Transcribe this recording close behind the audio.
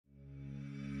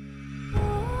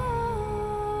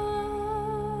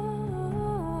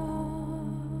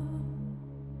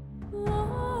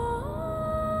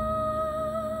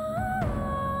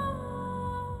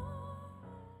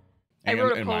I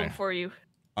wrote a poem for you.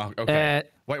 Okay.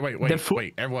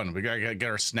 Wait, everyone, we gotta get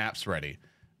our snaps ready.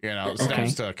 You know,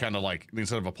 snaps to kind of like,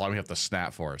 instead of apply, we have to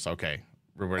snap for us. Okay,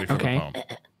 we're ready for the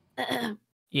poem.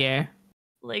 Yeah.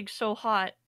 Leg so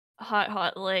hot,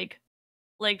 hot leg.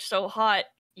 Leg so hot,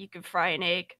 you can fry an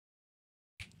egg.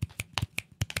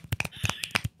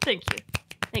 Thank you.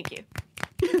 Thank you.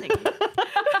 Thank you.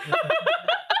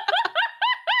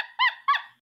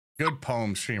 Good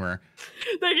poem, streamer.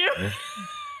 Thank you.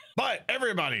 But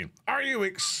everybody, are you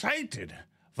excited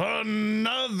for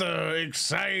another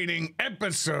exciting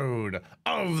episode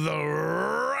of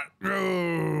the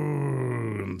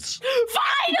Rotgoons?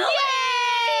 Finally!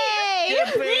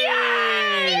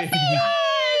 Yippee!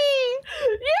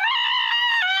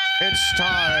 It's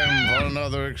time for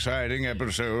another exciting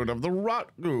episode of the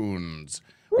Rotgoons.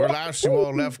 Where last you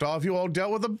all left off, you all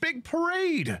dealt with a big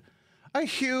parade. A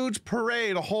huge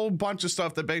parade, a whole bunch of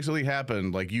stuff that basically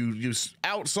happened. Like you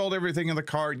outsold everything in the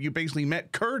cart. You basically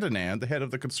met Ferdinand, the head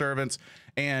of the conservants,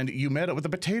 and you met up with the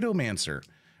Potato Mancer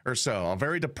or so, a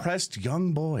very depressed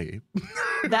young boy.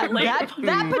 That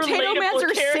Potato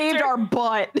Mancer saved our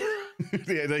butt.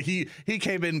 Yeah, he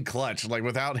came in clutch. Like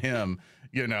without him,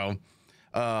 you know.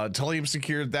 Tellem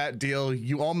secured that deal.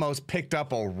 You almost picked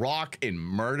up a rock and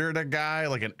murdered a guy,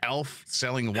 like an elf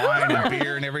selling wine and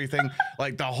beer and everything.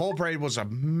 Like the whole parade was a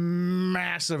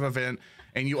massive event,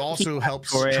 and you also helped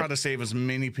try to save as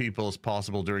many people as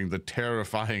possible during the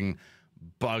terrifying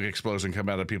bug explosion come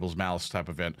out of people's mouths type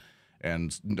event.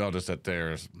 And notice that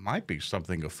there might be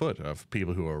something afoot of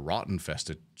people who are rot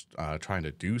infested trying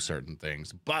to do certain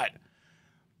things, but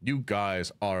you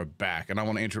guys are back, and I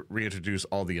want to reintroduce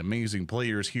all the amazing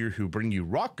players here who bring you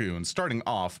Rotgoons, starting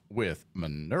off with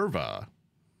Minerva.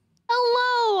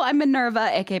 Hello, I'm Minerva,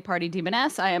 aka Party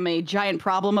Demoness. I am a giant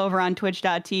problem over on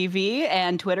Twitch.tv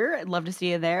and Twitter. I'd love to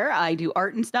see you there. I do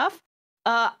art and stuff.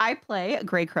 I play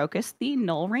Grey Crocus, the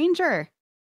Null Ranger.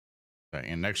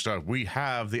 And next up, we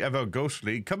have the ever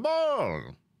ghostly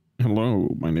Cabal.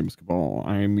 Hello, my name is Cabal.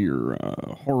 I am your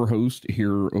horror host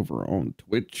here over on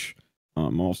Twitch.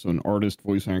 I'm also an artist,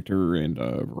 voice actor, and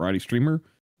a variety streamer.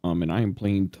 And I am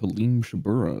playing Tellem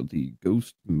Shabura, the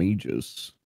Ghost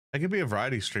Magus. I could be a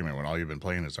variety streamer when all you've been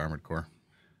playing is Armored Core.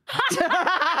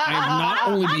 I've not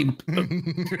only been... I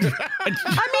mean,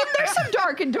 there's some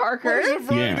dark and darker.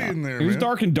 There's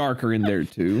dark and darker in there,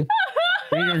 too.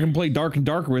 When are you going to play dark and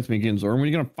darker with me again, Zora? When are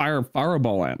you going to fire a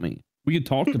fireball at me? We can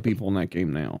talk to people in that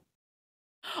game now.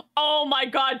 Oh my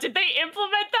god, did they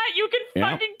implement that? You can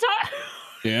fucking talk.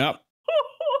 Yep.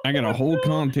 I got a whole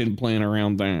content plan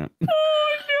around that. Oh no!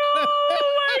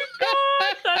 Oh my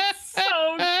god, that's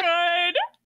so good.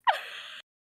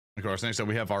 Of course, next up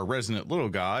we have our resident little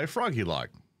guy, Froggy Lock.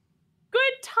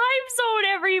 Good time zone,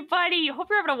 everybody. Hope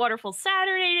you're having a wonderful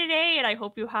Saturday today, and I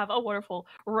hope you have a wonderful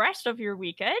rest of your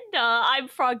weekend. I'm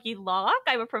Froggy Lock.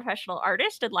 I'm a professional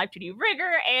artist and live 2D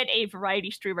rigger and a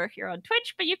variety streamer here on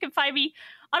Twitch, but you can find me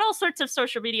on all sorts of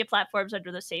social media platforms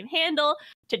under the same handle.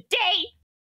 Today,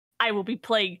 I will be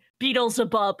playing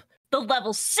Beelzebub, the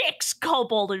level 6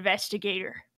 Kobold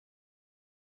Investigator.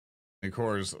 Of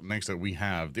course, next up we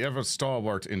have the ever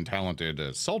stalwart and talented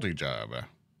SaltyJub.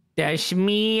 That's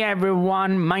me,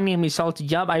 everyone. My name is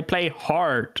SaltyJub. I play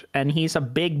Heart, and he's a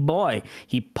big boy.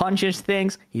 He punches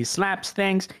things, he slaps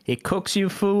things, he cooks you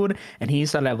food, and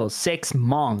he's a level 6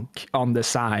 monk on the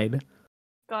side.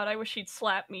 God, I wish he'd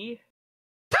slap me.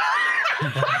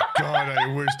 God,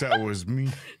 I wish that was me.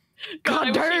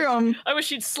 God damn! I wish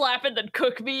he'd slap and then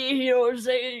cook me, you know what I'm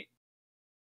saying?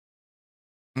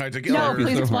 Right, to get No,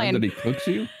 please explain. That he cooks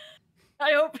you?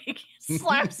 I hope he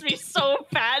slaps me so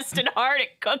fast and hard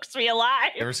it cooks me alive.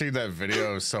 Ever seen that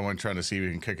video of someone trying to see if you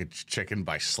can cook a chicken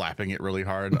by slapping it really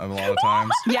hard a lot of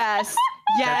times? Yes.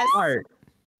 Yes.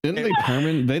 Didn't they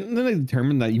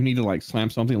determine that you need to like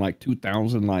slap something like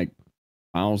 2,000 like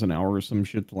miles an hour or some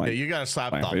shit to like? Yeah, you gotta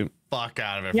slap the it. fuck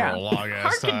out of it for a long ass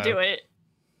Hard time. can do it.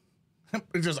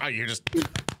 You're just Hard can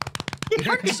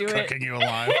do it. cooking you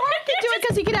alive. He can do it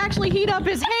because he can actually heat up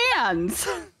his hands.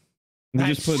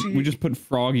 We just put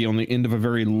Froggy on the end of a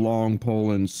very long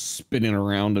pole and spin it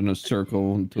around in a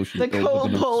circle until she. The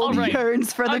kobold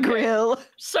yearns for the grill.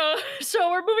 So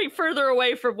we're moving further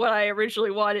away from what I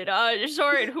originally wanted.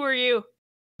 Zoran, who are you?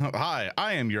 Hi,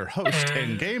 I am your host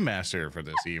and game master for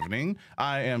this evening.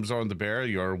 I am Zoran the Bear,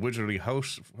 your wizardly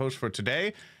host for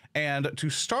today. And to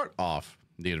start off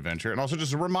the adventure, and also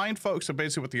just to remind folks of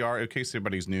basically what they are in case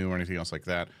anybody's new or anything else like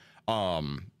that.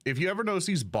 If you ever notice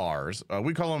these bars,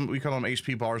 we call them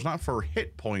HP bars, not for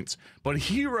hit points, but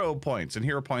hero points. And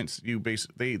hero points,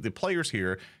 the players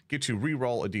here get to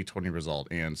re-roll a d20 result.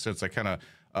 And since I kind of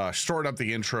short up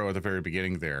the intro at the very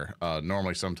beginning there.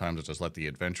 Normally, sometimes I just let the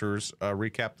adventurers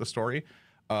recap the story.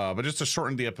 But just to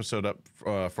shorten the episode up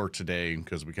for today,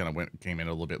 because we kind of came in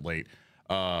a little bit late,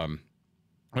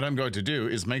 what I'm going to do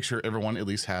is make sure everyone at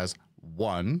least has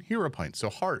 1 hero point. So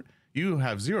Heart, you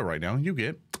have 0 right now. You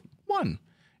get 1.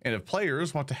 And if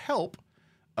players want to help,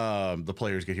 the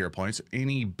players get hero points.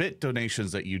 Any bit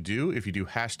donations that you do, if you do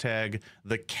hashtag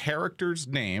the character's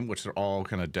name, which are all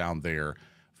kind of down there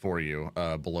for you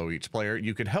below each player,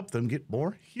 you can help them get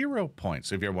more hero points.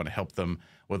 So if you ever want to help them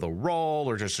with a roll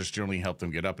or just generally help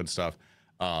them get up and stuff,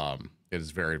 it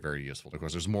is very, very useful. Of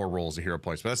course, there's more rolls of hero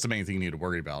points, but that's the main thing you need to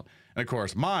worry about. And of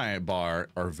course, my bar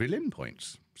are villain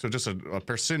points. So just a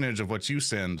percentage of what you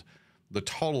send, the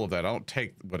total of that, I don't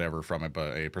take whatever from it,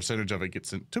 but a percentage of it gets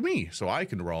sent to me so I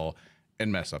can roll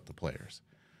and mess up the players.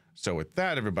 So with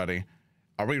that, everybody,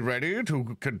 are we ready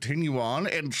to continue on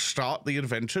and start the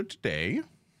adventure today?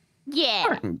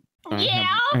 Yeah. I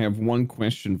have one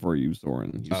question for you,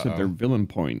 Zoran. You said they're villain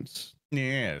points.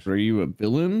 Yes. Are you a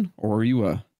villain or are you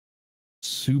a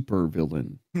super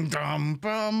villain? No,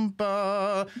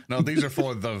 these are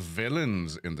for the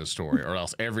villains in the story, or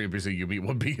else every NPC you meet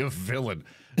will be a villain.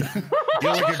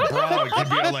 You'll look at Braun and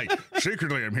be like,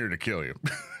 secretly, I'm here to kill you.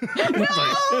 It's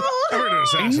like, I'm here to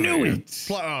assassinate I knew you. it.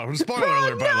 Spoiler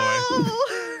alert, by the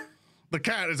way. The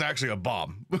cat is actually a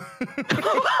bomb.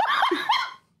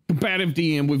 Combative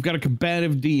DM. We've got a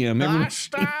combative DM.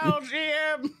 Hostile,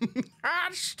 GM.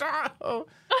 Hostile.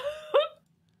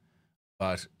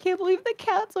 But Can't believe the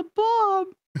cat's a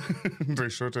bomb. they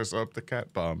showed us up the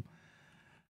cat bomb.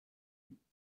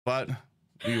 But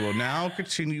we will now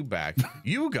continue back.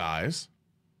 You guys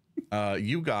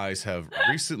have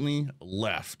recently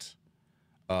left,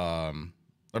 or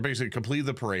basically completed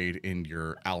the parade and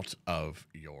you're out of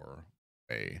your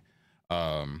way.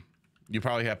 You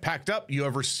probably have packed up. You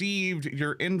have received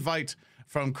your invite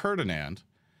from Ferdinand,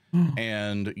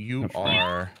 and you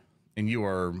are,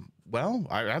 well,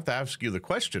 I have to ask you the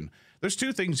question. There's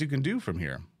 2 things you can do from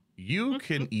here. You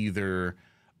can either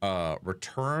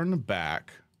return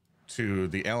back to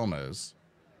the Elmas.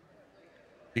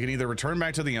 You can either return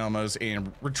back to the Elmas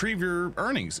and retrieve your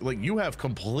earnings. Like, you have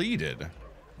completed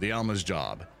the Elmas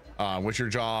job, which your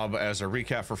job, as a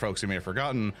recap for folks who may have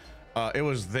forgotten, it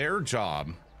was their job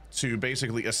to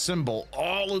basically assemble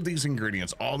all of these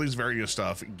ingredients, all these various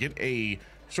stuff, get a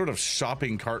sort of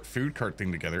shopping cart, food cart thing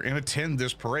together, and attend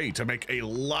this parade to make a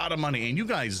lot of money. And you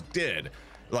guys did.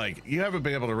 Like, you haven't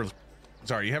been able to,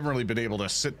 you haven't really been able to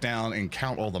sit down and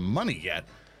count all the money yet,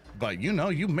 but you know,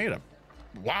 you made a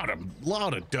lot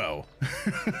of dough.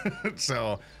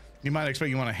 So you might expect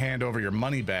you want to hand over your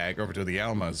money bag over to the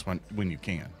Almas when you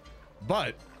can.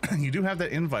 But you do have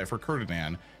that invite for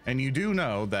Ferdinand, and you do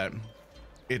know that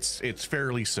it's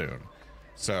fairly soon.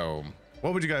 So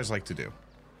what would you guys like to do?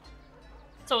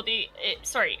 So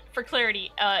sorry, for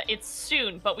clarity, it's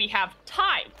soon, but we have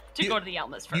time to go to the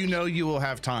Elmas first. You know, you will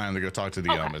have time to go talk to the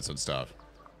Elmas and stuff.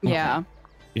 Yeah.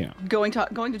 Yeah. Going to talk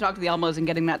to the Elmos and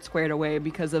getting that squared away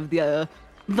because of the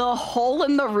hole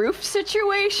in the roof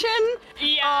situation.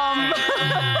 Yeah.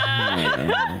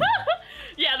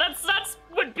 Yeah, that's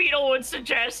what Beetle would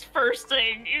suggest first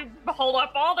thing. You hold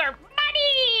up all their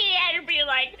money and be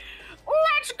like,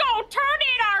 let's go turn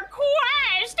in our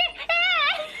quest.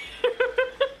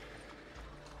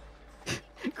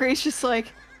 Grace just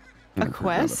like, a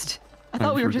quest? I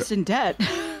thought we were just in debt.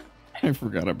 I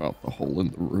forgot about the hole in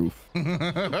the roof. What do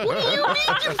you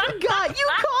mean you forgot? You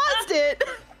caused it.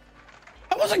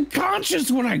 I wasn't conscious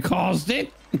when I caused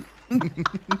it.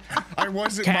 I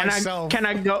wasn't myself.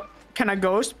 Can a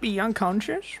ghost be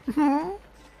unconscious? I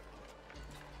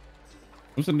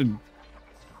was in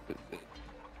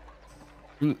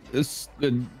a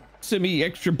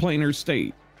semi-extraplanar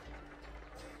state.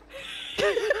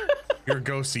 You're a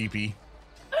ghost CP.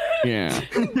 Yeah.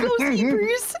 Go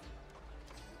Seepers.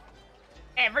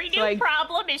 Every new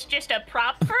problem is just a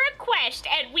prop for a quest,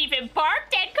 and we've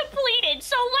embarked and completed,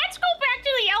 so let's go back to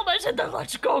the Elmas and then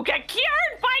let's go get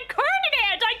cured by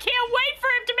Ferdinand! I can't wait for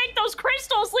him to make those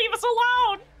crystals leave us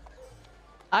alone!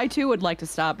 I too would like to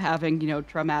stop having,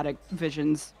 traumatic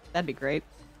visions. That'd be great.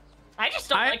 I just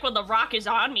don't like when the rock is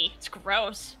on me. It's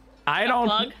gross. I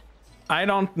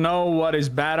don't know what is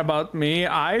bad about me.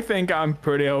 I think I'm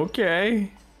pretty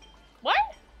okay. What?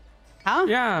 Huh?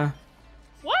 Yeah.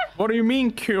 What? What do you mean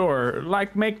cure?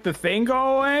 Like make the thing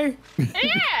go away?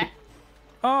 Yeah.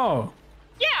 Oh.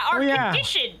 Yeah, our yeah.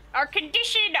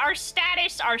 condition, our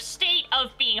status, our state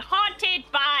of being haunted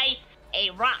by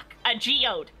a rock, a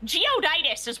geode.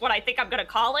 Geoditis is what I think I'm gonna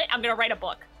call it. I'm gonna write a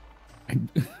book.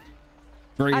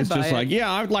 Gray is just like,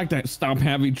 yeah, I'd like to stop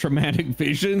having traumatic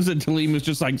visions. And Tellem is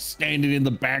just like standing in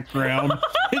the background.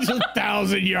 It's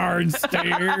 1,000 yards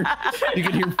stare. You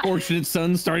can hear Fortunate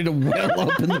Son starting to well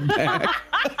up in the back.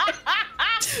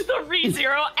 The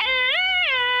ReZero.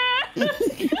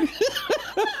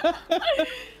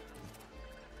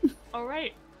 All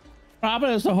right.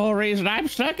 Probably is the whole reason I'm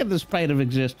stuck in this plane of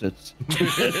existence.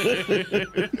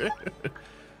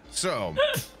 So,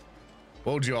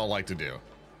 what would you all like to do?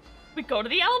 We go to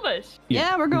the Elmas.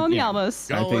 Yeah, we're going the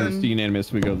Alamos. I think it's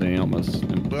unanimous. We go to the Almas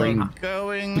and bring We're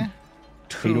going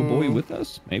Beetle Boy to... with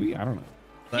us. Maybe, I don't know.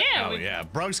 Yeah, Oh, yeah.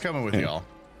 Brug's coming with y'all.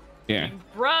 Yeah.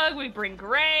 Brug, we bring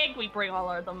Greg, we bring all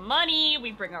our the money,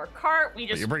 we bring our cart, we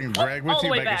just You're bringing Greg with all the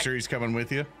you, way making back. sure he's coming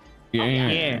with you? Yeah.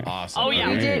 Yeah. Awesome. Oh,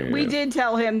 yeah. We did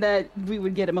tell him that we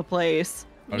would get him a place.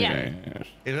 Yeah.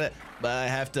 But I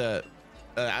have to...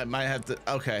 I might have to...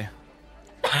 Okay.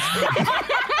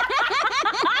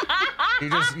 you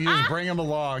just bring him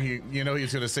along. You know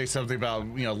he's gonna say something about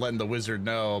letting the wizard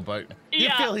know, but you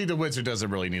Yeah. feel the wizard doesn't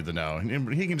really need to know.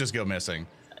 He can just go missing.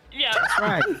 Yeah. That's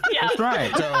right. Yeah. That's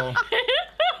right. So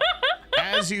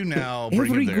as you now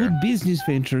bring Every him there, good business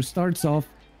venture starts off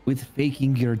with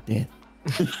faking your death.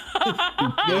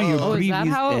 Oh, is that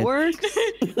how it works?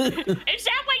 Is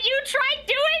that what you tried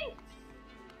doing?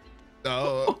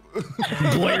 oh,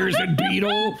 Blair's and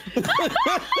Beetle.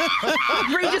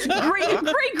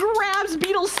 Gray grabs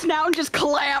Beetle's snout and just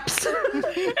collapse.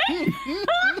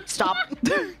 Stop.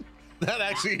 that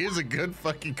actually is a good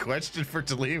fucking question for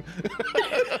Tellem.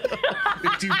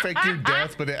 Did you fake your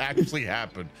death, but it actually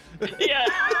happened? Yeah.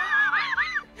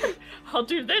 I'll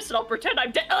do this and I'll pretend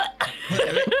I'm dead.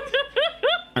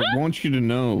 I want you to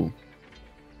know,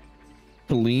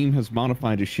 Tellem has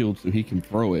modified his shield so he can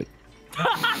throw it.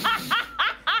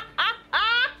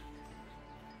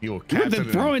 You will You're captain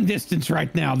the throwing distance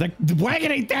right now. The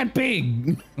wagon ain't that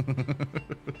big.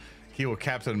 He will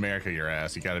Captain America your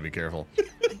ass. You got to be careful.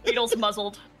 Beetle's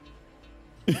muzzled.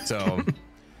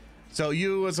 So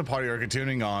you as a party are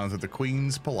continuing on to the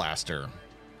Queen's Pilaster.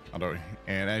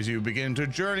 And as you begin to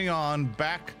journey on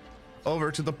back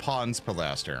over to the Pond's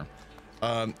Pilaster,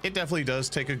 it definitely does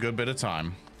take a good bit of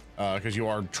time because you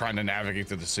are trying to navigate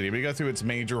through the city. But you go through its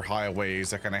major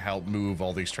highways that kind of help move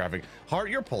all these traffic.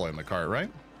 Hart, you're pulling the cart, right?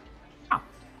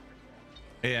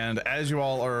 And as you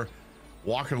all are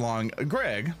walking along,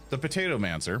 Greg, the Potato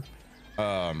Mancer,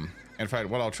 in fact,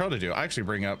 what I'll try to do, I actually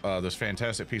bring up this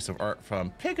fantastic piece of art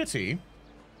from Piggity.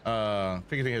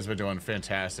 Piggity has been doing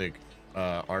fantastic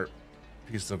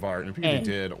pieces of art, and Piggity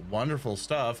did wonderful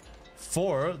stuff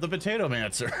for the Potato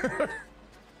Mancer.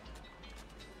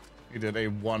 He did a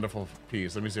wonderful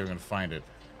piece. Let me see if I can find it.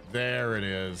 There it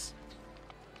is.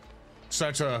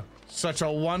 Such a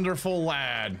wonderful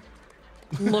lad.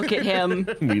 Look at him.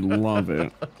 We love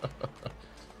it.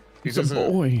 He's It's a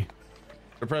boy.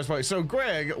 Depressed boy. So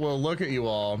Greg will look at you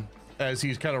all as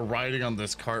he's kind of riding on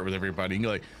this cart with everybody, and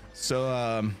you're like,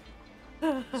 so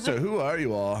who are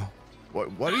you all?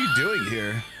 What are you doing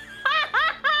here?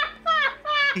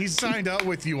 He's signed up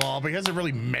with you all, but he hasn't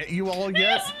really met you all He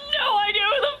yet. has no idea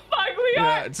who the fuck we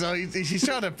are. Yeah, so he's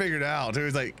trying to figure it out. So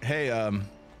he's like, hey,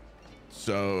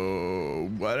 so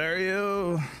what are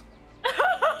you?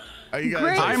 Are you guys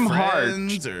Greg. like I'm Hart.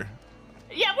 friends or?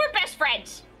 Yeah, we're best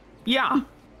friends. Yeah.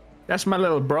 That's my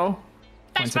little bro.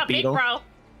 That's Points at my big Beetle. bro.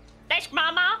 That's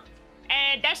Mama.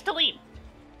 And that's Tellem.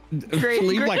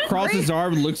 Tellem like crosses his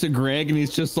arm and looks at Greg, and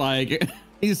he's just like,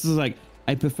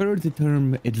 I prefer the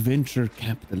term adventure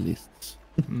capitalists.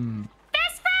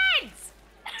 Best friends!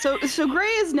 So Gray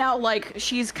is now like,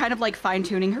 she's kind of like fine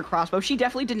tuning her crossbow. She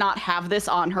definitely did not have this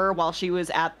on her while she was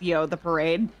at the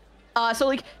parade. So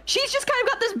like she's just kind of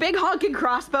got this big honking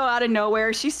crossbow out of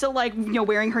nowhere. She's still like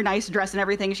wearing her nice dress and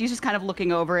everything. She's just kind of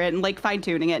looking over it and like fine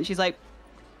tuning it. And she's like,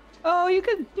 "Oh, you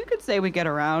could say we get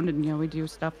around and we do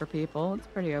stuff for people. It's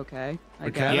pretty okay, I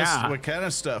guess." Yeah. What kind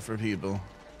of stuff for people?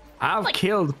 I've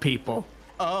killed people.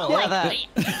 Oh, Yeah,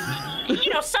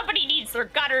 that. Somebody needs their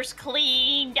gutters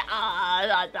cleaned.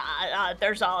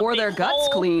 There's a Or big their guts hole-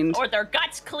 cleaned. Or their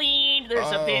guts cleaned.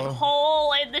 There's a big Oh.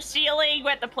 hole in the ceiling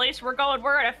at the place we're going.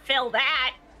 We're gonna fill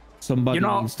that. Somebody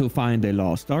needs to find a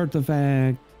lost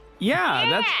artifact. Yeah,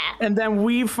 Yeah. and then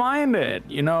we find it.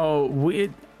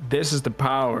 This is the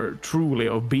power, truly,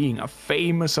 of being a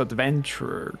famous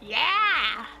adventurer.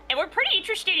 Yeah, and we're pretty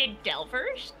interested in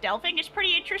delvers. Delving is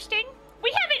pretty interesting.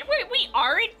 We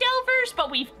aren't delvers, but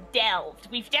we've delved.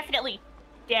 We've definitely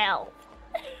delved.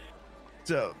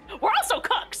 So We're also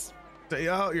cooks.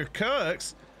 you're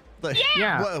cooks. Like,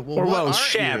 Yeah, what aren't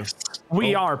chefs.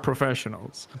 We are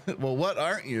professionals. you? Well, what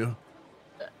aren't you?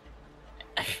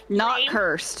 Not Flame.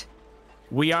 cursed.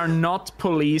 We are not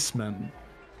policemen.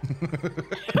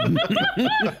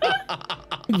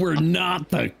 We're not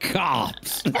the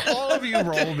cops. All of you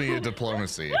roll me a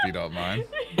diplomacy if you don't mind.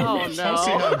 Oh Let's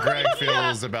see how no. Greg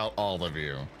feels about all of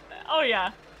you. Oh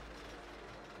yeah.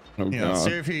 Oh, You know, God.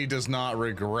 see if he does not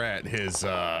regret his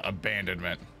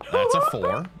abandonment. That's a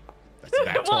 4. That's a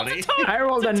nat Well, 20. it's a total- I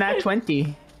rolled a nat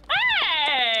 20.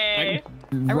 Hey!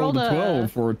 I rolled a rolled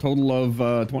 12 for a total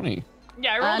of 20.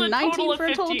 Yeah, I rolled a 19 total of for a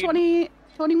 15. total 20,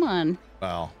 21.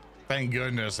 Well, thank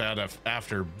goodness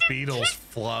after Beetle's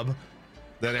flub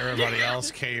that everybody else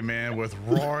came in with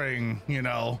roaring, you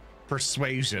know,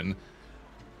 persuasion.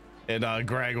 And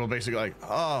Greg will basically like,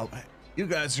 oh, you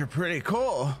guys are pretty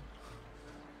cool.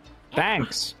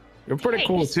 Thanks. You're pretty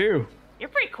cool Thanks. too. You're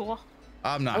pretty cool.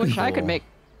 I'm not I wish cool. I could make.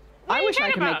 What are I you wish I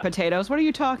talking could make about? potatoes. What are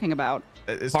you talking about?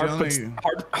 It's the only,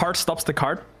 Hart stops the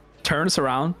cart, turns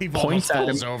around, he points almost at him,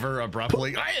 falls over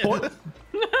abruptly.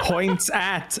 points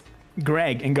at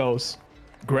Greg and goes,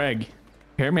 Greg,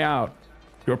 hear me out.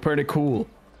 You're pretty cool.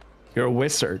 You're a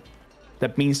wizard.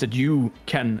 That means that you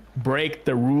can break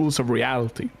the rules of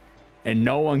reality and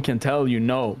no one can tell you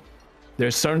no.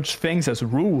 There's such things as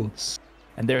rules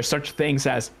and there's such things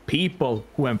as people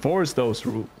who enforce those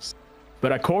rules.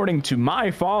 But according to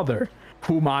my father,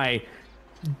 whom I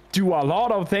do a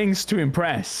lot of things to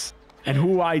impress and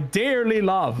who I dearly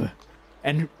love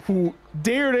and who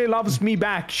dearly loves me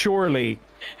back, surely.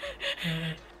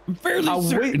 I'm fairly A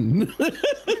certain.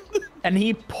 And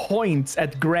he points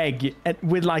at Greg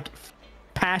with like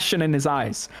passion in his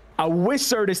eyes. A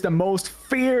wizard is the most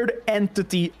feared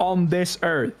entity on this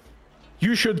earth.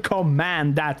 You should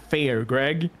command that fear,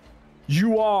 Greg.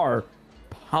 You are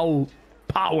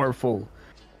powerful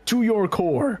to your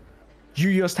core.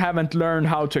 You just haven't learned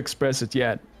how to express it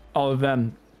yet, other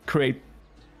than create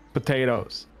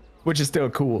potatoes, which is still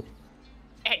cool.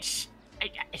 It's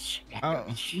Oh,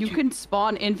 You can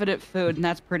spawn infinite food, and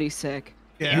that's pretty sick.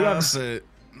 yeah, You have- that's it.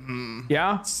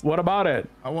 Yeah? What about it?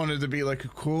 I wanted to be like a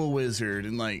cool wizard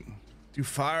and like do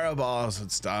fireballs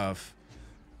and stuff.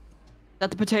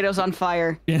 Set the potatoes on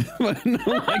fire. Yeah, but no,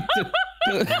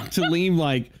 like to lean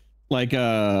like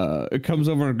it comes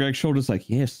over on Greg's shoulders like,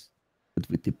 yes, but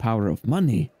with the power of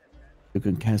money, you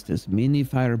can cast as many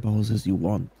fireballs as you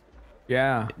want.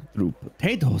 Yeah. Through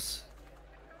potatoes,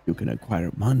 you can acquire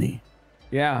money.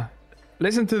 Yeah.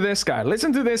 Listen to this guy.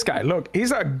 Listen to this guy. Look,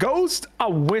 he's a ghost,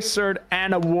 a wizard,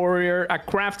 and a warrior, a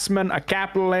craftsman, a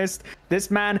capitalist.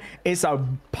 This man is a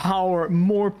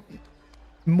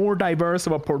more diverse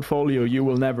of a portfolio you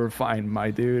will never find,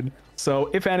 my dude. So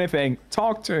if anything,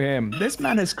 talk to him. This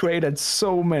man has created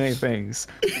so many things.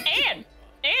 and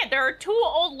there are 2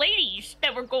 old ladies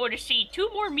that we're going to see, 2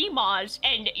 more Mimas,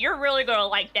 and you're really gonna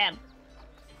like them.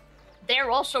 They're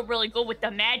also really good with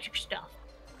the magic stuff.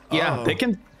 Yeah, Oh.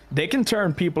 they can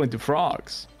turn people into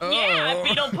frogs. Yeah,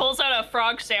 Beetle pulls out a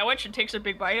frog sandwich and takes a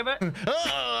big bite of it.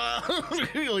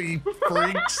 He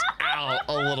freaks out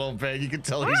a little bit. You can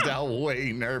tell he's now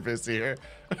way nervous here.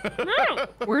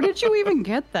 Where did you even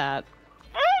get that?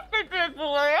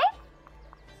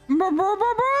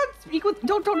 Speak with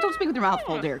don't speak with your mouth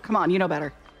full, dear. Come on, you know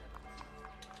better.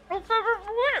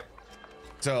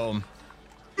 So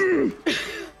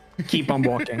Keep on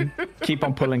walking. Keep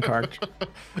on pulling carts.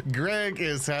 Greg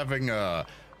is having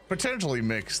potentially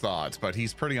mixed thoughts, but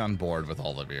he's pretty on board with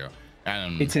all of you.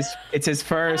 And It's his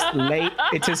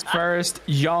first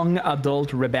young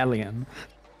adult rebellion.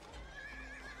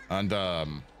 And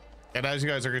as you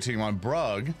guys are continuing on,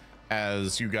 Brug,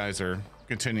 as you guys are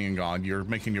continuing on, you're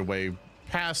making your way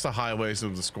past the highways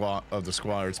of the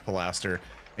Squire's Pilaster,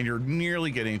 and you're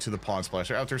nearly getting to the Pond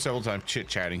Splasher after several times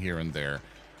chit-chatting here and there.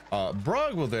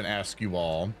 Brug will then ask you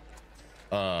all,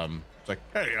 it's like,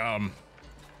 hey,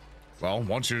 well,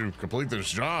 once you complete this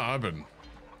job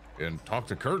and talk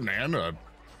to Ferdinand,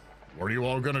 what are you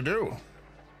all gonna do?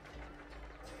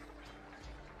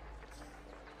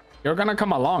 You're gonna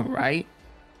come along, right?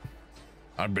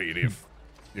 I mean, if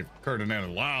Ferdinand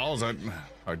allows,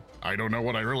 I don't know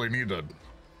what I really need to.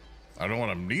 I don't know what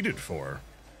I'm needed for,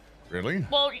 really.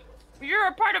 Well, you're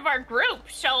a part of our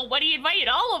group, so when he invited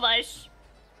all of us,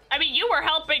 I mean, you were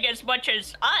helping as much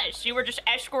as us. You were just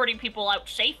escorting people out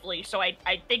safely, so I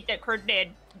think that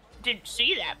Ferdinand didn't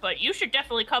see that, but you should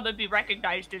definitely come and be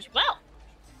recognized as well.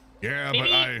 Yeah,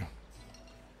 Maybe-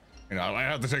 but I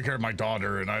have to take care of my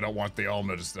daughter, and I don't want the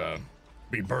Almas to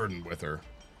be burdened with her.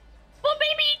 Well,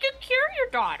 maybe you could cure your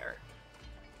daughter.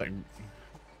 Like,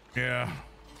 yeah.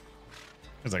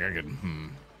 It's like I could.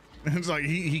 It's like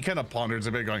he kind of ponders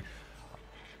a bit, going,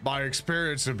 my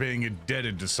experience of being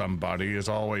indebted to somebody has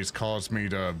always caused me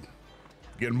to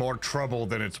get more trouble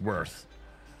than it's worth.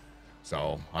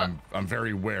 So I'm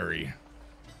very wary.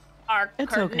 Our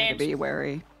It's okay to Ferdinand's- be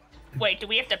wary. Wait, do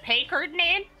we have to pay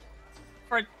Ferdinand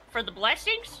for the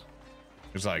blessings?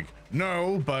 It's like,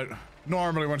 no, but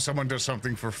normally when someone does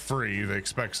something for free, they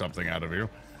expect something out of you.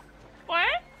 What?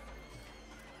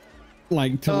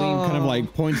 Like Tellem kind of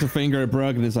like points a finger at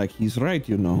Brug and is like, he's right,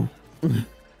 you know.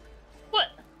 What?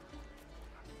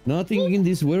 Nothing in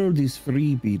this world is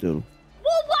free, Beetle.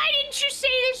 Well, why didn't you say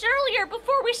this earlier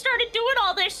before we started doing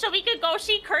all this so we could go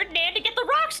see Ferdinand to get the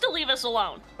rocks to leave us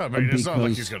alone? I mean, it's not like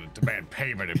Because- he's going to demand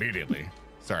payment immediately.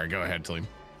 Sorry, go ahead, Tellem.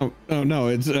 Oh no,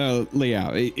 it's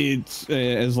it's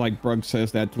as like Brug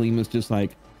says that Tellem is just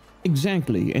like,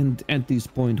 exactly, and at this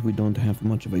point we don't have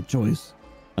much of a choice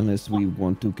unless we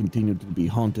want to continue to be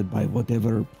haunted by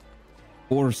whatever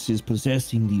force is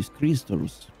possessing these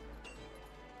crystals.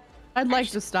 I'd like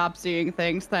to stop seeing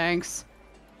things, thanks.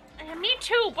 Me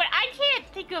too, but I can't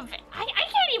think of... I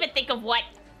can't even think of what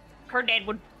Ferdinand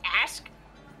would ask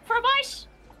from us.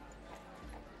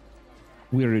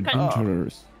 We're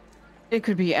adventurers. It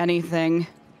could be anything.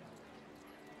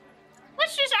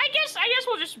 Let's just... I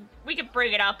guess we could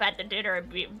bring it up at the dinner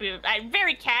and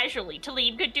very casually.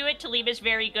 Tellem could do it. Tellem is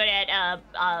very good at,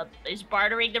 is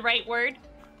bartering the right word?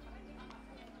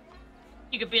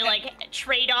 You could be like,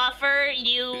 trade offer,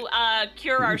 you,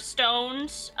 cure our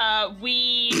stones,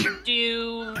 we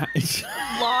do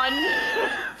lawn.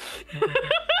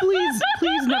 Please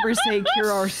never say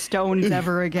cure our stones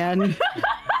ever again.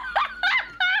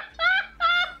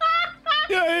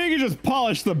 Yeah, you can just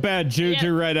polish the bad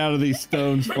juju right out of these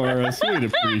stones for us. We'd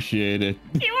appreciate it.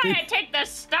 You want to take the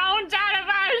stones out of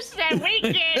us and we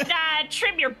can,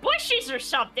 trim your bushes or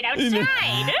something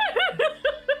outside?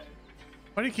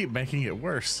 Why do you keep making it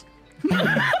worse?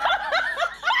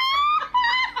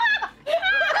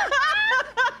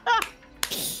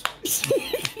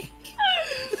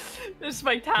 This is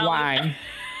my talent. Why?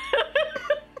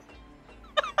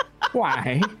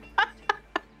 Why?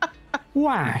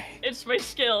 Why? It's my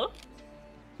skill.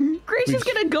 Grace is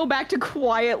gonna go back to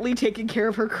quietly taking care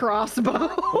of her crossbow.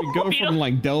 We go from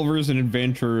like delvers and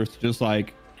adventurers to just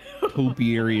like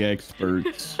topiary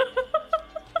experts.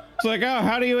 It's like, oh,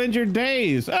 how do you end your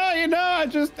days? Oh, you know,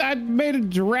 I made a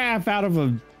giraffe out of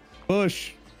a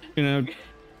bush. You know,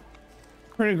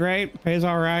 pretty great. Pays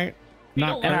all right.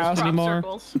 Not Beetle loves cursed crop anymore.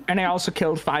 circles. And I also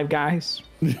killed 5 guys.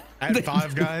 At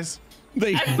Five Guys?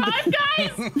 They Five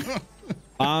guys?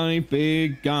 5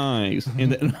 big guys.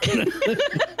 And then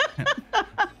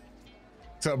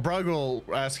So Brug will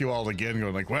ask you all again,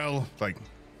 going like, well, like,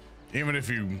 even if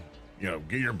you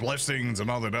get your blessings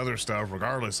and all that other stuff,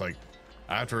 regardless, like,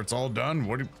 after it's all done,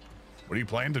 what do you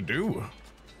plan to do?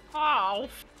 Oh,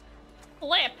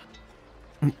 flip.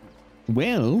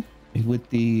 well, with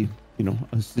the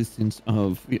assistance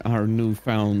of our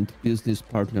newfound business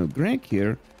partner Greg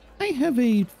here, I have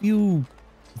a few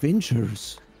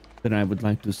ventures that I would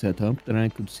like to set up that I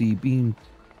could see being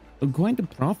quite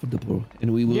profitable,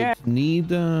 and we would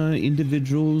need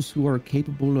individuals who are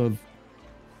capable of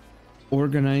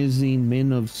organizing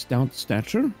men of stout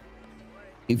stature.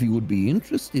 If you would be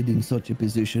interested in such a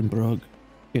position, Brug,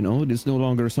 it is no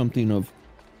longer something of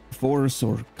force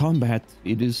or combat.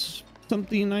 It is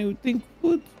something I would think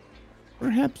would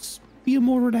perhaps be a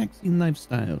more relaxing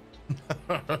lifestyle.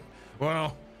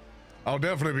 Well, I'll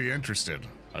definitely be interested.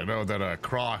 I know that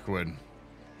Croc would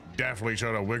definitely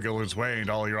try to wiggle his way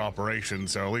into all your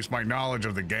operations, so at least my knowledge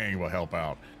of the gang will help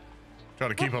out. Try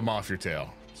to keep him off your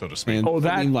tail, so to speak. And Oh,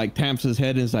 that- he like taps his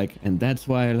head and is like, and that's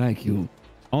why I like you.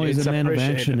 Always It's a man of action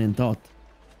appreciated. and thought.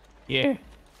 Yeah.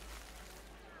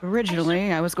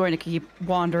 Originally, I was going to keep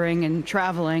wandering and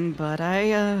traveling, but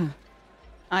I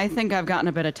think I've gotten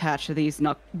a bit attached to these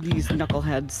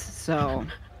knuckleheads, so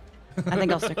I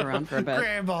think I'll stick around for a bit.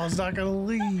 Grandma's not gonna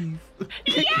leave.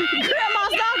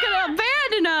 Grandma's not gonna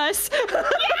abandon us.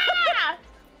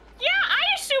 Yeah, I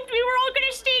assumed we were all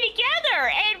gonna stay together,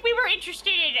 and we were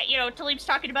interested in, Talim's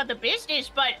talking about the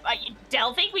business, but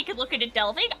delving, we could look into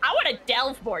delving. I want to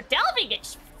delve more. Delving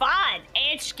is fun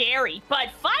and scary, but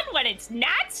fun when it's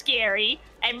not scary,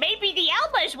 and maybe the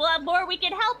Elmas will have more we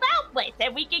can help out with,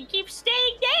 and we can keep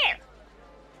staying there.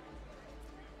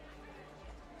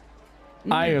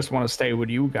 I just want to stay with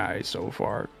you guys so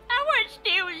far. I want to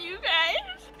stay with you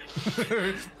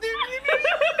guys.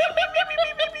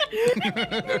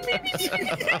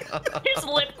 His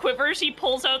lip quivers. He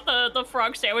pulls out the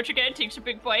frog sandwich again, takes a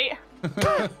big bite.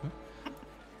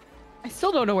 I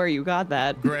still don't know where you got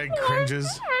that. Greg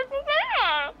cringes.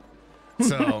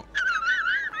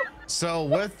 So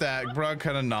with that, Brug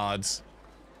kind of nods.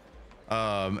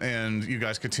 And you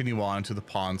guys continue on to the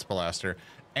Pond Spalaster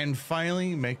and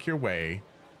finally make your way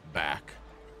back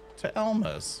to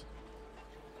Elma's.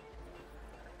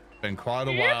 Been quite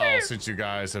a while since you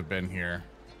guys have been here.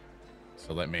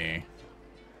 So let me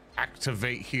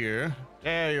activate here.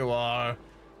 There you are.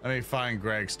 Let me find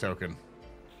Greg's token.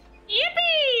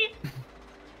 Yippee!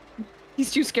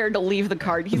 He's too scared to leave the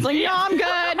cart. He's like, no, I'm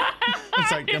good.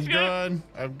 It's like, I'm good.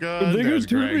 I'm good. Are they gonna There's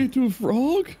turn me Greg. into a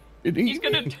frog? He's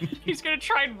gonna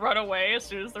try and run away as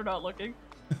soon as they're not looking.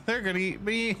 They're gonna eat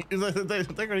me. They're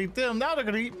gonna eat them. Now they're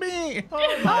gonna eat me. Oh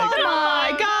Oh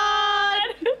my my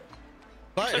god.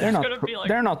 But, They're not. gonna be like,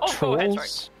 They're not "Oh, go ahead,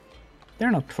 trolls. sorry."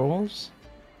 They're not trolls.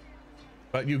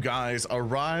 but you guys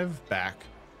arrive back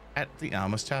at the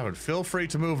Alma's Tavern. Feel free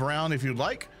to move around if you'd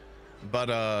like.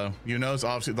 But you notice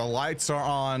obviously the lights are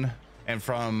on, and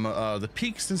from the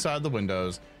peaks inside the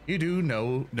windows, you do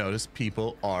notice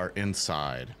people are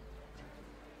inside.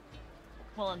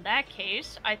 Well, in that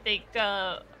case, I think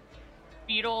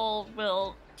Beetle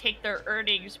will take their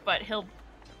earnings, but he'll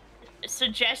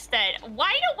suggest that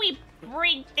why don't we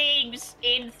bring things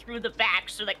in through the back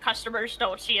so that customers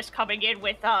don't see us coming in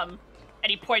with and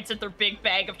he points at their big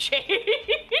bag of change.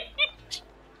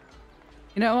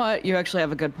 You know what? You actually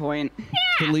have a good point.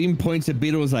 Tellem points at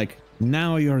Beetle, was like,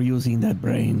 now you're using that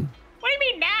brain. What do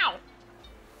you mean now?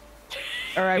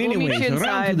 All right, we'll meet Anyways, you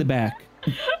around to inside. the back.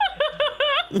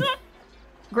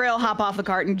 Grail hop off the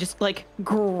cart and just like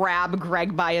grab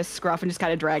Greg by his scruff and just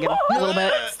kind of drag him a little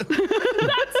bit.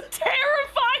 That's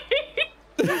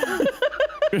terrifying.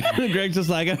 Greg's just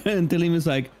like, and Tellem is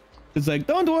like, it's like,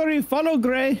 don't worry, follow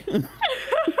Gray.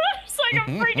 It's like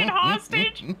a freaking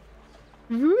hostage.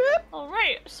 Whoop. All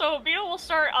right, so Beetle will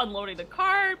start unloading the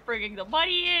cart, bringing the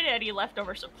money in, any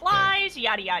leftover supplies,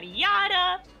 yada yada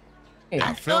yada.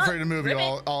 Feel free to move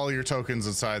all your tokens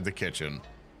inside the kitchen.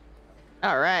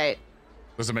 All right.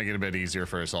 This will make it a bit easier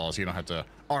for us all, so you don't have to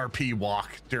RP walk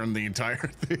during the entire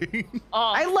thing.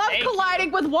 Oh, I love thank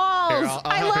colliding with walls. Here, I'll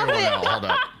I help love everyone it. out. Hold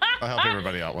up. I'll help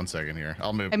everybody out 1 second here.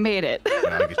 I'll move. I made it.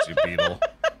 Yeah, I'll get you, Beetle.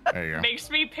 There you go. Makes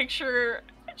me picture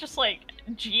just like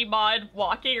Gmod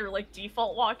walking or like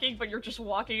default walking, but you're just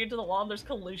walking into the wall and there's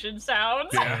collision sounds.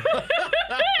 Yeah.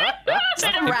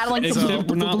 Just rattling. Except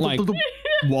we're not like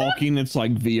walking, it's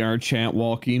like VR chat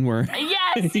walking where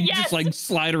Yes, you yes, just like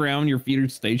slide around, your feet are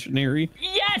stationary.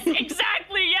 yes,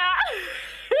 exactly, yeah.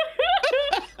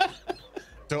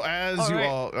 So as All you right.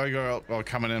 all are all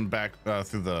coming in back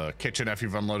through the kitchen after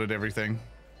you've unloaded everything.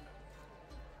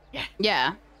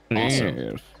 Yeah. Awesome.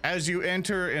 Yes. As you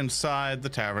enter inside the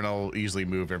tavern, I'll easily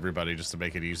move everybody just to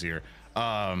make it easier.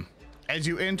 As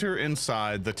you enter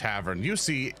inside the tavern, you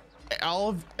see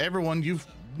everyone you've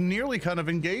nearly kind of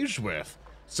engaged with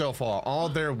so far. All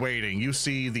there waiting. You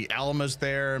see the Alma's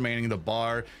there manning the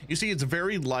bar. You see it's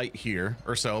very light here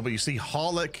or so, but you see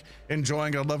Hollick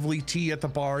enjoying a lovely tea at the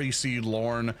bar. You see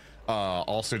Lorne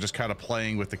also just kind of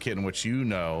playing with the kitten, which you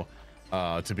know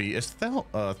to be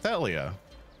Thalia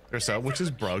herself, which is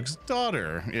Brug's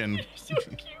daughter. So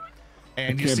cute.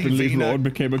 And you Can't see believe Vina. Lord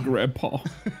became a grandpa.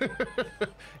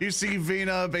 You see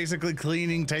Vina basically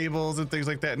cleaning tables and things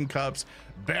like that in cups.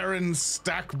 Baron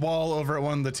Stackball over at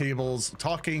one of the tables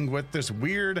talking with this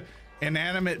weird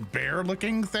inanimate bear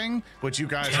looking thing, which you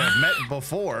guys have met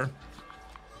before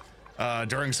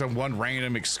during some one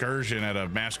random excursion at a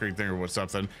masquerade thing or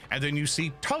something. And then you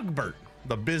see Tugbert,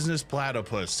 the business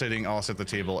platypus, sitting also at the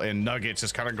table, and Nugget's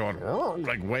just kind of going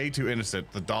like way too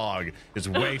innocent. The dog is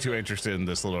way too interested in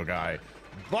this little guy,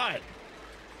 but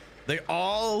they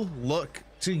all look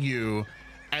to you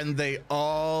and they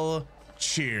all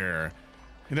cheer.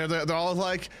 You know, they're all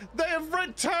like, they've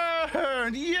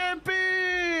returned!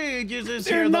 Yippee! You just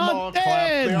hear them all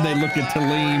clap. They look at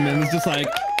Tellem and it's just like,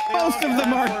 most of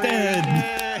them are dead.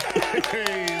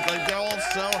 Like, they're all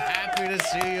so happy to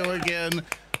see you again.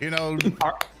 You know,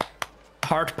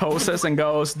 Hart poses and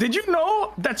goes, "Did you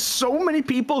know that so many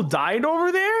people died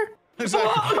over there?" it's like,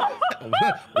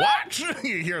 what?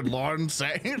 You hear Lauren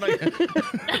saying, like,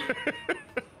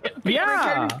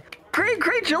 Yeah.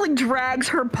 Great Jilly drags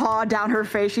her paw down her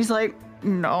face. She's like,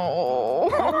 no.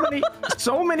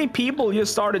 So many people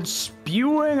just started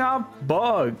spewing up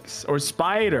bugs or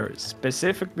spiders,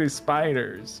 specifically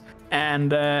spiders,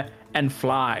 and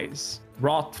flies,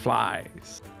 rot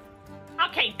flies.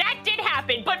 Okay, that did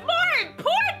happen, but more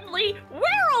importantly,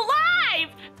 we're alive!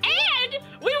 And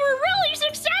we were really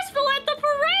successful at the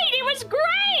parade! It was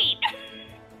great!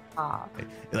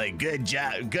 like, good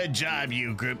job,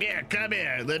 you group. Here, come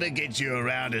here. Let me get you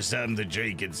around to something to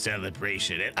drink in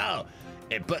celebration.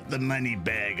 And put the money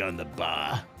bag on the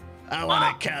bar. I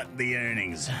want to count the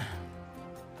earnings.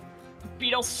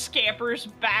 Beetle scampers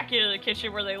back into the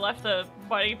kitchen where they left the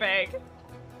money bag.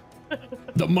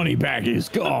 The money bag is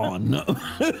gone.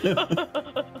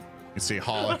 You see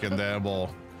Holic and them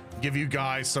will give you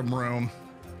guys some room.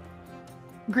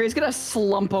 Gray's gonna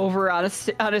slump over on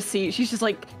a seat. She's just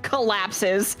like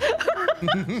collapses.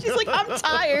 She's like, I'm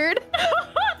tired.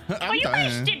 Well, you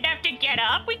guys didn't have to get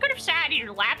up. We could have sat in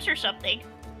your laps or something.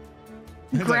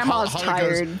 Grandma's Holic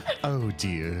tired. goes, oh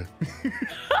dear.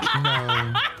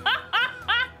 No.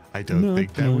 I don't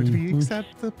think that would be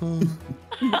acceptable.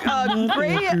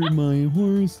 Gray, My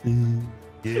horses.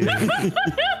 Yeah.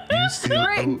 You still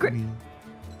owe me.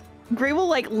 Gray will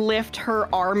like lift her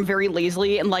arm very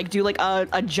lazily and like do like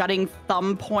a jutting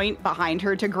thumb point behind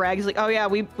her to Greg. He's like, oh yeah,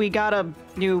 we got a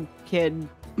new kid.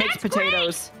 Makes That's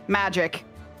potatoes. Magic.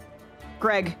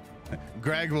 Greg.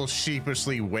 Greg will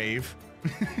sheepishly wave.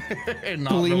 And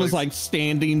not Tellem really was like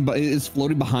standing, but is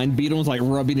floating behind Beetle, was like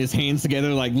rubbing his hands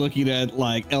together, like looking at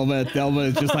like Elva. Elva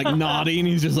is just like nodding.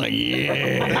 He's just like,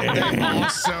 yeah. They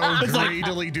also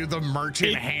greedily do the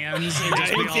merchant hands. And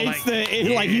just be all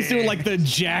like, he's doing like the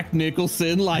Jack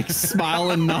Nicholson, like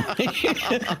smile and nod.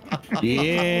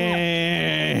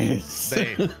 Yes.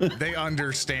 They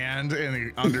understand and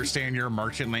they understand your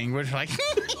merchant language. Like,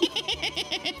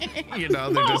 you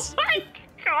know, they're just. Oh my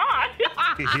God.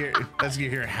 You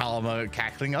hear Halma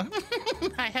cackling.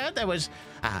 I heard there was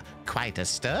quite a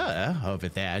stir over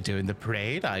there during the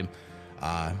parade. I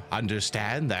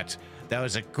understand that there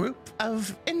was a group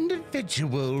of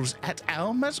individuals at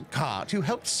Alma's cart who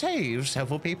helped save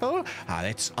several people.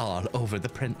 It's all over the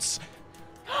prints.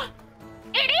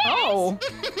 It is. Oh.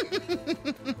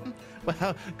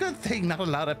 Well, good thing not a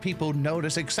lot of people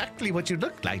notice exactly what you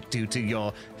look like due to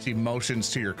your emotions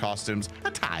to your costume's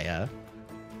attire.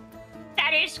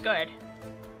 That is good.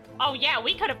 Oh yeah,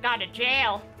 we could have gone to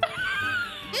jail.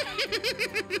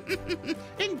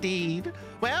 Indeed.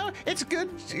 Well, it's good.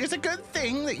 It's a good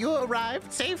thing that you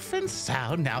arrived safe and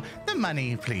sound. Now, the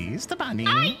money, please. The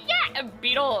money. Yeah. And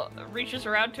Beetle reaches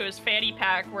around to his fanny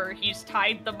pack where he's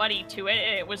tied the money to it,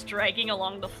 and it was dragging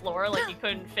along the floor like he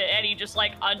couldn't fit, and he just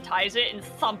like unties it and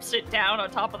thumps it down on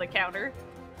top of the counter.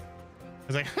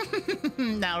 It's like,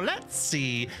 now let's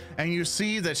see. And you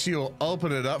see that she'll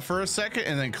open it up for a second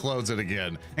and then close it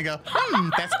again and go,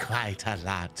 that's quite a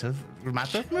lot of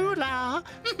moolah.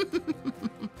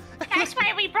 That's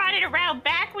why we brought it around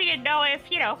back. We didn't know if,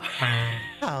 you know.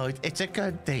 Oh, it's a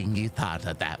good thing you thought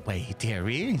of that way,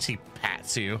 dearie. And she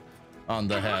pats you on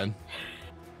the head.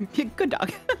 Good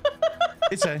dog.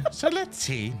 So let's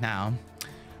see now.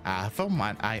 From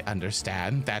what I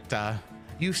understand, that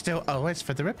you still owe us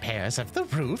for the repairs of the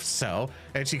roof, so.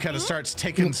 And she kind of starts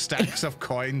taking stacks of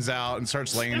coins out and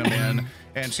starts laying them in,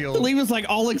 and she'll. Tellem was like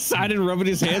all excited, rubbing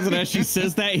his hands, and as she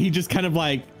says that, he just kind of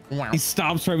like he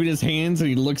stops rubbing his hands and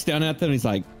he looks down at them. And he's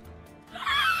like,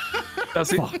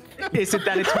 Does it? Is it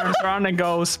that it turns around and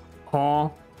goes,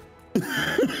 oh?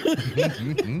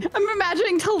 I'm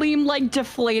imagining Tellem like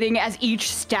deflating as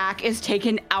each stack is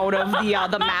taken out of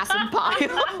the massive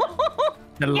pile.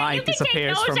 The light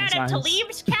disappears from his Take those out eyes. of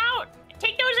Talim's count.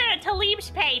 Take those out of Talim's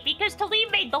pay because Tellem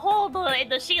made the hole in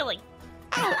the ceiling.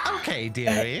 Oh, okay,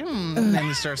 dearie. And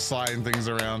he starts sliding things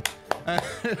around.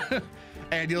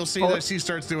 And you'll see that she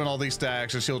starts doing all these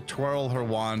stacks, and she'll twirl her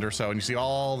wand or so, and you see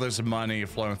all this money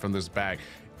flowing from this bag.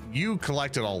 You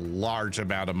collected a large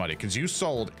amount of money because you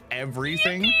sold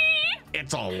everything.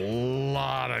 It's a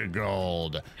lot of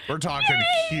gold. We're talking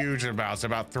huge amounts,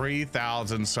 about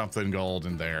 3,000 something gold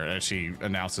in there, as she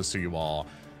announces to you all.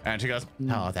 And she goes,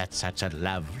 oh, that's such a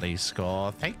lovely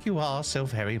score. Thank you all so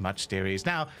very much, dearies.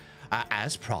 Now,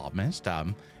 as promised,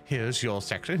 here's your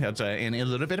section. It's a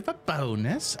little bit of a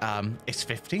bonus. It's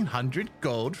 1,500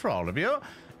 gold for all of you.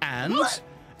 And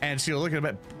she'll look at a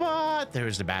bit, but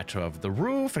there's the matter of the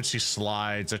roof, and she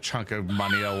slides a chunk of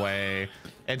money away.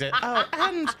 And then,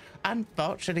 and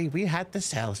unfortunately, we had to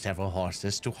sell several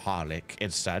horses to Holic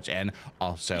and such, and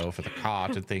also for the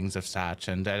cart and things of such,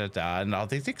 and and all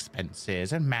these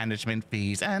expenses and management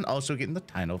fees, and also getting the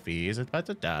title fees, and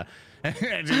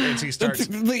and she starts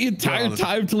the entire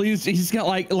time till he's got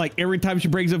like every time she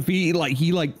brings up feet,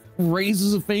 he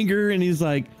raises a finger and he's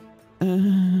like,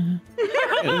 and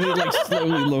he like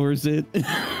slowly lowers it.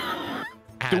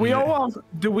 Do we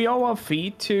owe a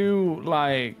fee to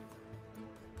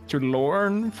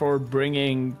Lorne for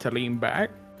bringing Tellem back?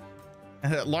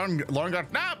 Lorne goes,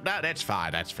 no, that's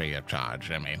fine. That's free of charge.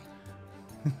 I mean,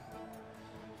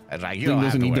 it's like, you don't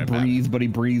have doesn't need to worry breathe, but he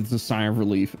breathes a sigh of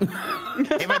relief.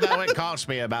 even though it cost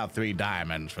me about 3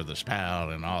 diamonds for the spell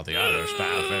and all the other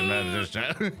stuff, and then just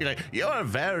you're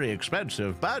very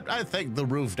expensive, but I think the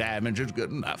roof damage is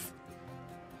good enough.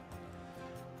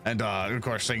 And of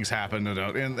course things happen,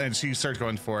 and she starts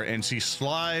going for it, and she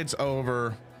slides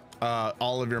over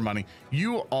all of your money.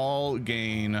 You all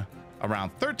gain around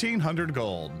 1,300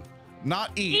 gold.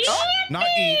 Not each, not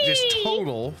each, just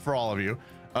total for all of you.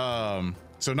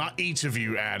 So not each of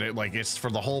you add it, like it's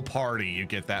for the whole party, you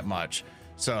get that much.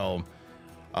 So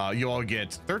you all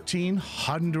get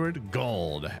 1,300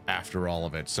 gold after all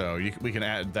of it. So we can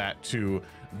add that to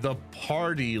the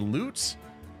party loot.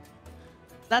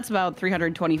 That's about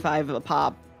 325 of a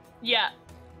pop. Yeah.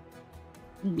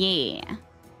 Yeah.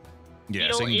 Yeah,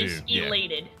 Beetle is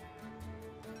elated.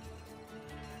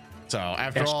 So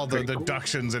after all the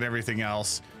deductions and everything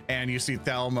else, and you see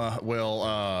Thelma will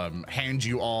hand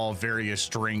you all various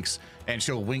drinks, and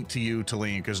she'll wink to you,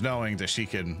 Tellem, because knowing that she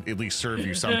can at least serve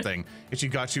you something, and she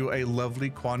got you a lovely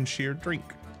Quanshir drink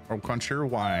or Quanshir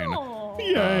wine.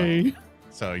 Yay!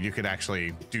 So you could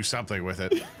actually do something with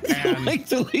it. And Like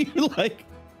Tellem like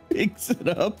picks it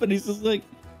up and he's just like,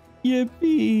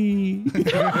 yippee!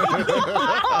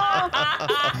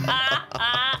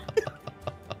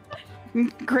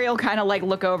 Gray will kind of like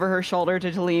look over her shoulder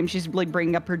to Tellem. She's like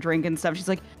bringing up her drink and stuff. She's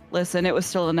like, listen, it was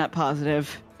still a net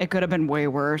positive. It could have been way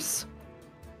worse.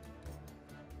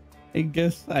 I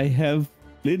guess I have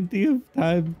plenty of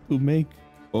time to make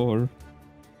more.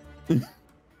 What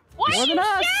More you than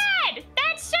us. said?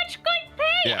 That's such good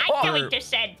pay. Yeah, I know what you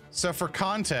said. so for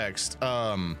context,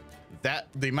 that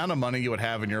the amount of money you would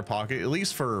have in your pocket, at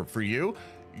least for you,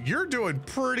 you're doing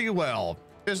pretty well.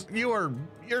 You're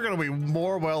gonna be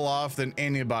more well off than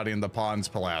anybody in the Pons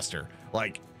Pilaster.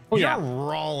 Like you're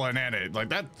rolling in it. Like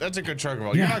that's a good chunk of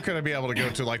it. You're not gonna be able to go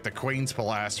to like the Queen's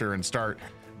Pilaster and start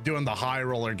doing the high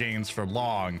roller games for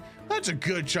long. That's a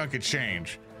good chunk of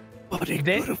change. But it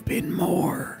could have been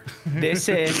more. This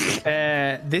is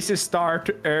start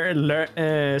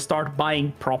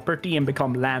buying property and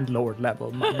become landlord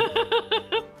level money.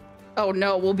 Oh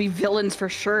no, we'll be villains for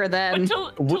sure then.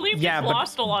 But Tellem yeah, just but-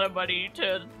 lost a lot of money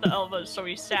to the Elvas, so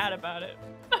he's sad about it.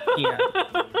 Yeah.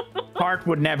 Hart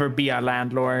would never be a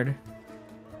landlord.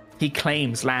 He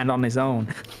claims land on his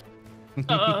own.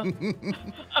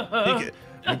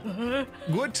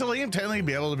 Would Tellem technically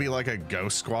be able to be like a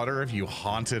ghost squatter if you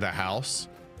haunted a house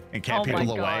and kept Oh my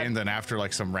people away, God. and then after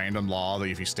like some random law that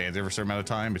if you stay there for a certain amount of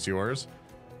time, it's yours?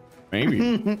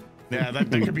 Maybe. Yeah, that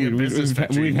could be a business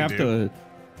venture. We'd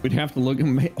have to look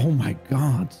and oh my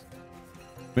god.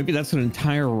 Maybe that's an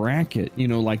entire racket. You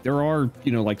know, like there are,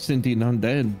 you know, like sentient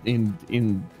undead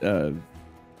in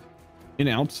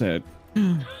Outset.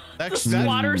 That's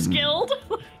Squatters Guild.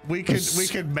 we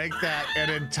could make that an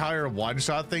entire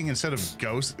one-shot thing instead of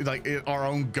ghost, like our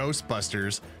own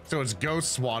Ghostbusters. So it's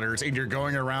ghost swatters, and you're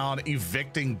going around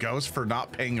evicting ghosts for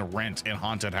not paying rent in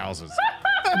haunted houses.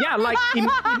 Yeah, like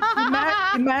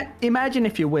imagine,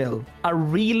 if you will, a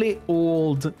really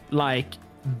old like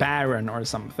baron or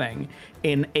something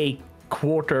in a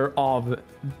quarter of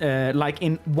like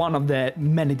in one of the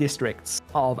many districts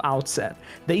of Outset.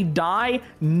 They die,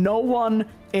 no one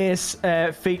is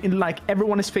like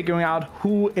everyone is figuring out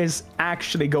who is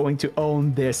actually going to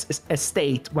own this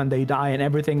estate when they die and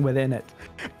everything within it.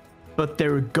 But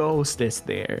their ghost is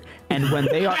there, and when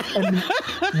they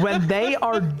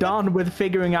are done with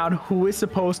figuring out who is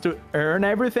supposed to earn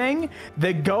everything,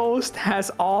 the ghost has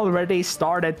already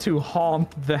started to haunt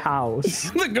the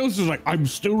house. The ghost is like, I'm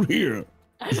still here.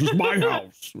 This is my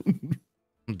house.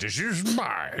 This is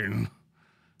mine.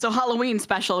 So Halloween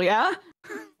special, yeah?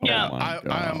 Yeah.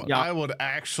 I would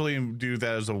actually do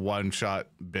that as a one-shot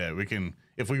bit. We can,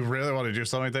 if we really want to do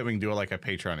something like that, we can do it like a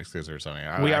Patreon exclusive or something.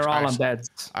 We are all undead.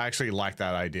 I actually like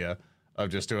that idea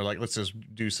of just doing like, let's just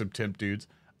do some temp dudes.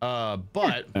 But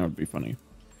That would be funny.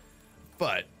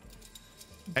 But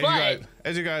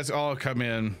as you guys all come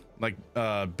in, like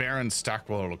Baron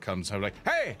Stockwell comes home like,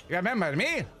 hey, you remember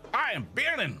me? I am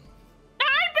Baron.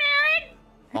 Hi, Baron.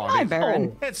 Oh, Hi,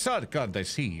 Baron. It's so good to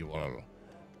see you all.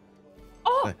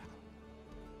 Oh,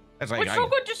 It's like, it's so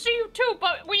good to see you too,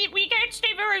 but we can't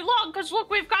stay very long because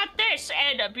look, we've got this.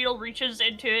 And Beetle reaches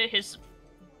into his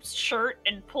shirt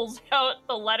and pulls out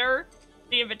the letter,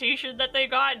 the invitation that they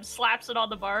got, and slaps it on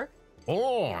the bar.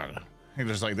 oh, and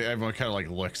just like everyone kind of like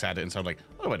looks at it and starts like,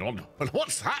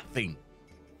 what's that thing?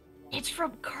 It's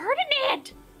from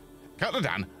Cardinad.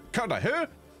 Cardadan, who?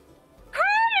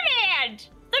 Cardinad,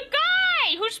 the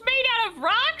guy who's made out of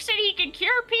rocks and he can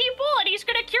cure people, and he's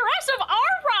gonna cure us of our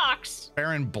rocks.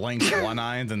 Baron blinks one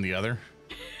eye and then the other.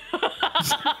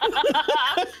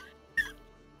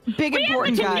 Big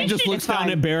important guy. He just looks down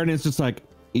at Baron and it's just like,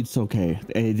 it's okay.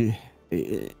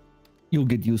 You'll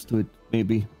get used to it,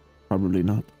 maybe. Probably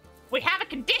not. We have a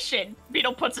condition.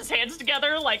 Beetle puts his hands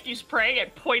together like he's praying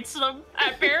and points them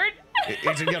at Baron.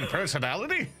 Is it your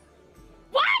personality?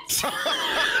 What?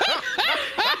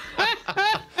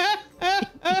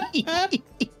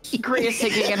 Gray is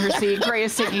sinking in her seat. Gray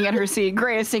is sinking in her seat.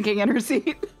 Gray is sinking in her seat.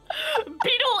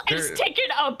 Beetle is taken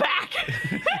aback.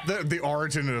 The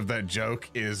origin of that joke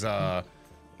is oh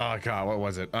god, what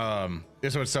was it?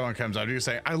 It's when someone comes up to you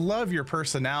saying, "I love your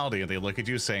personality," and they look at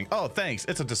you saying, "Oh, thanks.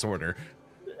 It's a disorder."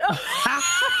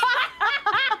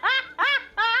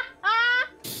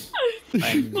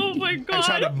 Oh my god. I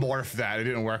tried to morph that. It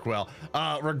didn't work well.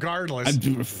 Regardless.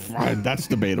 That's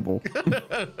debatable.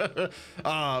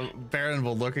 Baron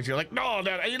will look at you like, "No,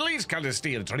 at least kind of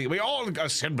stay in. We all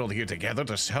assembled here together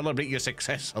to celebrate your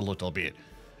success a little bit.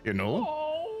 You know?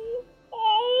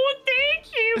 Oh,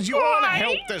 thank you. You want to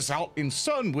help this out in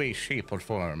some way, shape, or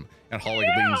form." And Holly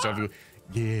leans over you.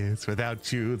 "Yes,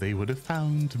 without you, they would have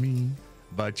found me.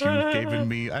 But you've given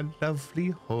me a lovely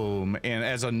home." And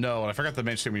as a note, I forgot to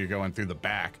mention when you're going through the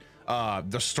back,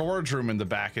 the storage room in the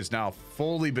back has now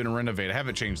fully been renovated. I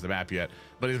haven't changed the map yet,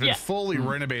 but it's been fully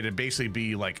renovated. Basically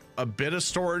be like a bit of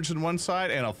storage on one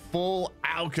side and a full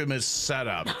alchemist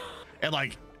setup. And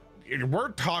like, we're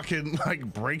talking like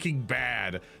Breaking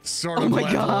Bad sort of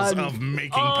levels of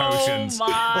making potions.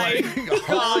 My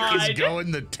Hulk is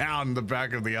going to town in the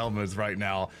back of the Elmas right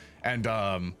now.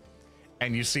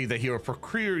 And you see that he will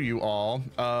procure you all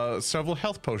several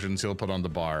health potions he'll put on the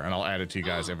bar, and I'll add it to you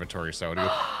guys' inventory. So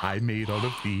I made all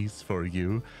of these for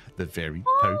you. They're very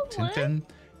potent, and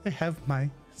they have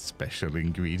my special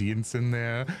ingredients in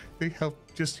there. They help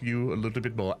just you a little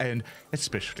bit more, and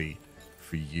especially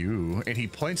for you. And he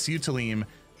points to you, Tellem,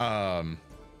 and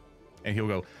he'll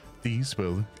go, "These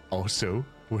will also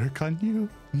work on you."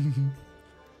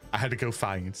 I had to go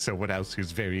find someone else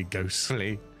who's very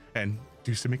ghostly and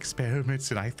do some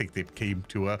experiments, and I think they came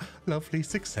to a lovely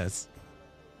success.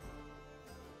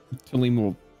 Tellem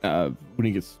will, when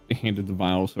he gets handed the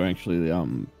vials, so actually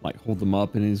like hold them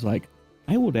up, and he's like,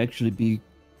 "I would actually be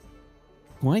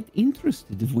quite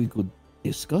interested if we could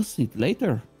discuss it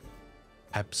later."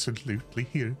 Absolutely.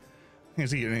 Here.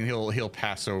 And he'll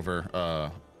pass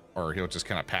over, or he'll just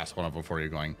kind of pass one of them for you,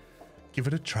 going, "Give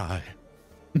it a try."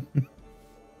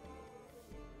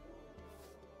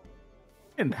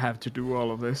 Didn't have to do all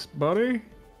of this, buddy.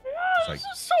 This is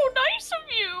so nice of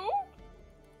you.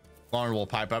 Lauren will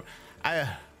pipe up.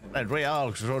 And we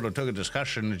all sort of took a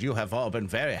discussion that you have all been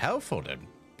very helpful to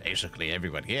basically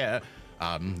everyone here.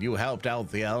 You helped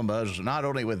out the Elmas not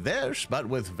only with this, but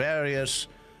with various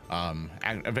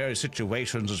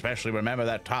situations, especially remember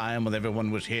that time when everyone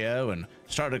was here and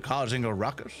started causing a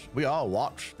ruckus. We all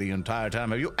watched the entire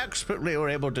time. You expertly were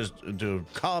able to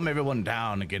calm everyone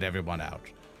down and get everyone out.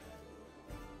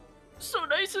 So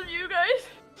nice of you guys.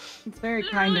 It's very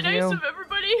kind really of you. Nice of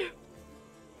everybody.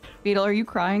 Beetle, are you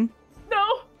crying?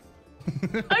 No.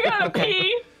 I gotta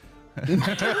pee.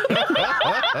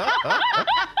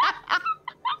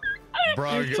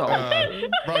 Brog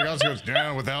also goes,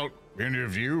 "Down without any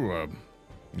of you,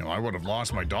 I would have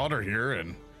lost my daughter here,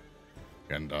 and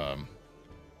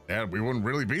yeah, we wouldn't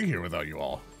really be here without you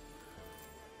all."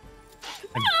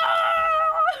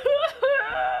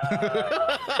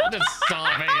 Just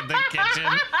sobbing in the kitchen.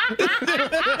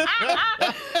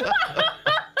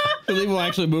 Tellem will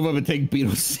actually move up and take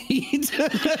Beetle's seat.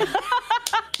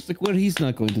 It's like, well, he's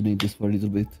not going to need this for a little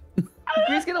bit.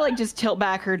 She's gonna like just tilt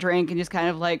back her drink and just kind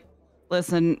of like,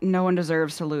 "Listen, no one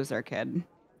deserves to lose their kid.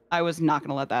 I was not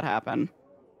gonna let that happen."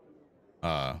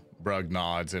 Brug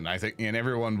nods, and I think, and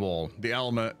everyone will. The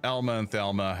Elma and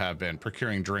Thelma have been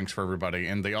procuring drinks for everybody,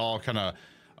 and they all kind of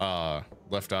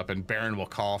lift up, and Baron will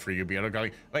call for you, Beetle,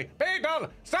 going, like, "Beetle,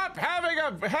 stop having a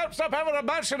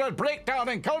emotional breakdown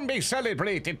and come be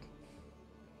celebrated."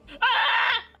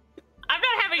 I'm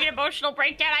not having an emotional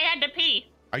breakdown. I had to pee.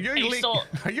 Are you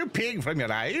peeing from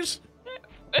your eyes?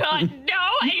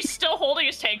 No, he's still holding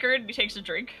his tankard and he takes a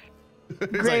drink.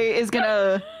 Gray's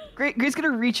gonna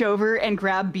reach over and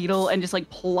grab Beetle and just like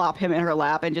plop him in her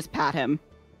lap and just pat him.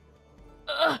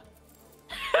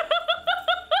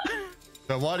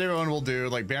 So what everyone will do,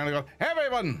 like Baron will go,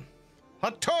 "Everyone,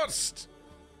 a toast!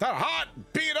 The hot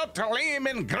beat up Tellem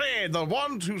and Gray, the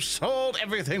ones who sold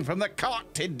everything from the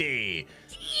cart today."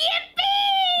 Yippee!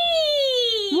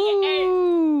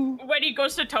 Woo! And when he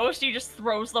goes to toast, he just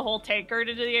throws the whole tankard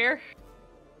into the air.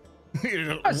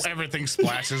 Everything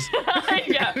splashes.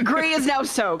 Yeah. Gray is now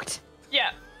soaked.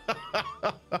 Yeah.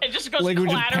 It just goes Like we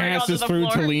just clattering onto passes the through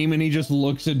floor. Tellem, and he just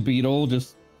looks at Beetle,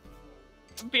 just.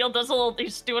 Beetle does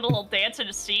he's doing a little dance in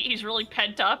his seat. He's really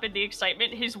pent up in the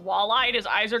excitement. He's wall-eyed. His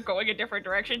eyes are going in different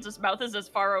directions. His mouth is as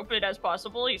far open as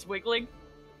possible. He's wiggling.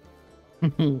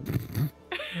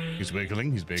 He's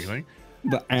wiggling.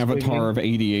 The avatar of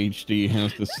ADHD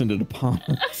has descended upon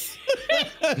us.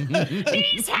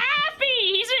 He's happy!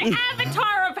 He's an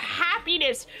avatar of happy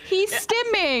Venus. He's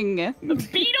stimming.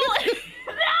 Beetle.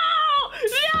 No,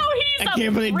 he's I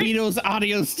can't believe Beetle's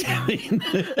audio stabbing.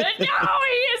 No, he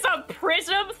is a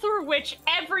prism through which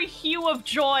every hue of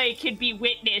joy can be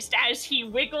witnessed as he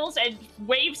wiggles and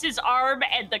waves his arm,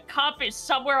 and the cup is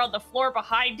somewhere on the floor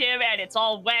behind him, and it's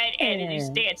all wet, and it is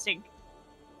dancing.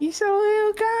 He's a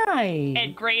little guy.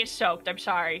 And Gray is soaked. I'm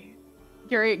sorry.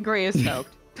 Gray is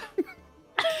soaked.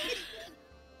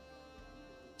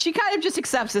 She kind of just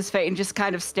accepts his fate and just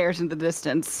kind of stares into the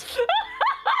distance.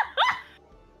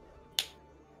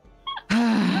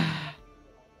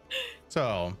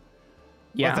 So,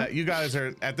 Yeah. with that, you guys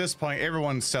are at this point.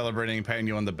 Everyone's celebrating, patting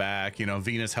you on the back. You know,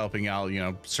 Venus helping out. You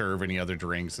know, serve any other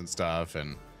drinks and stuff.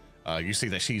 And you see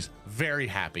that she's very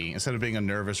happy. Instead of being a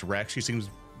nervous wreck, she seems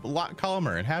a lot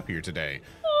calmer and happier today.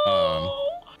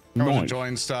 Everyone's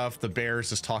enjoying stuff. The bear is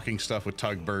just talking stuff with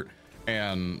Tugbert,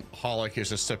 and Hollick is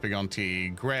just sipping on tea.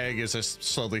 Greg is just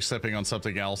slowly sipping on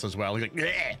something else as well. He's like,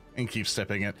 "Bleh," and keeps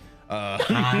sipping it. You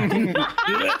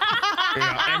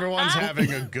know, everyone's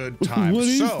having a good time. What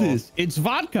is this? It's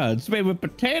vodka. It's made with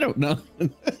potato. No.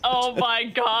 Oh my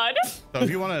god. So if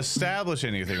you want to establish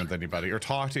anything with anybody or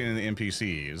talk to any of the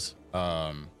NPCs,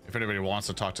 if anybody wants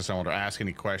to talk to someone or ask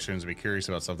any questions, be curious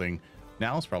about something,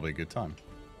 now is probably a good time.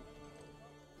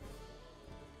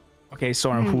 Okay,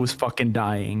 Soren, who's fucking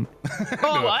dying?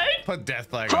 Oh, what? Put death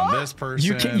flag on this person.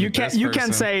 You this can't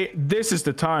person. say this is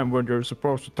the time when you're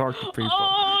supposed to talk to people.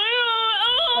 Why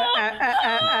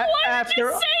did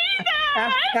you say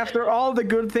that? After all the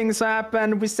good things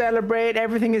happen, we celebrate,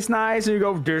 everything is nice, and you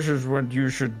go, this is when you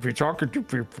should be talking to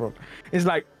people. It's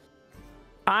like,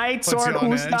 alright, Soren, you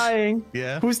on who's edge? dying?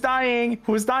 Yeah. Who's dying?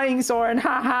 Who's dying, Soren?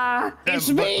 Haha. It's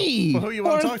but- me. but who you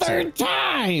wanna for talk a to? third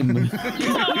time.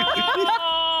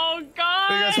 Oh god.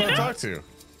 Who you guys want to talk to?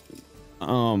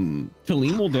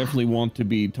 Tellem will definitely want to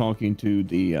be talking to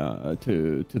the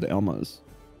Elmas,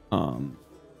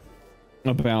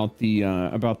 about the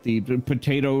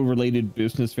potato related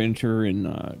business venture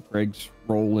and Greg's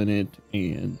role in it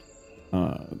and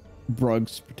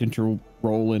Brug's potential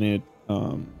role in it.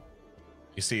 You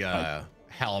see,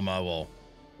 Helma will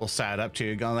side up to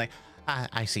you, going like,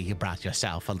 "I see you brought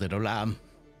yourself a little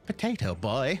potato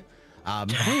boy.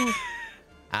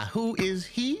 Who is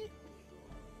he?"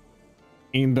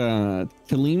 And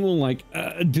Tellem will like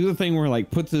do the thing where like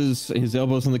puts his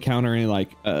elbows on the counter and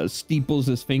like steeples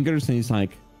his fingers and he's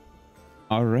like,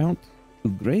 "Our route to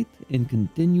great and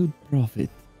continued profit."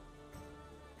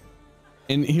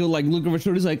 And he'll like look over his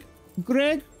shoulder. He's like,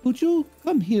 "Greg, would you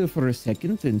come here for a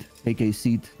second and take a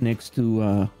seat next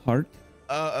to Hart?"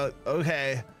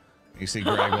 Okay. You see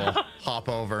Greg will hop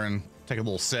over and take a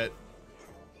little sit.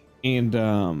 And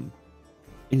Tellem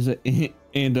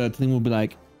will be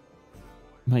like,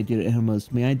 "My dear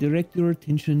Elmas, may I direct your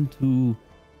attention to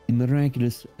the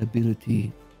miraculous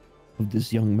ability of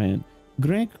this young man?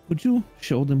 Greg, could you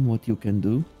show them what you can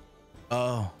do?"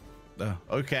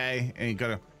 Okay. And he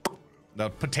the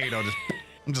potato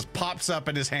just pops up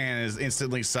in his hand and is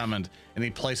instantly summoned, and he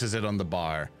places it on the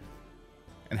bar.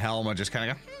 And Helma just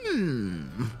kind of goes,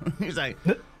 He's like,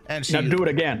 and she Now do it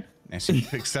again. And she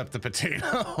picks up the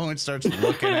potato and starts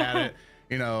looking at it.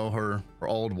 You know, her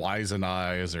old wizened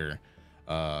eyes are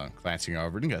glancing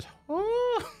over it and goes,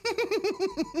 "Oh,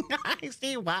 I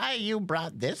see why you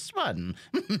brought this one."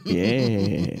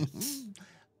 Yes.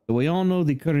 We all know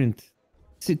the current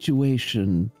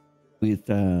situation with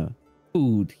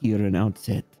food here in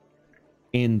Outset.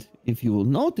 And if you will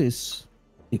notice,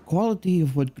 the quality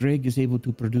of what Greg is able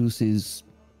to produce is,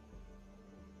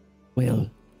 well,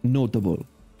 notable.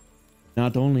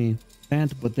 Not only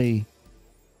that, but they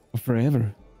are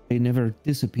forever. They never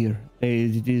disappear.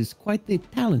 It is quite a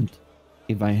talent,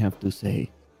 if I have to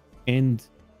say. And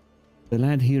the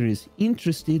lad here is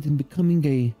interested in becoming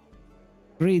a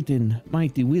great and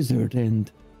mighty wizard, and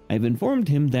I've informed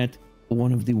him that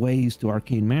one of the ways to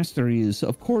arcane mastery is,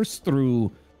 of course,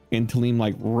 through... And Tellem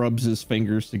like rubs his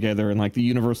fingers together and like the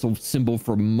universal symbol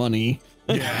for money.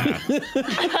 Yeah.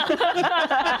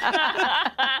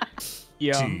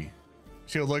 Yeah.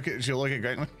 She'll look at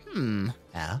Greg and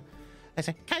well, I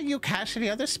said, "Can you cast any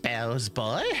other spells,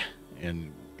 boy?"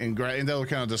 And Greg, and they'll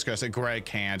kind of discuss it. Greg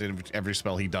can't, and every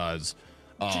spell he does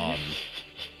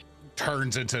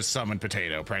turns into summon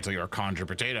potato, practically, or conjure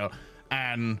potato.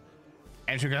 And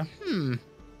she'll go,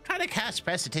 "Try to cast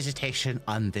prestidigitation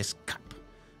on this cup."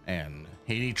 And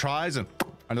he tries, and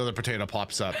another potato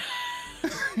pops up.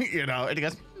 You know, and he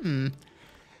goes,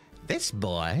 "This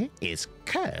boy is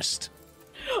cursed."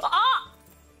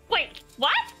 Wait,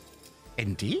 what?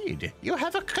 Indeed, you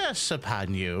have a curse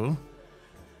upon you.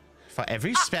 For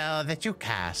every spell that you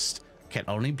cast can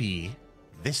only be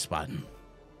this one.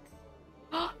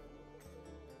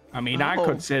 I mean, I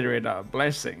consider it a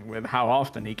blessing with how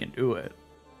often he can do it.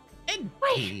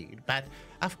 Indeed, but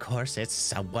of course it's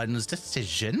someone's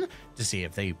decision to see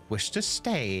if they wish to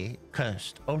stay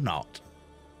cursed or not.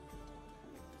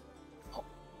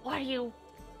 What do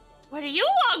you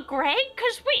want, Greg?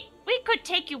 Because we could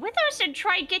take you with us and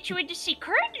try and get you into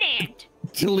Secret Land.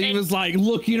 Tellem is like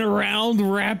looking around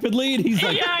rapidly, and he's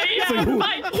like, wait.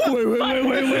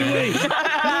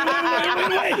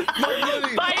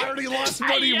 I already lost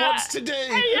money once today.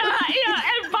 And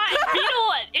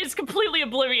Beetle is completely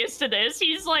oblivious to this.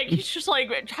 He's just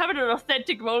like having an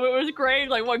authentic moment with Greg,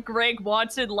 like what Greg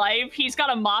wants in life. He's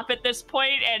got a mop at this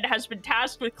point and has been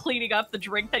tasked with cleaning up the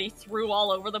drink that he threw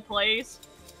all over the place.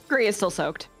 Gray is still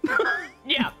soaked.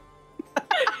 Yeah.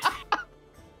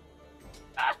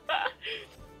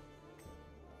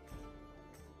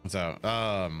 So,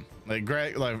 like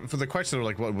Greg, like for the question of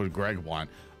like what would Greg want,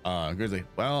 Greg's like,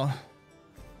 well,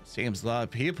 seems a lot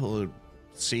of people would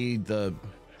see the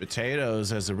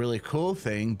potatoes as a really cool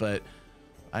thing, but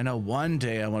I know one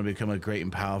day I want to become a great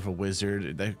and powerful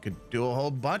wizard that could do a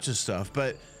whole bunch of stuff.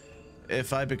 But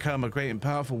if I become a great and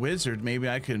powerful wizard, maybe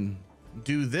I can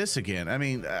do this again. I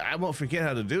mean, I won't forget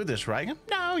how to do this, right?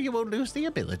 No, you won't lose the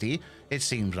ability. It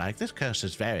seems like this curse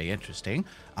is very interesting.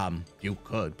 You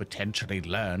could potentially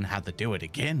learn how to do it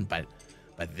again, but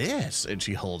this, and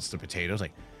she holds the potatoes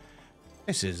like,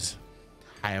 this is,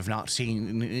 I have not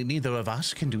seen, neither of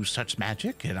us can do such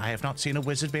magic, and I have not seen a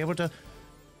wizard be able to,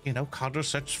 you know, conjure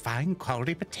such fine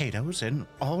quality potatoes in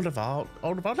all of our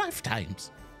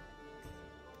lifetimes.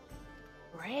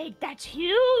 Greg, that's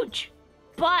huge.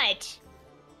 But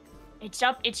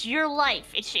it's your life.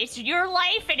 It's your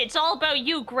life, and it's all about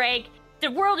you, Greg.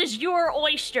 The world is your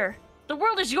oyster. The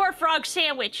world is your frog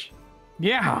sandwich.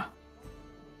 Yeah.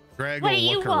 Greg What will do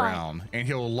you look want? around, and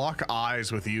he'll lock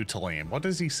eyes with you, Tellem. What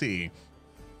does he see?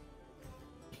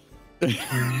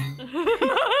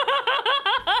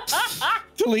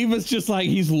 Tellem is just like,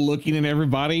 he's looking at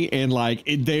everybody, and like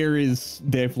there is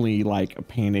definitely like a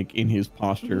panic in his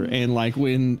posture, and like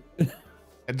when.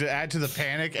 And to add to the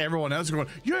panic, everyone else is going,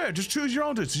 yeah, just choose your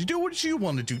own decisions. Do what you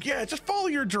want to do. Yeah, just follow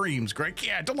your dreams, Greg.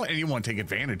 Yeah, don't let anyone take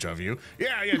advantage of you.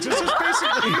 Yeah, just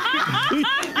basically, you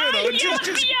know,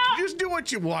 just do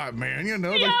what you want, man. You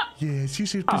know, like, yes, you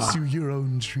should pursue your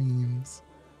own dreams.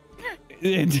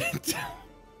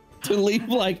 Tellem,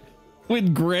 like,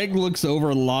 when Greg looks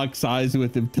over and locks eyes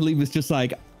with him, Tellem is just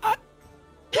like,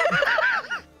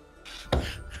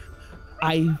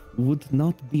 I would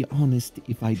not be honest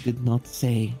if I did not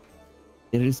say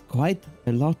there is quite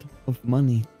a lot of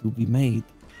money to be made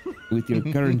with your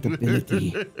current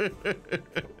ability.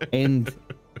 And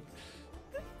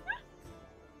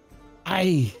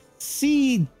I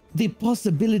see the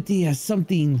possibility as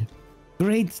something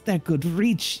great that could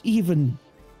reach even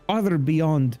farther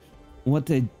beyond what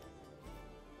a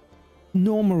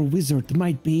normal wizard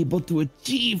might be able to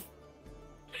achieve.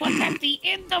 But at the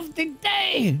end of the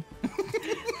day,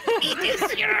 it is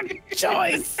your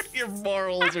choice. Your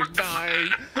morals are dying.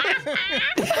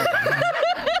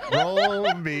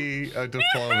 Roll me a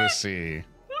diplomacy.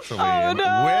 Oh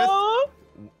no!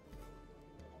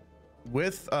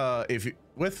 With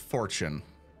fortune.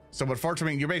 So what fortune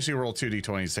means, you basically roll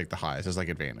 2d20 to take the highest. It's like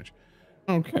advantage.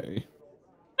 Okay.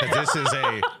 This is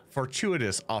a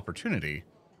fortuitous opportunity.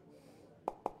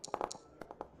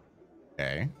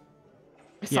 Okay.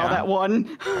 I saw that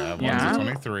one. One's a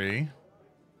 23.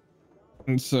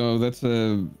 And so that's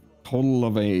a total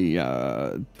of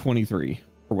a 23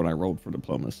 for what I rolled for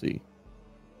diplomacy.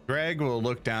 Greg will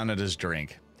look down at his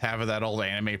drink, having that old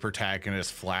anime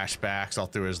protagonist flashbacks all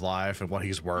through his life and what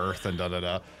he's worth and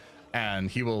da-da-da.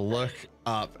 And he will look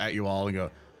up at you all and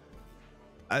go,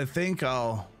 I think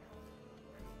I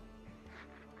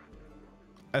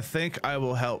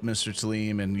will help Mr.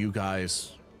 Tellem and you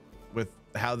guys with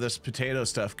how this potato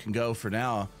stuff can go for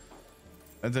now.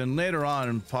 And then later on,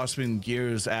 and possibly in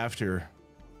years after,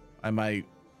 I might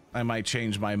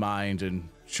change my mind and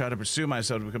try to pursue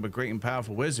myself to become a great and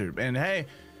powerful wizard. And hey,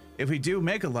 if we do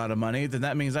make a lot of money, then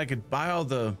that means I could buy all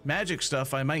the magic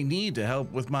stuff I might need to help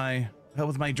with my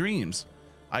dreams.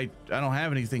 I don't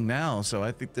have anything now, so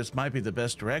I think this might be the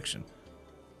best direction.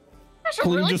 That's a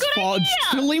really good idea.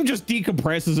 Tellem just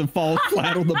decompresses and falls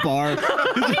flat on the bar. He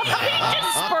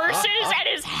disperses and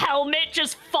his helmet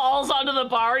just falls onto the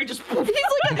bar. He's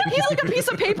like a piece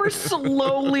of paper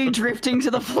slowly drifting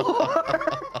to the floor.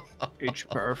 It's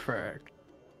perfect.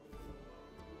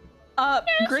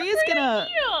 Gray is gonna.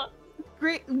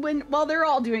 Gray, while they're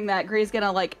all doing that, Gray's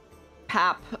gonna like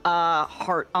pap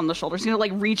Hart on the shoulder. She's gonna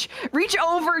like reach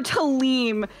over to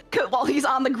Liam while he's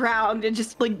on the ground and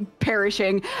just like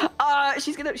perishing.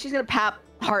 She's gonna pap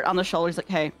Hart on the shoulder. She's like,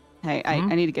 hey,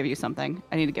 I need to give you something.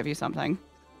 I need to give you something.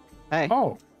 Hey.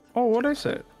 Oh, what is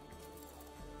it?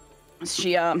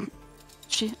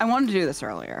 I wanted to do this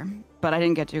earlier, but I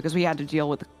didn't get to because we had to deal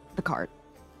with the cart.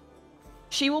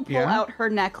 She will pull out her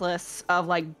necklace of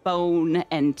like bone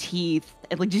and teeth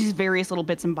and like these various little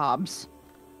bits and bobs.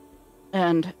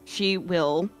 And she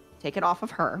will take it off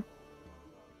of her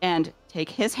and take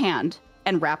his hand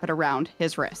and wrap it around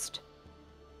his wrist.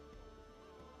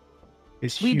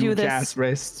 His We do huge this. ass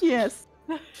wrist. Yes.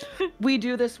 We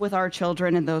do this with our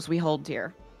children and those we hold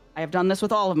dear. I have done this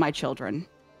with all of my children.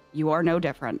 You are no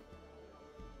different.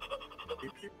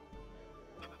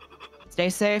 Stay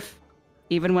safe,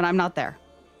 even when I'm not there.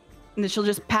 And then she'll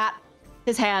just pat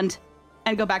his hand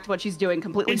and go back to what she's doing,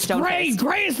 completely It's Gray. stone-faced.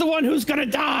 Gray is the one who's gonna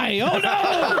die. Oh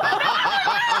no!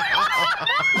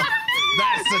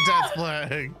 That's the death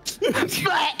plague.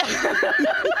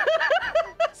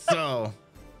 So,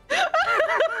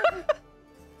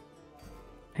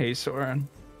 Hey, Soren.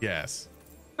 yes.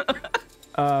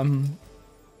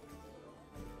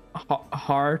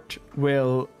 Hart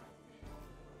will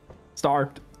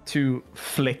start to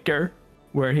flicker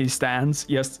where he stands,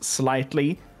 just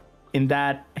slightly, in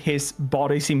that his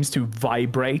body seems to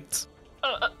vibrate,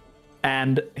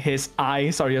 and his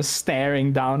eyes are just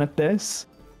staring down at this,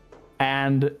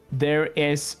 and there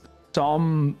is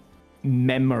some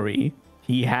memory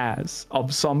he has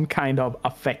of some kind of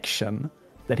affection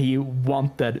that he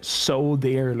wanted so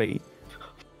dearly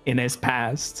in his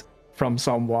past from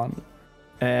someone,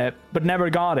 but never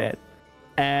got it.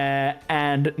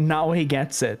 And now he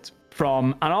gets it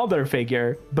from another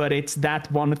figure, but it's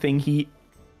that one thing he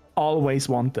always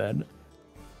wanted.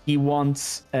 He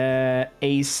wants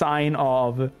a sign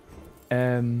of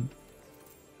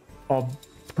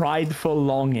prideful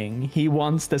longing. He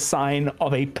wants the sign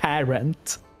of a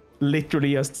parent,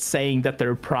 literally just saying that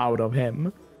they're proud of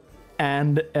him.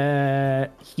 And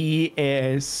he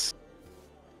is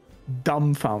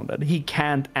dumbfounded. He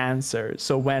can't answer.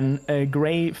 So when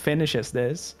Gray finishes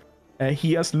this,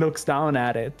 he just looks down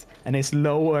at it, and his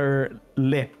lower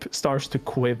lip starts to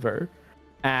quiver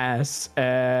as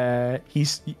he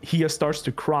just starts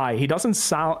to cry. He doesn't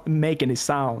make any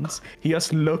sounds. He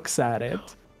just looks at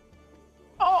it.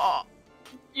 Oh,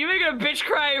 you making a bitch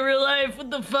cry in real life? What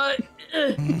the fuck?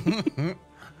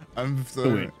 I'm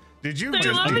sorry. Did you They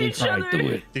just love each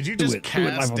other. Did you Do just it. Do it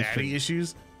live cast on daddy stream.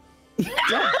 issues?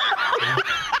 Yeah,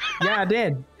 I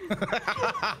did.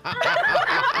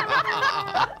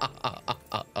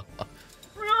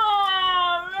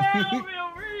 Oh, man, I'll be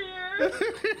over here.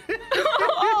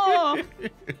 Oh,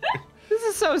 this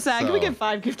is so sad. Can we So- get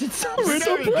 5 gifted subs? We're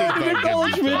so proud of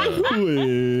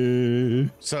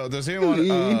acknowledgement. So does anyone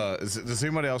does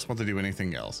anybody else want to do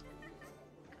anything else?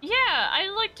 Yeah, I'd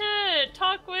like to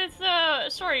talk with,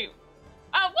 sorry.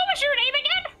 What was your name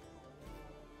again?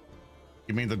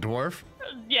 You mean the dwarf?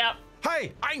 Yeah.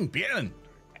 Hi, I'm Baron.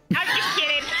 I'm just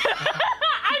kidding.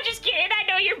 I'm just kidding. I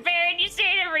know you're Baron. You say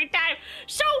it every time.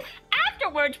 So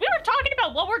afterwards, we were talking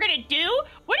about what we're gonna do.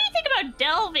 What do you think about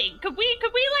delving? Could we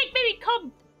like maybe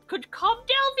come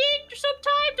delving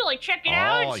sometime to like check it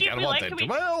out Oh, and see you if we want like? the Can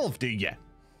we... 12, do you?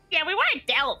 Yeah, we want to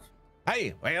delve.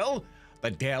 Hey, well,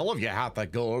 the delve, you have to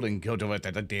go and go to it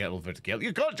at the delve it.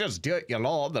 You can't just do it, you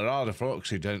know. There are the folks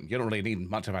who don't, you don't really need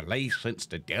much of a license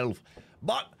to delve.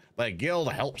 But the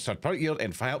guild helps support you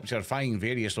and helps you find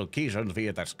various locations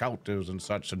via the scouters and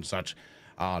such and such.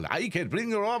 And I can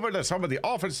bring you over to some of the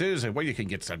offices where you can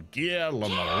get some gear and the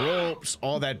ropes,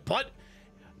 all that. But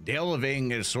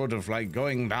delving is sort of like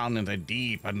going down into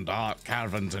deep and dark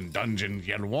caverns and dungeons.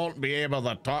 You won't be able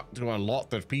to talk to a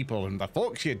lot of people, and the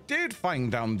folks you did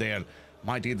find down there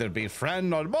might either be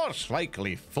friend or most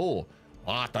likely foe. A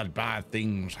lot of bad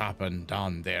things happen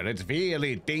down there. It's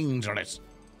really dangerous.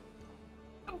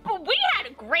 But we had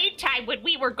a great time when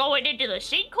we were going into the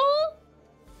sinkhole.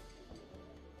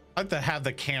 I'd to have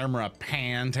the camera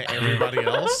pan to everybody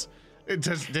else.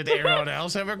 Did everyone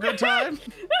else have a good time?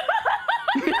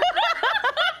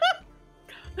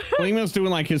 Lima's doing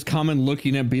like his common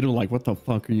looking at Beetle like, what the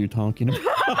fuck are you talking about?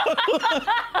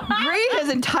 Gray has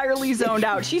entirely zoned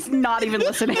out. She's not even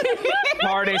listening.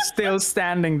 Hart is still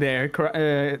standing there,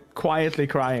 quietly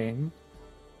crying.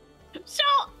 So,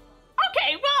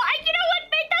 okay, well, you know what,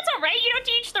 mate, that's all right. You know,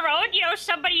 to each their own. You know,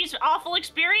 somebody's awful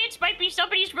experience might be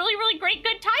somebody's really, really great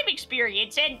good time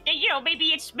experience, and you know, maybe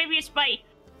it's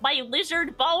my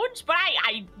lizard bones, but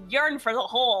I yearn for the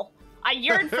whole. I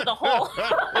yearn for the whole.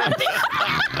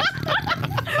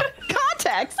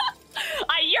 Context.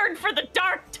 I yearn yearn for the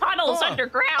dark tunnels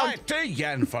underground. I do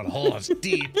yearn for holes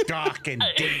deep, dark, and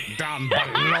deep down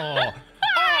below.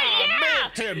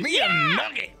 Yeah. Me a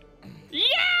nugget.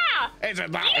 Yeah. It's a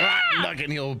rotten nugget,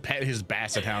 and he'll pet his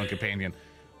basset hound companion.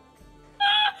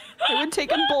 I would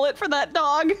take a bullet for that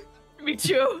dog. Me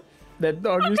too. That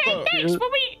dog is Okay, thanks.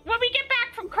 When we get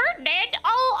back from Curtain End,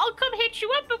 I'll come hit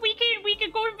you up and we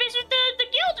can go and visit the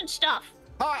guild and stuff.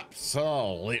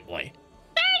 Absolutely.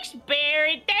 Thanks,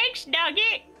 Barry. Thanks,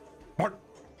 Nugget. Mark.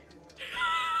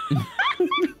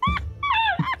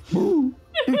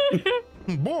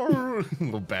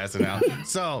 We'll pass it out.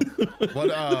 So, what?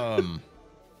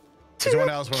 Does anyone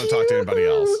else want to talk to anybody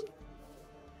else?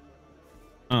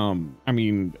 I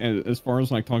mean, as far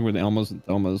as like talking with Elmas and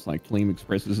Thelmas, like Tellem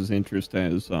expresses his interest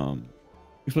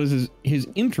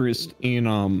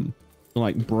in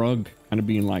like Brug kind of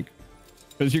being like,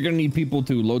 because you're gonna need people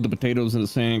to load the potatoes in the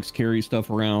sacks, carry stuff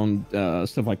around,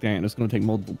 stuff like that, and it's gonna take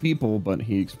multiple people. But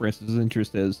he expresses his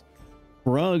interest as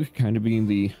Brug kind of being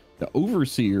the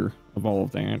overseer of all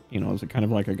of that, you know, as a kind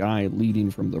of like a guy leading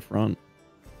from the front.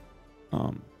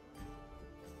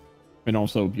 And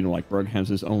also, you know, like Brug has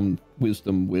his own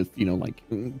wisdom with, you know, like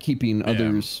keeping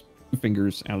others'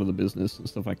 fingers out of the business and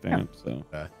stuff like that. So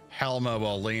Helma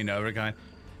will lean over, going,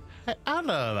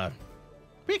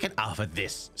 we can offer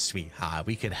this, sweetheart.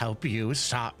 We can help you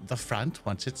start the front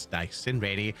once it's nice and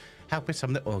ready. Help with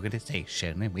some of the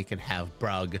organization, and we can have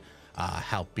Brug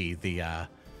help be the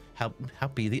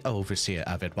overseer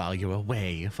of it while you're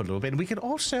away for a little bit. And we can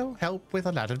also help with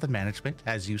a lot of the management.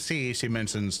 As you see, she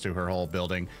mentions to her whole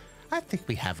building, I think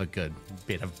we have a good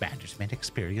bit of management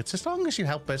experience as long as you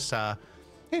help us,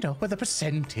 you know, with a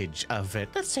percentage of it.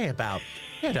 Let's say about,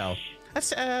 you know,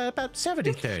 about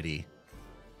 70-30.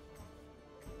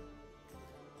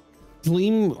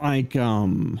 Tellem like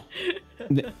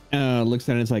looks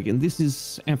at it, it's like, and this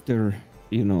is after,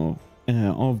 you know,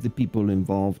 all of the people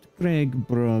involved, Greg,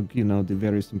 Brug, you know, the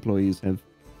various employees have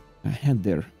had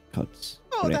their cuts.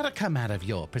 Oh, that'll come out of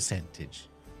your percentage.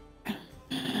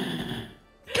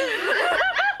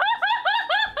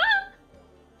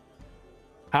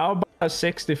 How about a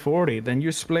 60-40? Then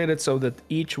you split it so that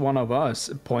each one of us,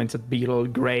 points at Beetle,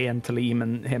 Gray, and Tellem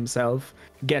and himself,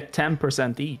 get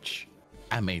 10% each.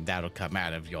 I mean, that'll come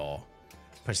out of your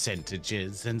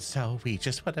percentages, and so we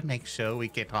just want to make sure we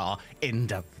get our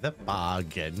end of the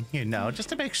bargain, you know, just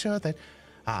to make sure that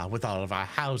with all of our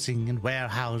housing and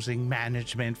warehousing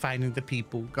management, finding the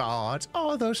people, guards,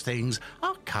 all those things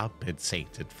are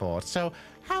compensated for. So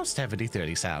how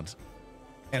 70-30 sounds?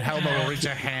 And Helma will reach a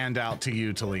hand out to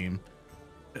you, Tellem.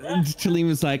 Tellem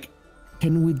is like,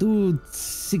 can we do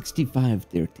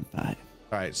 65-35? All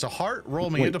right, so Hart, roll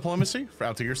me a diplomacy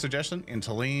out to your suggestion, and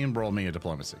Tellem, roll me a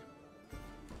diplomacy.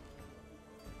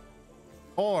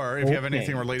 Or if you have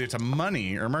anything related to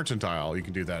money or mercantile, you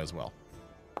can do that as well.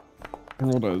 I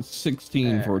rolled a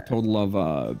 16 for a total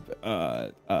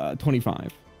of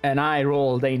 25. And I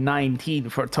rolled a 19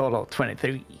 for a total of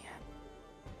 23.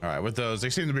 All right, with those,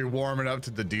 they seem to be warming up to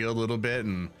the deal a little bit,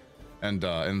 and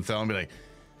Thelma be like,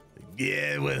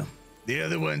 yeah, well, the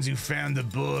other ones who found the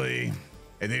boy,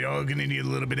 and they're all gonna need a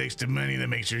little bit extra money to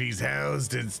make sure he's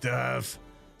housed and stuff.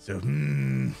 So,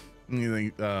 you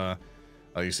think,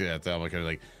 you see that Thelma kind of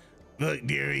like, look,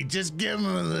 dearie, just give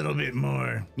them a little bit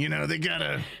more. You know, they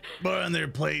gotta more on their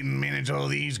plate and manage all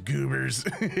these goobers.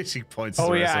 She points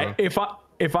to yeah,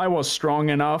 if I was strong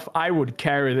enough, I would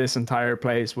carry this entire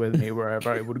place with me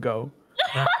wherever I would go.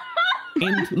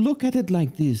 And look at it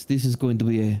like this. This is going to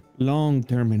be a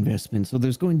long-term investment, so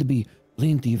there's going to be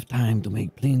plenty of time to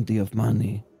make plenty of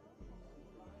money.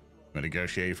 Want to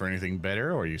negotiate for anything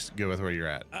better, or you go with where you're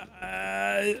at?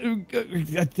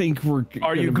 I think we're...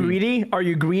 Are you greedy? Are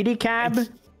you greedy, Cab? You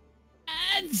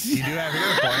do have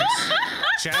hero points.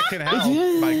 Jack can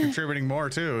help by contributing more,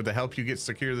 too, to help you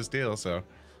secure this deal, so...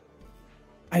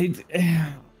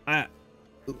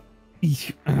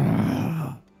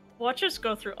 Watch us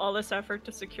go through all this effort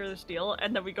to secure this deal,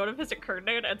 and then we go to visit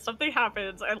Curtin, and something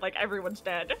happens, and like everyone's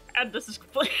dead, and this is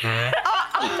complete.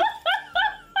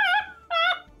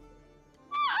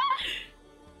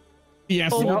 Yeah,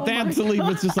 so that's the leave.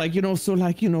 It's just like, you know, so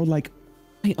like, you know, like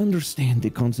I understand the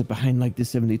concept behind like the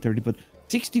 70-30, but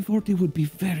 60-40 would be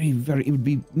very, very, it would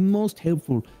be most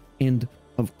helpful. And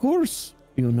of course,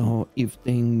 you know, if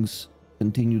things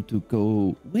continue to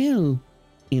go well,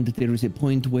 and there is a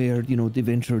point where, you know, the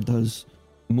venture does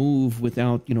move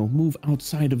without, you know, move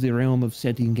outside of the realm of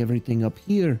setting everything up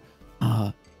here,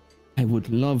 I would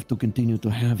love to continue to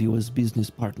have you as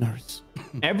business partners.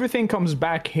 Everything comes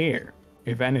back here,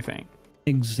 if anything.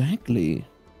 Exactly.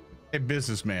 Hey,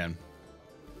 businessman.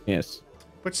 Yes.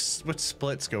 Which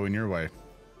splits going your way?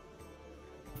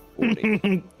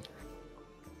 40.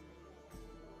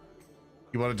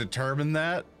 You want to determine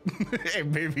that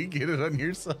and maybe get it on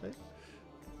your side?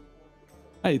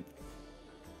 I'm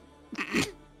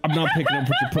not picking up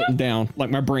what you're putting down. Like,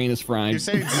 my brain is fried. You're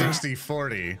saying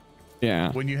 60-40.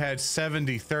 Yeah. When you had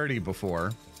 70-30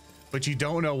 before, but you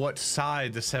don't know what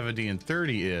side the 70 and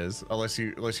 30 is, unless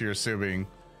you're assuming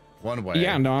one way.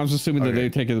 Yeah, no, I was assuming that they're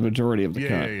taking the majority of the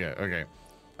cut. Yeah. Okay.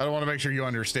 I don't want to make sure you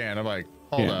understand. I'm like,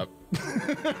 hold up.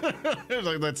 It's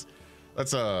like,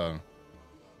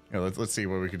 let's see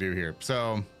what we can do here.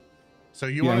 So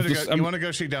you wanted to go, you want to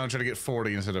go shoot down and try to get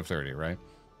 40 instead of 30, right?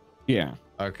 Yeah.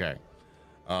 Okay.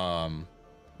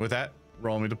 With that,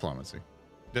 roll me diplomacy.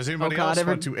 Does anybody else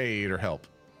want to aid or help?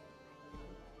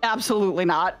 Absolutely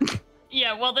not.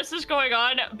 Yeah, while this is going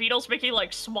on, Beetle's making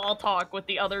like small talk with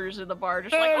the others in the bar,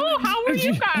 just like, "Oh, how are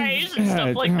you guys?" and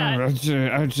stuff like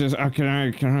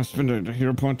that. Can I spend a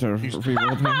hero point to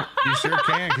reroll that? You sure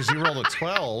can, because you rolled a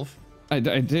 12. I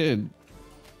did.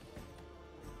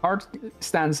 Hart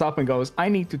stands up and goes, "I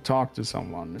need to talk to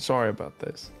someone. Sorry about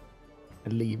this."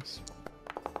 And leaves.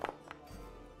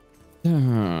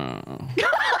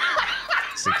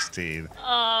 16.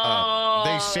 Oh.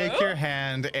 They shake your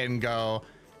hand and go,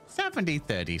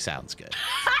 70-30 sounds good.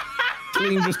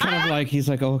 Tellem just kind of like, he's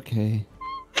like, okay.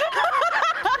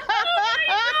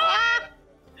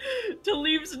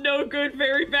 Tellem's no good,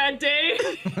 very bad day.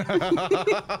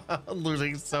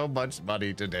 Losing so much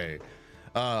money today.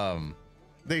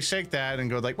 They shake that and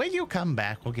go like, when you come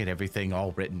back, we'll get everything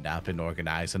all written up and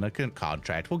organized in a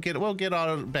contract. We'll get all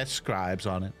the best scribes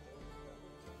on it.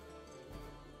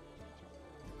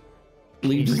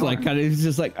 He's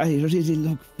just like, I really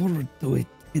look forward to it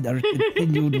in our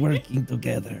continued working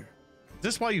together. Is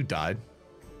this why you died?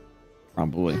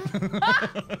 Probably.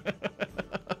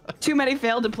 Too many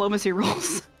failed diplomacy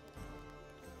rolls.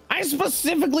 I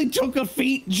specifically took a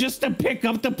feat just to pick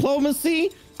up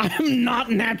diplomacy. I'm not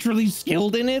naturally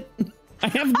skilled in it. I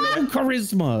have no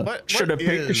charisma.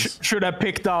 Should have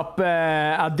picked up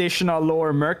additional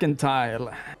lore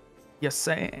mercantile. Just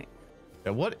saying.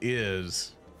 Yeah, what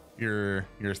is your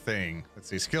thing? Let's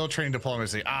see. Skill trained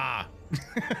diplomacy. Ah,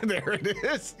 there it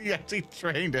is. You actually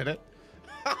trained in it.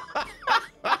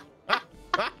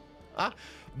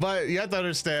 But you have to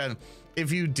understand,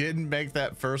 if you didn't make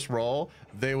that first roll,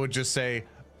 they would just say,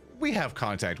 we have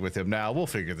contact with him now. We'll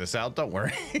figure this out. Don't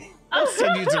worry. I'll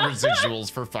send you some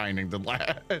residuals for finding the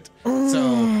lad.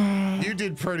 So you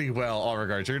did pretty well, all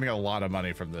regards. You're gonna get a lot of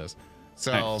money from this.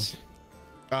 So, nice.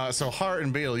 So Hart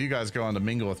and Beetle, you guys go on to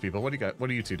mingle with people. What do you got? What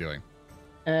are you two doing?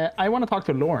 I want to talk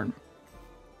to Lorne.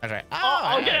 That's right.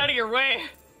 I'll get out of your way.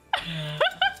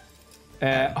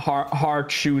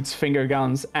 Hart shoots finger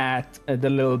guns at the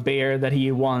little bear that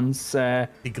he once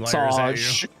He glares saw at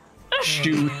you.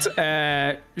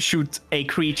 shoot a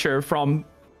creature from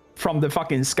the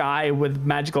fucking sky with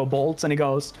magical bolts, and he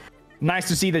goes, "Nice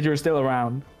to see that you're still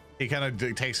around." He kind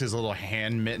of takes his little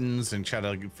hand mittens and try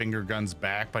to finger guns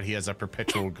back, but he has a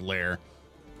perpetual glare.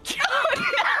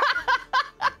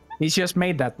 He's just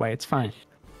made that way. It's fine.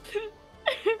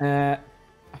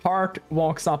 Hart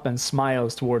walks up and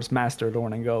smiles towards Master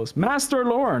Lorne and goes, "Master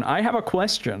Lorne, I have a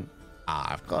question."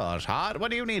 Ah, of course, Hart. What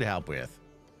do you need help with?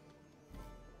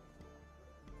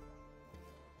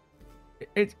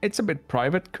 It's a bit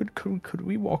private. Could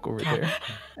we walk over there?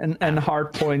 And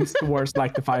Hart points towards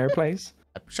like the fireplace.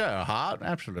 Sure, Hart.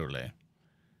 Absolutely.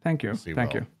 Thank you.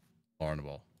 Thank you. Lorne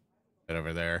will get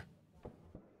over there.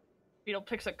 Beetle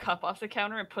picks a cup off the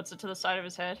counter and puts it to the side of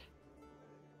his head.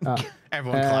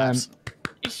 Everyone claps.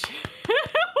 No,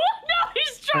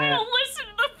 he's trying to listen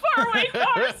to the faraway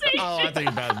conversation. Oh, I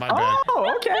think bad. My bad.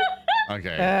 Oh, okay.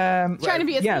 Okay. Trying to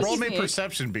be a yes. Roll me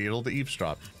perception, Beetle, to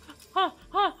eavesdrop. I'm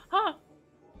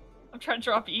trying to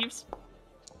drop Eves.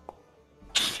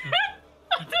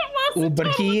 Oh, but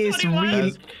he is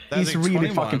really, That's he's a really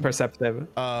 21. fucking perceptive.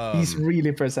 He's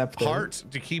really perceptive. Hart,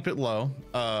 to keep it low,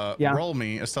 Yeah. roll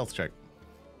me a stealth check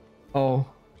Oh,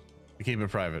 to keep it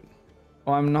private.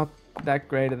 I'm not that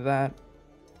great at that.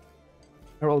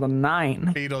 I rolled a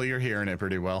 9. Beetle, you're hearing it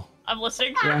pretty well. I'm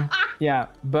listening. Yeah,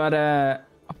 but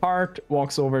Hart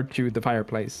walks over to the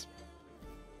fireplace,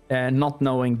 not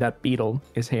knowing that Beetle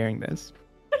is hearing this.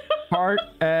 Hart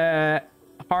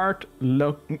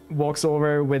walks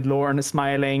over with Lorne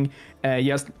smiling,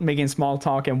 just making small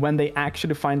talk, and when they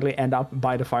actually finally end up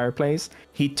by the fireplace,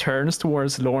 he turns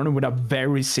towards Lorne with a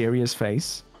very serious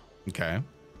face. Okay.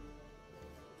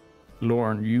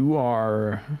 Lorne,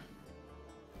 you're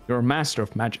a master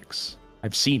of magics.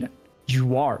 I've seen it.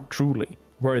 You are truly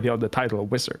worthy of the title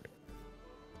of wizard.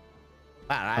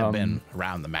 Well, I've been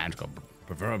around the magical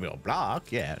proverbial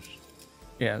block, yes.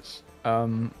 Yes.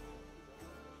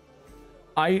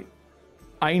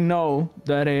 I know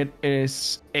that it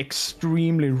is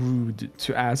extremely rude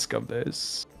to ask of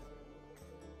this.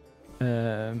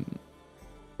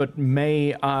 But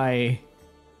may I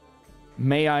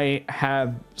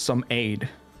have some aid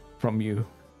from you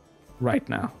right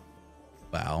now?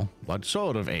 Well, what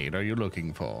sort of aid are you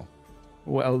looking for?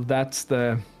 Well, that's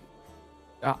the...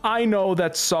 I know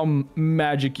that some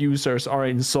magic users are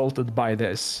insulted by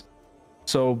this.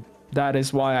 So that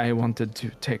is why I wanted to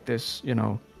take this,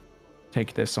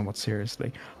 take this somewhat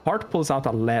seriously. Hart pulls out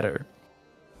a letter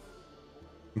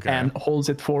and holds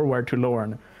it forward to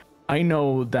Lorne. I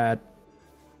know that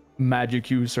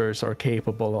magic users are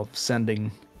capable of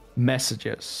sending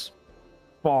messages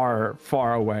far,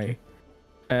 far away,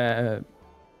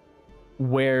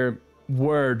 where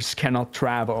words cannot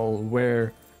travel,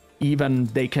 where even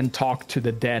they can talk to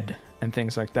the dead and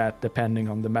things like that, depending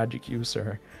on the magic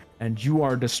user. And you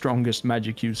are the strongest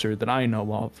magic user that I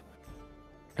know of.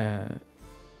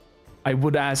 I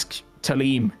would ask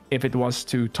Tellem if it was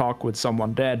to talk with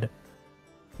someone dead,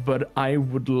 but I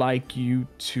would like you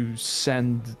to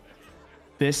send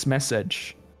this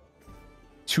message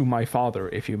to my father,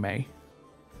 if you may.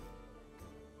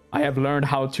 I have learned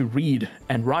how to read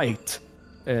and write,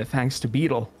 thanks to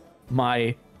Beetle,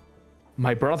 my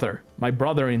brother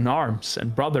in arms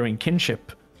and brother in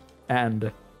kinship,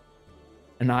 and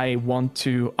I want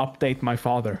to update my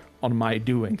father on my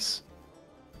doings.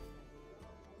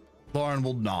 Lauren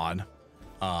will nod.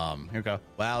 Here we go.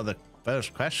 Well, the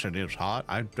first question is hot.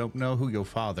 I don't know who your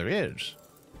father is.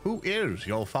 Who is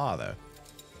your father?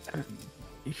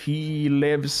 He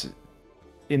lives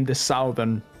in the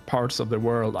southern parts of the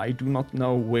world. I do not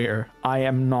know where. I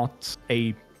am not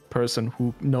a person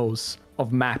who knows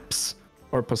of maps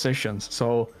or positions.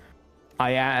 So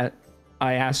I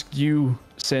asked you,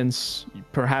 since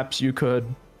perhaps you could,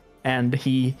 and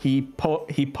he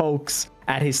pokes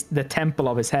at the temple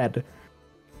of his head.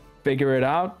 Figure it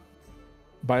out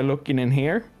by looking in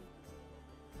here.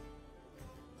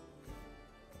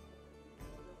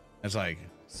 It's like,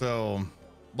 so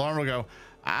Lauren will go,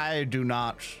 I do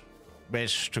not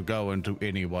wish to go into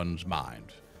anyone's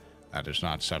mind. That is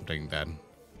not something that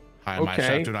I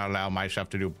myself do not allow myself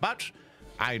to do, but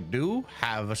I do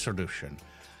have a solution.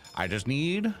 I just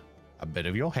need a bit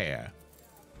of your hair.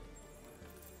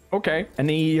 Okay, and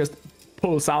he just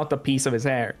pulls out a piece of his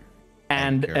hair,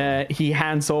 and he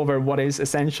hands over what is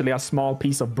essentially a small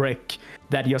piece of brick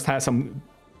that just has some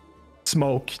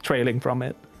smoke trailing from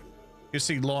it. You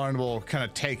see Lauren will kind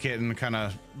of take it and kind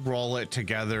of roll it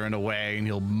together in a way, and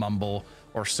he'll mumble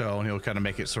or so, and he'll kind of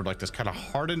make it sort of like this kind of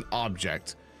hardened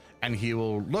object, and he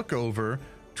will look over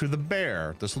to the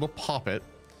bear, this little puppet,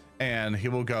 and he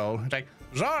will go like,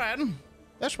 Zoran,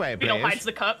 this way, please. Beetle hides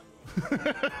the cup.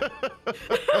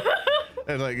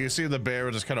 And like you see the bear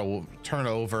will just kind of turn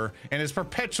over, and his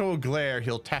perpetual glare,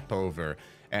 he'll tap over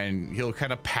and he'll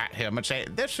kind of pat him and say,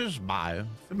 this is my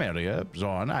familiar,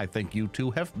 Zorn. I think you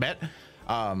two have met.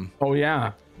 Oh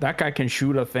yeah, that guy can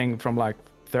shoot a thing from like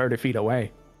 30 feet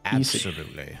away.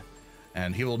 Absolutely. Easy.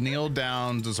 And he will kneel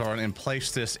down to Zorn and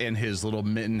place this in his little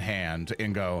mitten hand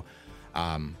and go,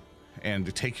 and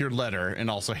take your letter and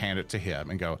also hand it to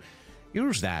him and go,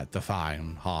 use that, the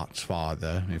fine heart's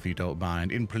father, if you don't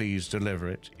mind, and please deliver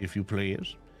it, if you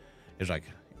please. It's like,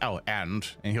 oh, and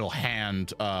he'll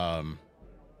hand Zoran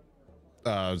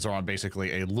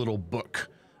basically a little book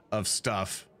of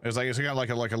stuff. It's got like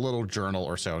a little journal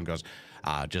or so, and goes,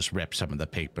 just rip some of the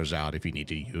papers out if you need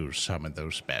to use some of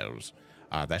those spells.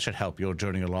 That should help your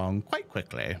journey along quite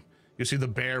quickly. You see the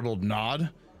bear will nod,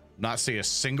 not say a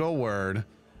single word,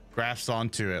 grasp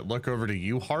onto it, look over to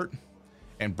you, Hart,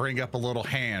 and bring up a little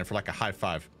hand for like a high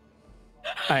five.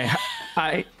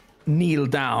 I kneel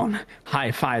down,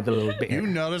 high five the little bear. You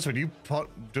notice when you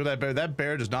do that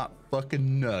bear does not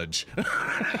fucking nudge.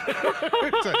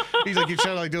 He's like, you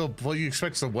try to like do what you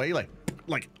expect to weigh, like,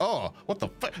 oh, what the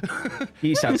fuck?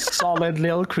 He's a solid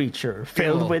little creature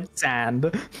filled with sand.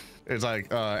 It's like,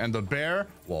 and the bear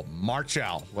will march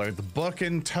out, like the book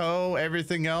in tow,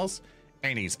 everything else,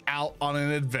 and he's out on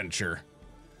an adventure.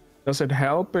 Does it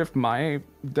help if my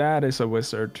dad is a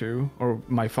wizard too? Or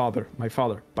my father, by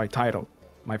title,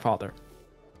 my father?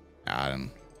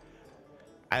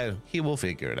 He will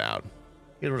figure it out.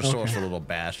 He's a resourceful little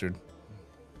bastard.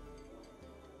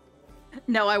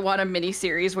 No, I want a mini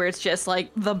series where it's just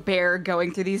like the bear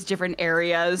going through these different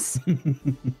areas.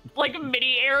 Like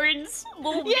mini errands,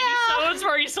 little mini zones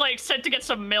where he's like sent to get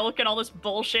some milk and all this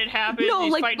bullshit happens. No,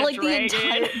 he's like dragon.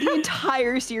 the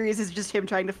entire series is just him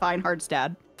trying to find Hart's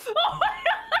dad.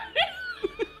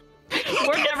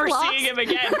 We're never lost. seeing him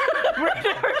again. We're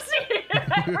never seeing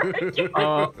him ever again.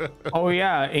 Oh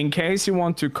yeah, in case you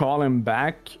want to call him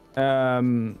back,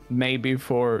 maybe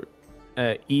for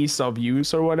ease of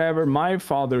use or whatever, my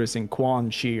father is in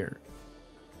Quan Shear.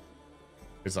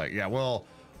 It's like, yeah, well,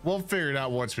 we'll figure it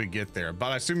out once we get there. But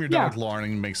I assume you're done with Lauren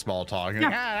and you make small talk. And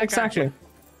Yeah, exactly.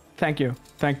 Thank you.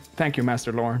 Thank you,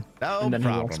 Master Lauren. No And then he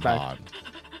walks problem, back. Todd.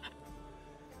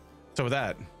 So with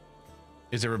that,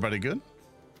 is everybody good?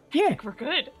 Yeah. We're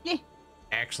good.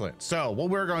 Excellent. So what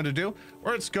we're going to do,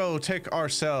 let's go take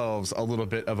ourselves a little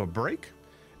bit of a break.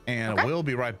 And we'll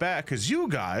be right back because you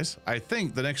guys, I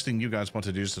think the next thing you guys want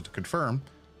to do is to confirm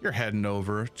you're heading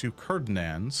over to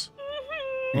Cerdinand's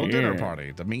little dinner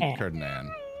party to meet Cerdinand.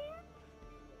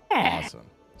 Awesome.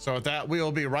 So with that,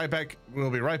 we'll be right back. We'll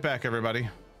be right back, everybody.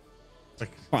 It's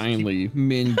like, Finally,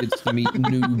 Min gets to meet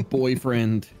new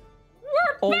boyfriend.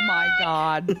 Oh my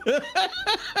god.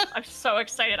 I'm so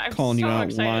excited. I'm Calling so you out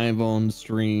excited. live on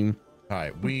stream. all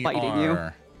right, we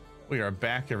are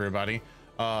back, everybody.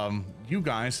 You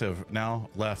guys have now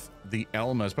left the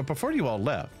Elmas, but before you all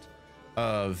left,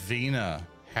 Vina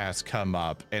has come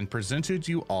up and presented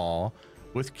you all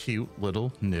with cute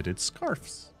little knitted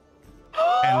scarves.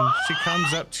 And she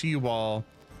comes up to you all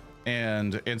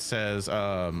and says,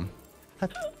 I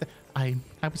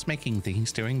was making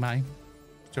these during my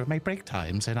break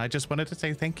times, and I just wanted to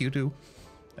say thank you to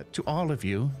all of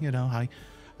you. You know,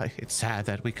 it's sad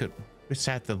that it's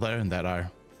sad to learn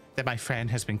that my friend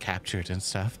has been captured and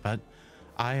stuff, but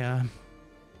I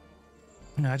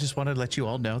just wanted to let you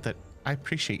all know that I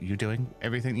appreciate you doing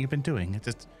everything you've been doing.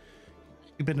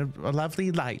 You've been a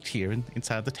lovely light here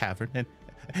inside the tavern, and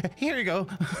here you go.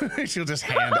 She'll just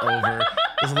hand over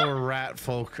this little rat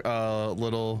folk,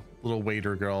 little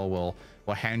waiter girl will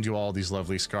hand you all these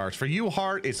lovely scarves. For you,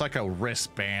 Heart, it's like a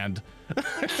wristband.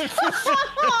 It's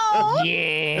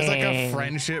like a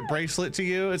friendship bracelet to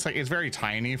you. It's very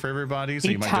tiny for everybody, so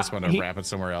you might just want to wrap it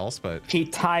somewhere else. But He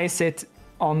ties it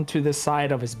onto the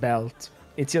side of his belt.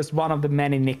 It's just one of the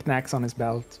many knickknacks on his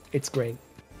belt. It's great.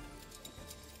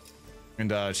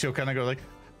 And she'll kind of go like,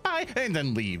 bye, and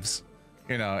then leaves.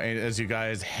 You know, and as you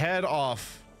guys head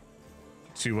off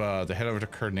to head over to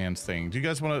Cerdinand's thing. Do you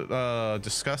guys want to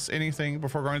discuss anything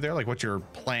before going there? Like what your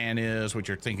plan is, what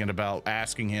you're thinking about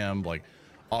asking him, like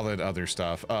all that other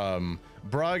stuff.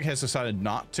 Brug has decided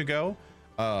not to go.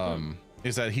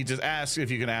 Is that he just asks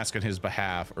if you can ask on his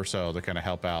behalf or so to kind of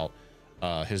help out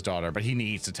his daughter, but he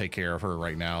needs to take care of her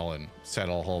right now and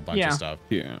settle a whole bunch of stuff.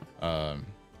 Yeah.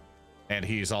 And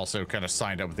he's also kind of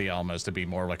signed up with the Elmas to be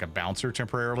more like a bouncer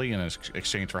temporarily in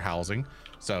exchange for housing.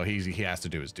 So he has to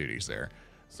do his duties there.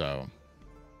 So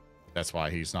that's why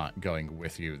he's not going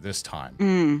with you this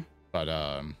time.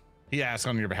 But he asks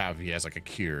on your behalf if he has like a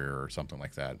cure or something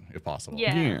like that, if possible.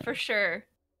 Yeah, for sure.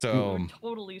 So I would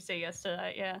totally say yes to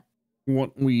that. Yeah.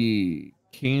 What we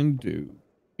can do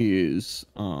is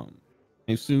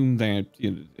assume that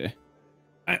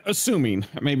assuming,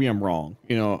 maybe I'm wrong,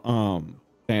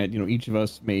 that each of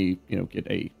us may get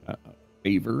a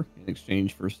favor in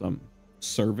exchange for some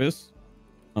service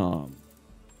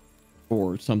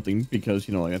or something, because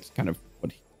that's kind of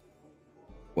what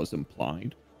was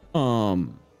implied,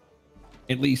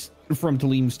 at least from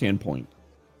Tellем's standpoint,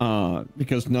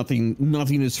 because nothing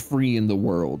is free in the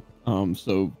world.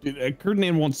 So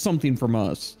Cerdinand wants something from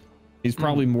us. He's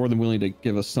probably more than willing to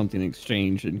give us something in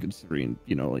exchange, and considering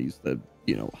he's the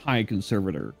high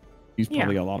conservator, he's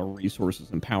probably a lot of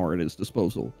resources and power at his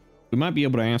disposal. We might be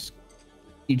able to ask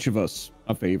each of us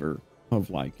a favor of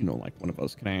like one of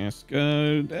us can ask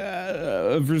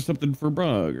for something for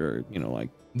Brug, or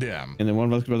yeah, and then one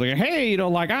of us could be like, hey,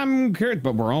 I'm cursed,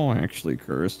 but we're all actually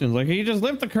cursed, and he just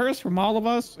lift the curse from all of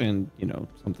us, and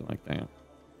something like that.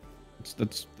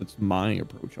 That's my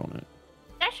approach on it.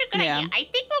 That's a good idea. I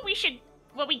think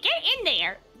when we get in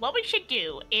there, what we should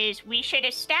do is we should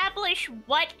establish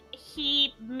what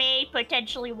he may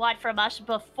potentially want from us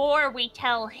before we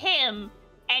tell him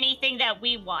anything that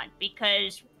we want,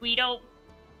 because we don't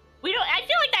I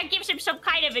feel like that gives him some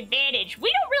kind of advantage.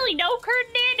 We don't really know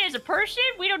Cerdinand as a person.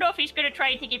 We don't know if he's going to try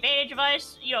and take advantage of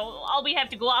us. All we have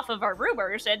to go off of our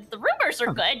rumors, and the rumors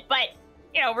are good, but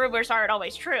rumors aren't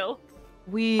always true.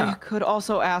 We could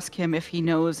also ask him if he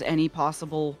knows any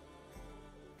possible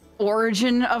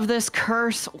origin of this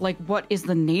curse. Like, what is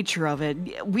the nature of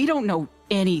it? We don't know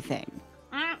anything.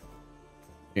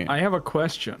 Yeah. I have a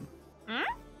question.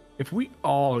 If we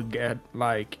all get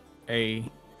like a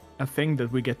thing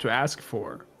that we get to ask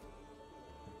for,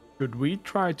 could we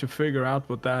try to figure out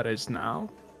what that is now?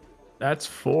 That's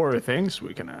 4 things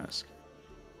we can ask.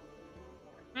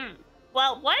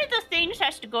 Well, one of the things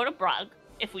has to go to Brug,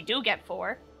 if we do get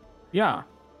 4. Yeah.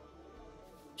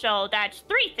 So that's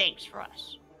 3 things for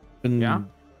us. And, Yeah.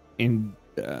 And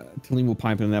Tellem will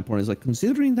pipe in that point. Is like,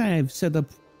 considering that I've set up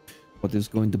what is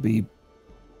going to be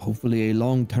hopefully a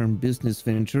long-term business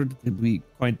venture that will be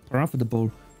quite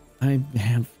profitable, I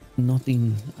have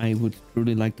nothing I would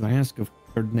truly like to ask of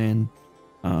Ferdinand.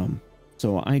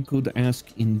 So I could ask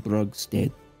in Brug's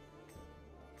stead.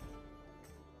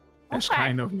 That's Okay.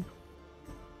 kind of.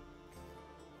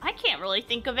 I can't really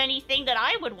think of anything that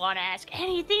I would want to ask.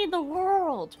 Anything in the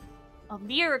world. A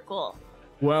miracle.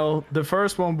 Well, the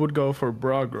first one would go for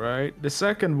Brug, right? The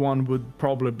second one would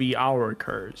probably be our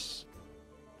curse.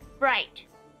 Right.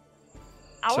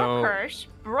 Our So- curse,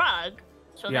 Brug.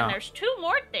 So Yeah. then there's 2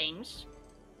 more things.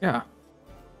 Yeah.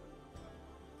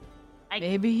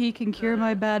 Maybe he can cure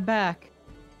my bad back.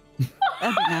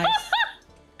 That'd be nice.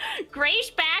 Gray's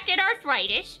back and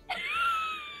arthritis.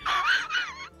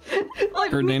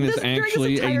 Like, Ferdinand is during this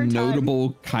actually a entire time-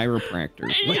 notable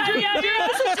chiropractor. Yeah, During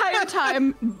this entire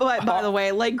time, but by the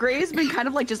way, like Gray's been kind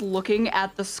of like just looking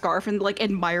at the scarf and like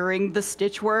admiring the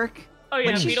stitch work. Oh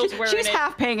yeah, Like, Beetle's wearing she's it.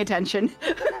 half paying attention.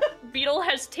 Beetle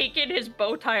has taken his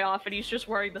bow tie off and he's just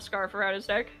wearing the scarf around his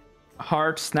neck.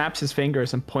 Hart snaps his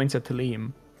fingers and points at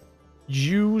Tellem.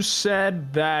 You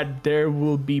said that there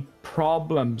will be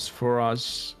problems for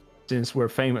us since we're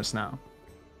famous now.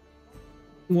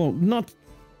 Well, not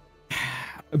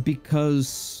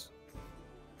because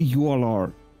you all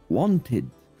are wanted.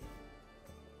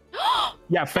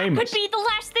 Yeah, famous. Could be the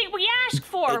last thing we ask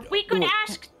for. We could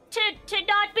ask to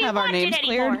not be Have our wanted names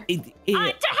anymore. cleared? To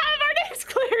have our names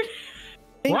cleared.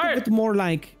 Think What? of it more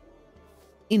like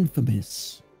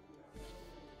infamous.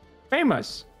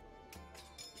 Famous.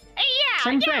 Yeah,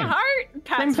 Same yeah. thing. Heart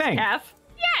pats Same his thing. calf.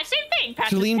 Yeah, same thing. Pats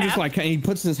his Tellem just calf. like, he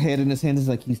puts his head in his hand, is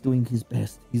like, he's doing his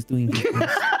best. He's doing his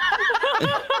best.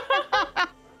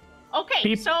 Okay,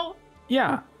 Peep- so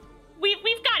Yeah.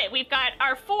 we've got it. We've got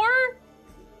our 4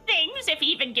 things, if he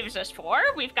even gives us 4.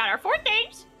 We've got our 4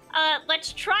 things.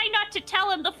 Let's try not to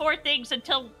tell him the 4 things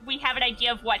until we have an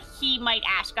idea of what he might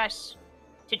ask us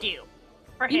to do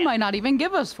for him. He might not even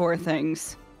give us 4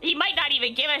 things. He might not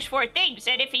even give us 4 things,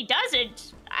 and if he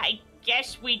doesn't, I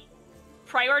guess we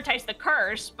prioritize the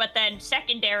curse, but then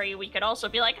secondary, we could also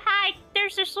be like, hi,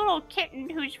 there's this little kitten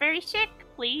who's very sick.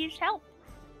 Please help.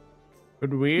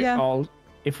 Could we Yeah. all,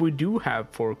 if we do have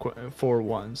 4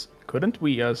 ones, couldn't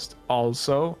we just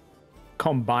also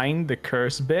combine the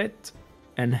curse bit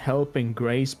and helping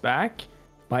Grace back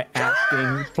by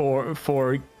asking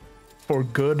for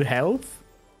good health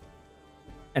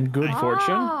and good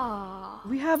fortune? Ah.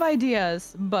 We have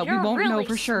ideas, but You're we won't know really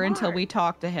for sure until smart. we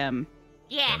talk to him.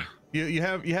 Yeah. You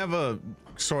have a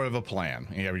sort of a plan.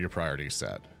 You have your priorities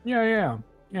set. Yeah.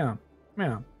 Should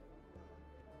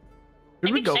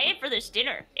I'm we go? excited for this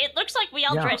dinner. It looks like we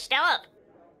all Yeah. dressed up.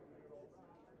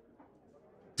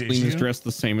 Did Tellem is you? dressed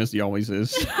the same as he always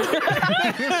is.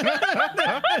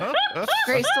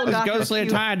 Grace still His got her ghostly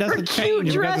cute- attire her doesn't cute change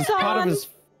because dress it's part of on. his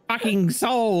fucking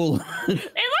soul. It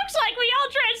looks like we all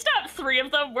dressed up. 3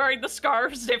 of them wearing the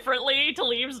scarves differently.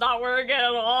 Talim's not wearing it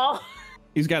at all.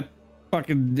 He's got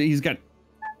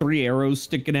 3 arrows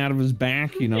sticking out of his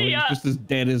back, you know, Yeah. he's just as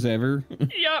dead as ever.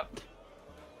 Yep.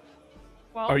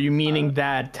 Well, Are you meaning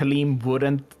that Tellem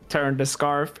wouldn't turn the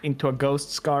scarf into a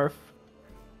ghost scarf?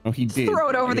 Oh, he did. throw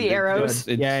it over the arrows.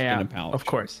 It's Yeah. in a pouch. Of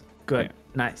course. Good. Yeah.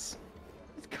 Nice.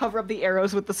 Cover up the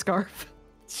arrows with the scarf.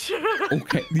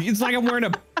 Okay, it's like I'm wearing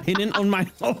a pennant on my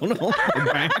own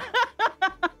back.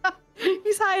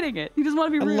 He's hiding it. He doesn't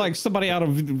want to be I'm rude. like somebody out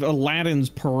of Aladdin's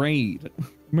parade.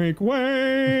 Make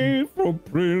way for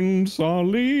Prince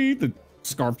Ali. The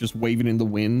scarf just waving in the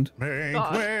wind. Make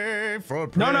God. way for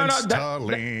Prince No,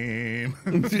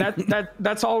 Tallene.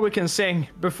 That's all we can sing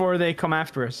before they come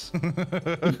after us.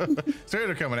 So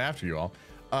they're coming after you all.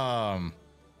 Oh,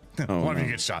 One of you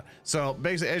no. gets shot. So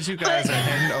basically, as you guys are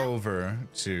heading over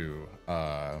to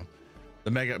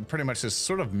the pretty much this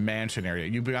sort of mansion area,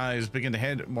 you guys begin to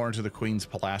head more into the Queen's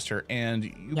Pilaster, and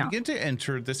you Yeah. begin to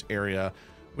enter this area,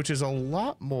 which is a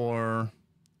lot more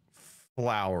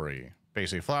flowery.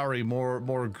 Basically, flowery,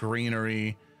 more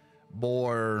greenery,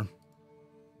 more.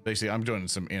 Basically, I'm doing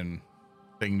some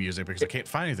in-thing music because I can't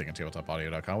find anything on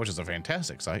tabletopaudio.com, which is a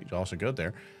fantastic site. You all should go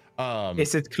there.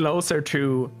 Is it closer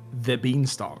to the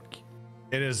beanstalk?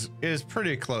 It is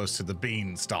pretty close to the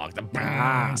beanstalk, the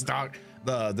Ah. beanstalk,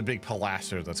 the big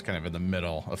pilaster that's kind of in the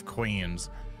middle of Queens.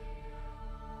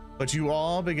 But you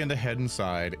all begin to head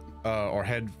inside, or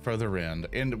head further in,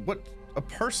 and a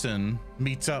person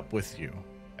meets up with you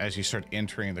as you start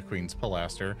entering the Queen's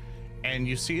Pilaster, and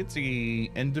you see it's the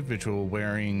individual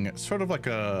wearing sort of like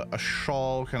a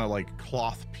shawl, kind of like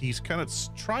cloth piece, kind of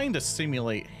trying to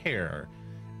simulate hair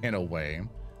in a way.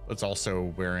 It's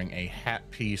also wearing a hat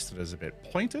piece that is a bit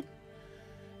pointed,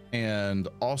 and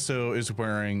also is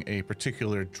wearing a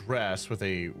particular dress with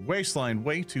a waistline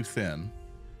way too thin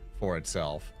for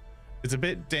itself. It's a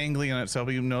bit dangly on itself,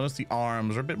 but you notice the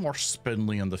arms are a bit more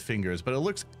spindly on the fingers, but it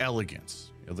looks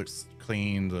elegant. It looks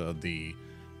clean. The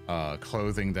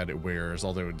clothing that it wears,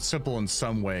 although it's simple in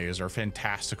some ways, are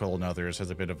fantastical in others,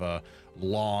 has a bit of a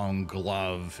long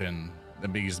glove and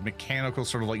these mechanical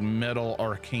sort of like metal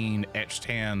arcane etched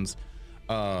hands.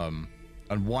 On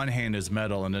one hand is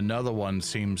metal and another one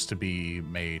seems to be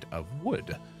made of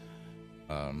wood.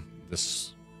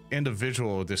 This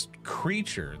individual, this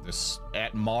creature, this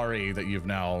Atmari that you've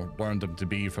now learned him to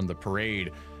be from the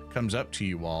parade, comes up to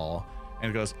you all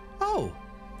and goes, "Oh,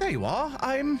 there you are.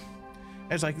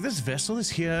 It's like, this vessel is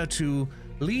here to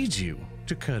lead you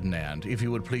to Ferdinand. If you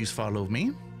would please follow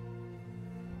me."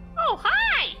 Oh,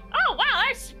 hi! Oh,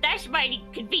 wow, that's mighty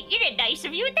convenient and nice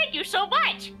of you. Thank you so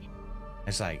much.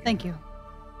 It's like, Thank you.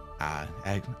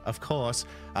 of course.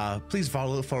 Please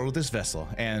follow this vessel,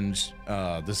 and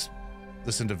this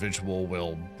individual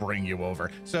will bring you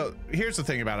over. So here's the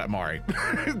thing about Atmari.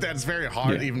 That's very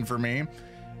hard even for me.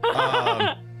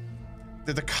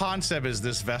 The concept is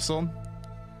this vessel.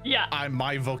 Yeah.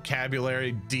 My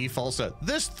vocabulary defaults to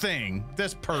this thing,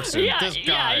 this person, this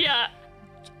guy.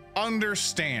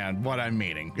 Understand what I'm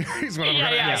meaning. Is what I'm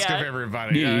going to ask of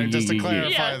everybody. Just to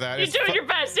clarify that. You're doing your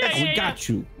best.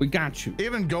 We got you.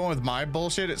 Even going with my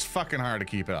bullshit, it's fucking hard to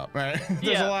keep it up, right?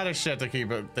 There's a lot of shit to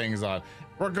keep things on.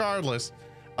 Regardless,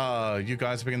 you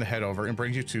guys begin to head over and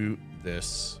brings you to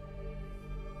this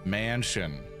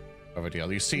mansion of a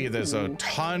deal. You see there's a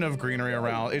ton of greenery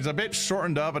around. It's a bit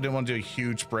shortened up. I didn't want to do a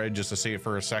huge spread just to see it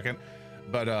for a second.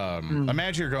 But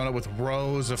imagine you're going up with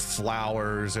rows of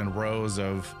flowers and rows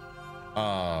of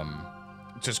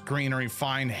just greenery.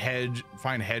 Fine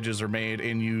hedges are made,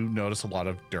 and you notice a lot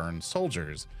of Dern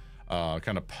soldiers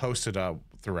kind of posted up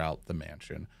throughout the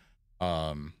mansion.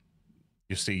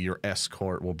 You see your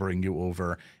escort will bring you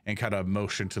over and kind of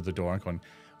motion to the door and going,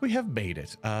 "We have made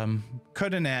it.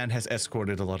 Ferdinand has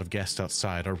escorted a lot of guests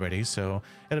outside already, so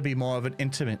it'll be more of an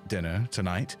intimate dinner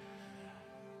tonight."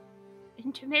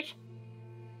 Intimate?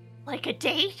 Like a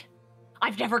date?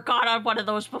 I've never gone on one of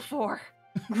those before.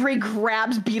 Gray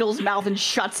grabs Beetle's mouth and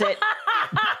shuts it.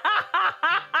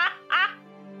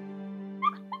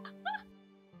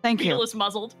 Thank Beetle you. is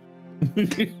muzzled.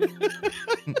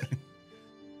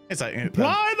 It's like,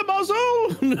 Ply the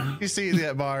muzzle. you see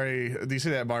that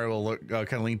Atmari will look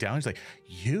kind of lean down. He's like,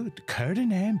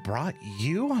 Ferdinand brought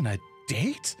you on a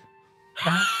date?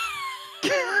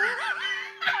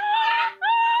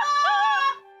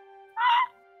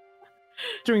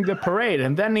 During the parade,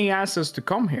 and then he asked us to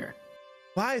come here.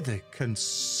 By the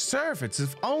conservatives,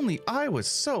 if only I was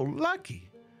so lucky.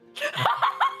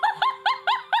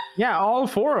 Yeah, all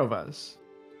four of us.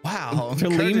 Wow,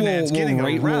 Tellem Ferdinand's getting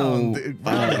around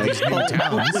these new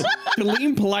towns.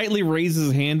 Tellem politely raises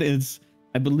his hand.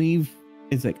 I believe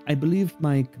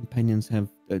my companions have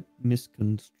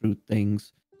misconstrued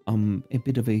things. A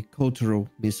bit of a cultural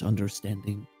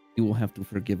misunderstanding. You will have to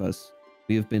forgive us.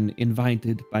 We have been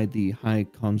invited by the High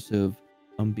Conserve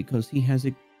because he has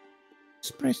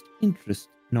expressed interest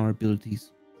in our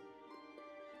abilities.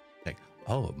 Like,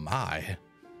 oh my.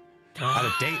 On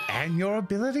a date and your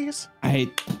abilities?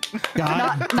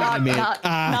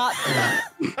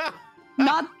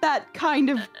 Not that kind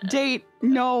of date.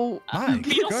 No.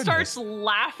 Beetle starts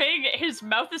laughing. His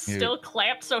mouth is still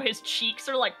clamped, so his cheeks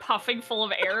are like puffing full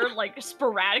of air, like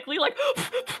sporadically, like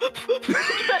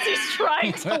as he's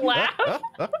trying to laugh.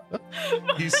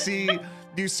 You see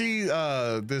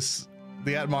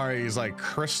the Atmari's like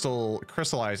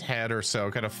crystallized head or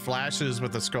so kind of flashes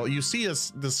with the skull. You see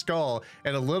the skull,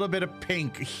 and a little bit of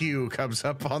pink hue comes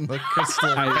up on the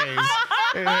crystal face.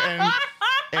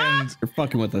 And you're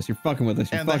fucking with us. And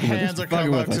the hands are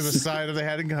coming up to the side of the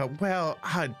head and go, "Well,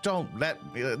 don't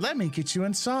let me get you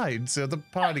inside so the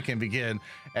party can begin."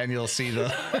 And you'll see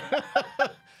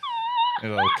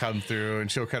it'll come through,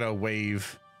 and she'll kind of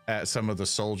wave at some of the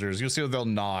soldiers. You'll see they'll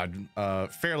nod,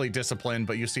 fairly disciplined,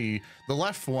 but you see the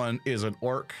left one is an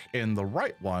orc and the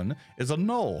right one is a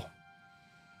gnoll.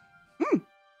 And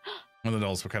the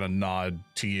gnolls will kind of nod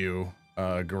to you,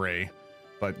 Gray,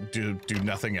 but do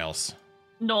nothing else.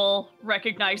 Noel,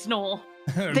 recognize Noel.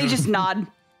 They just nod.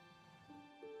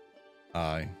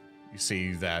 You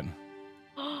see that.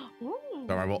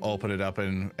 Sorry, we'll open it up,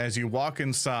 and as you walk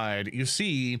inside, you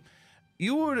see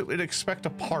you would expect a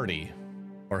party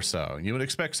or so. You would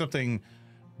expect something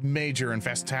major and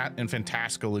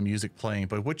fantastical music playing,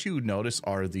 but what you notice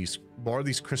are these more of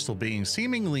these crystal beings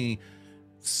seemingly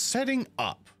setting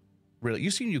up. Really,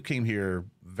 you came here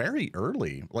very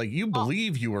early. Like you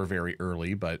believe you were very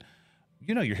early, but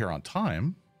you know you're here on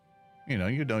time. You know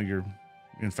you're.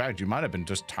 In fact, you might have been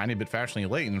just a tiny bit fashionably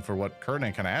late, and for what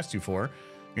Kernan kind of asked you for,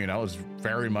 you know, it's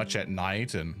very much at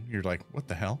night, and you're like, what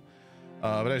the hell?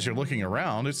 But as you're looking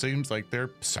around, it seems like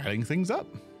they're setting things up.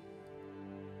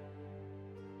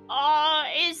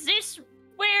 Is this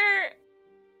where...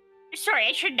 Sorry,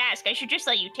 I shouldn't ask. I should just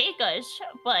let you take us,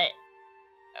 but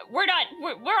we're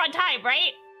on time,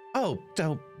 right? Oh,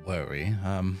 don't worry.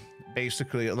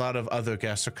 Basically, a lot of other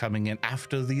guests are coming in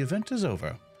after the event is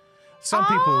over. Some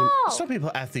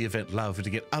people at the event love to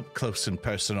get up close and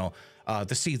personal,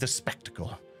 to see the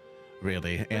spectacle,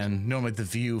 really. And normally the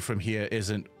view from here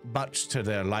isn't much to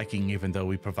their liking, even though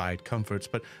we provide comforts,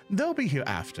 but they'll be here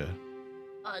after.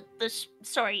 The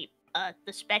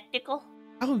spectacle?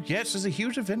 Oh, yes, there's a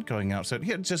huge event going out, so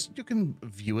yeah, you can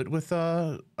view it with,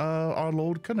 our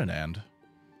Lord Cunningham.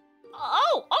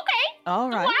 Oh, okay.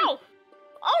 All right. Wow.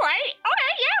 All right,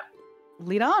 yeah.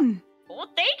 Lead on.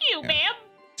 Well, thank you, ma'am.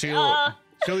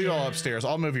 She'll you all upstairs.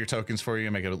 I'll move your tokens for you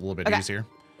and make it a little bit easier.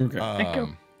 Okay. Thank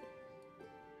you.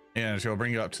 And she'll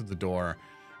bring you up to the door,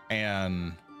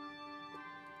 and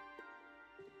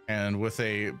with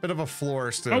a bit of a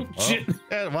flourish to, shit.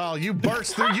 Well, you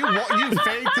burst through, you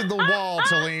faked in the wall,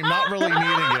 Tellem, not really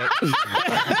needing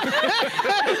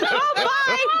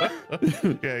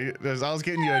it. Yeah, I was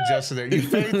getting you adjusted there. You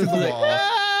faked in the wall,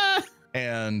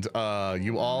 and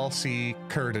you all see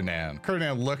Ferdinand.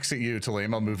 Ferdinand looks at you,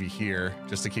 Tellem. I'll move you here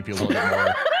just to keep you a little bit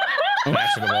more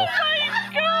fashionable. Oh my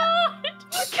god!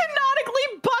 You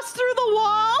canonically bust through the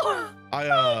wall. Oh my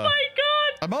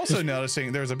god! I'm also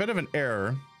noticing there's a bit of an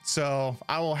error, so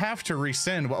I will have to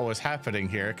rescind what was happening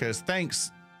here, because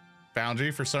thanks,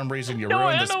 Foundry, for some reason you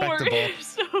ruined the spectacle.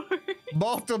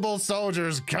 Multiple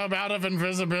soldiers come out of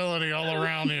invisibility all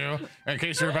around you in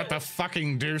case you're about to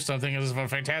fucking do something. This is a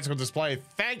fantastical display.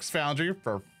 Thanks, Foundry,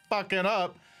 for fucking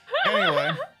up.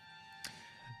 Anyway,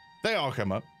 they all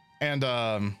come up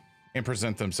and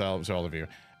present themselves to all of you.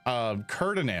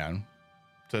 Ferdinand,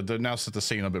 to now set the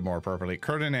scene a bit more appropriately,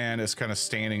 Ferdinand is kind of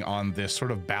standing on this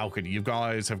sort of balcony. You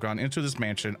guys have gone into this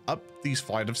mansion, up these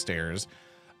flight of stairs,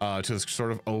 to this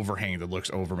sort of overhang that looks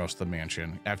over most of the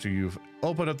mansion. After you've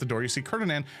opened up the door, you see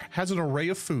Ferdinand has an array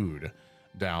of food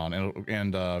down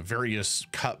and various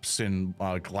cups and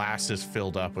glasses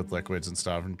filled up with liquids and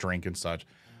stuff and drink and such.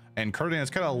 And Ferdinand's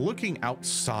kind of looking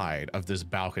outside of this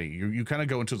balcony. You kind of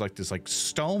go into like this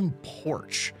stone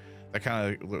porch that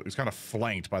is kind of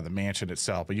flanked by the mansion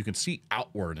itself, but you can see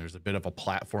outward. There's a bit of a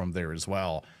platform there as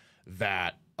well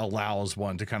that allows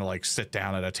one to kind of like sit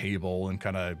down at a table and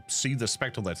kind of see the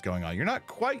spectacle that's going on. You're not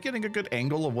quite getting a good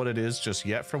angle of what it is just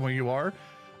yet from where you are.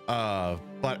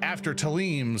 But after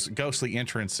Tellem's ghostly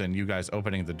entrance and you guys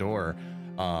opening the door,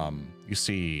 you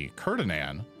see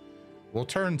Ferdinand will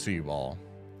turn to you all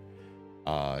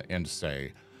and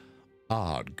say,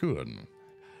 good.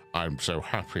 I'm so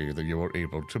happy that you were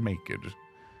able to make it.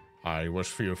 I was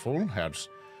fearful as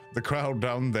the crowd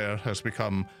down there has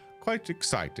become quite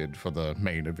excited for the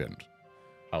main event.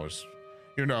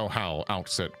 You know how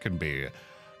Outset can be,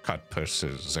 cut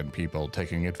purses and people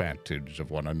taking advantage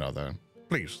of one another.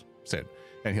 Please sit.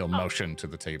 And he'll motion to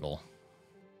the table.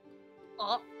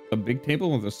 A big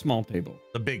table or the small table?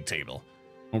 The big table.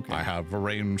 Okay. I have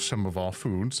arranged some of our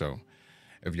food, so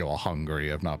if you're hungry,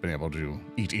 have not been able to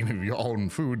eat any of your own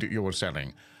food that you were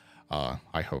selling,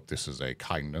 I hope this is a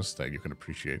kindness that you can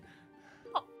appreciate.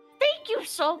 Oh, thank you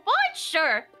so much,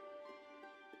 sir.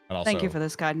 And also, Thank you for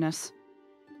this kindness.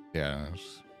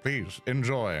 yes, please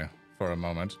enjoy for a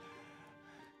moment.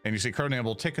 And you see Ferdinand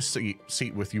will take a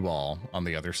seat with you all on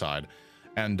the other side,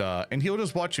 and he'll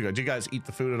just watch you. Do you guys eat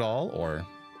the food at all, or?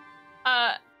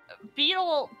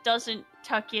 Beetle doesn't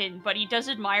tuck in, but he does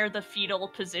admire the fetal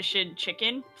position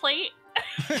chicken plate.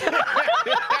 Gray's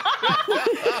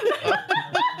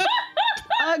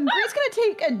gonna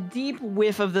take a deep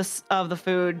whiff of the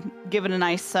food, give it a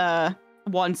nice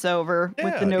once over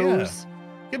with the nose. Yeah.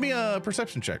 Give me a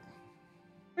perception check.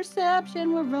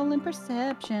 Perception, we're rolling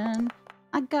perception.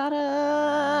 I got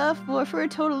a 4 for a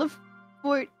total of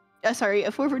 4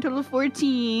 for a total of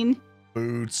 14.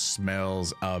 Food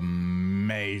smells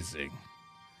amazing.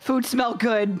 Food smell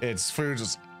good. Food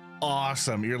is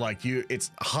awesome. You're like,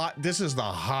 it's hot. This is the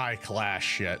high class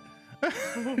shit.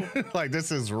 Like,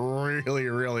 this is really,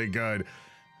 really good.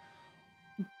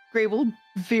 Gray will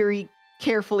very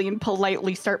carefully and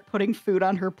politely start putting food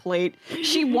on her plate.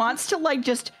 She wants to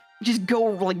just just go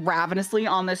like ravenously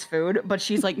on this food, but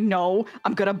she's like, no,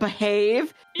 I'm gonna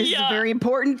behave. This is a very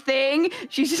important thing.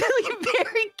 She's just like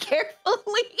very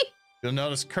carefully. You'll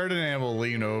notice Ferdinand will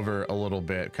lean over a little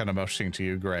bit, kind of motioning to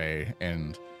you, Gray,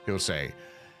 and he'll say,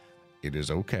 "It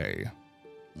is okay.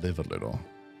 Live a little."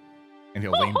 And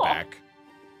he'll lean back.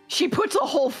 She puts a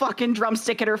whole fucking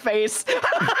drumstick in her face.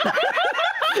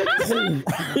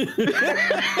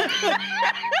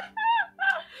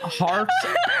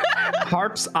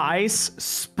 Harp's eyes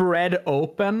spread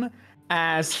open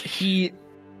as he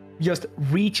just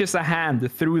reaches a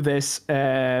hand through this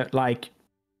like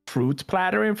fruit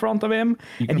platter in front of him,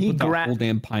 and he grabs whole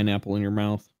damn pineapple in your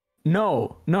mouth.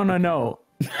 No.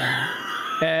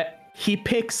 He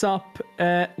picks up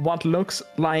what looks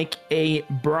like a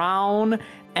brown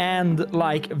and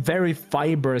like very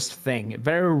fibrous thing,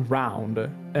 very round,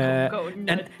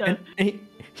 and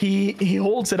he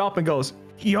holds it up and goes,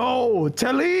 "Yo,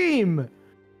 Tellem!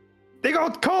 They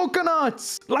got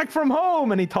coconuts, like from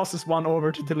home!" And he tosses one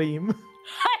over to Tellem. It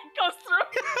goes through.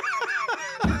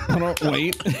 Hold on,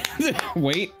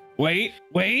 wait.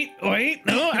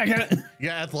 No, I gotta.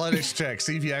 Yeah, athletics check.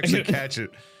 See if you actually catch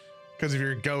it because of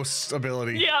your ghost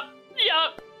ability. Yep.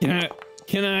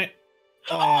 Can I?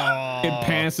 Oh. It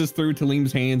passes through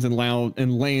Talim's hands and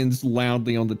lands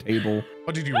loudly on the table.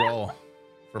 What did you roll?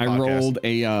 I rolled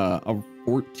a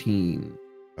 14.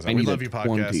 I need love you,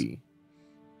 podcast.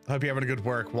 I hope you're having a good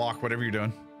walk, whatever you're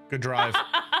doing. Good drive.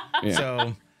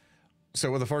 Yeah. So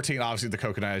with a 14, obviously the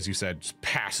coconut, as you said, just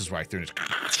passes right through.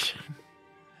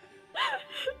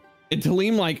 And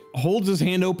Tellem like holds his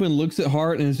hand open, looks at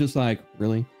Hart, and is just like,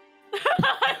 really?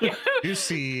 You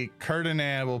see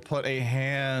Ferdinand will put a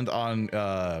hand on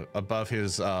above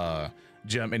his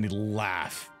gem and he'd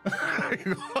laugh.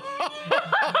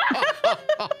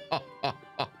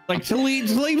 Like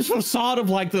Talim's facade of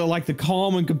like the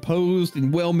calm and composed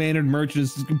and well-mannered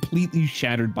merchants is completely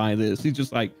shattered by this. He's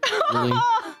just like, really?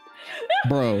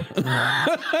 Bro.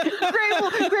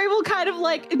 Gray will kind of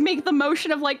like make the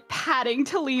motion of like patting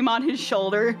Tellem on his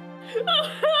shoulder.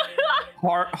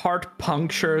 Hart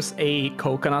punctures a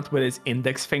coconut with his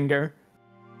index finger,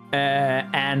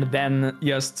 and then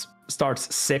just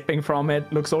starts sipping from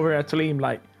it. Looks over at Tellem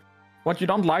like, "What, you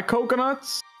don't like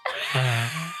coconuts?"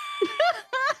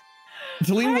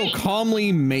 Tellem will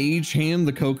calmly mage hand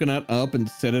the coconut up and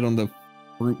set it on the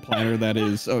fruit platter that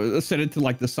is, set it to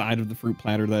like the side of the fruit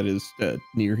platter that is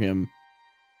near him,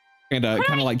 and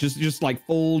kind of like just like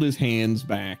fold his hands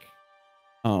back.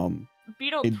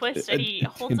 Beetle twists and he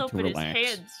holds open his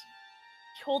hands.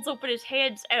 He holds open his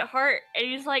hands at Hart and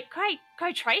he's like, can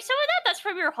I try some of that? That's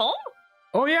from your home?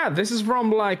 Oh yeah, this is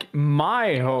from like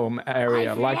my home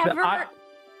area, like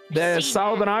the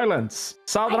Southern Islands.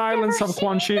 Southern Islands of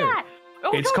Quan Chi.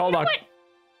 Oh, it's called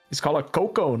a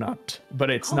coconut, but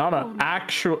it's not an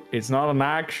actual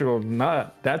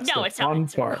nut. That's the fun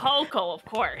part. Cocoa, of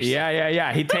course.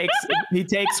 Yeah. He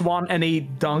takes one and he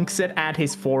dunks it at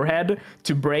his forehead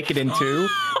to break it in two,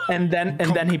 and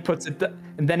then he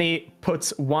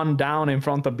puts one down in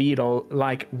front of Beetle,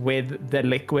 like with the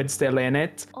liquid still in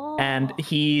it, and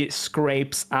he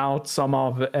scrapes out some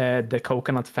of the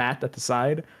coconut fat at the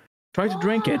side. Try to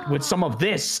drink it with some of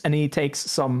this, and he takes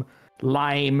some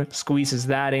lime, squeezes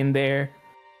that in there.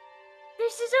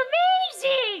 This is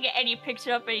amazing! And he picks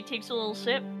it up and he takes a little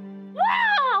sip.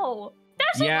 Wow!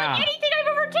 That's not like anything I've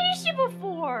ever tasted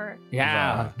before.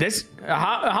 Yeah. This.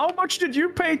 How much did you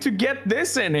pay to get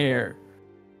this in here?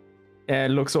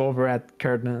 Looks over at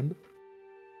Ferdinand.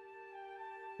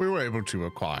 We were able to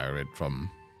acquire it from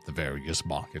the various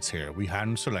markets here. We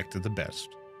hand selected the best.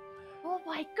 Oh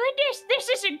my goodness, this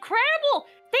is incredible!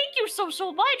 Thank you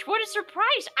so much. What a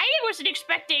surprise. I wasn't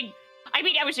expecting,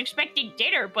 I was expecting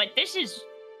dinner, but this is,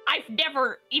 I've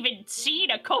never even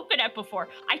seen a coconut before.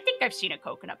 I think I've seen a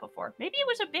coconut before. Maybe it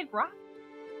was a big rock.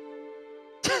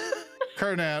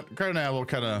 Ferdinand will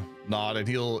kind of nod, and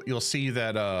you'll see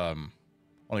that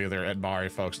one of the other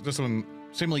Edmari folks, this one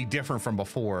seemingly different from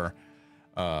before,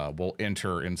 will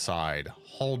enter inside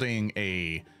holding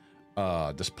a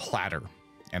this platter.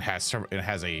 And it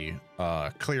has a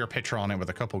clear pitcher on it with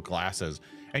a couple glasses,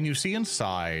 and you see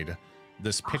inside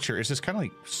this pitcher is this kind of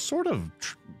like sort of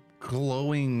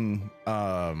glowing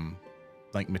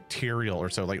like material or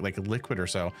so, like liquid or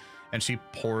so, and she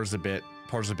pours a bit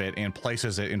and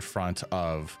places it in front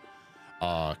of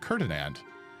Ferdinand,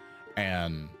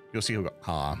 and you'll see he'll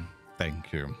go,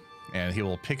 thank you, and he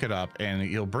will pick it up and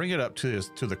he'll bring it up to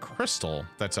the crystal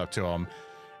that's up to him.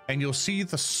 And you'll see a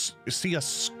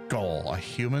skull, a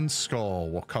human skull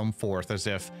will come forth as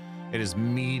if it is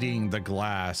meeting the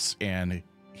glass, and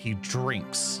he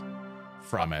drinks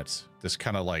from it. This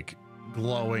kind of like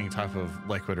glowing type of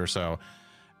liquid or so.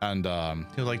 And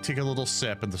he'll like take a little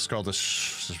sip, and the skull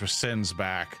just rescinds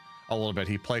back a little bit.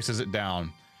 He places it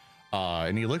down,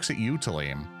 and he looks at you,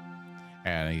 Tellem,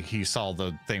 and he saw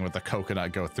the thing with the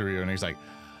coconut go through you, and he's like,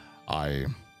 I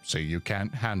say you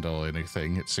can't handle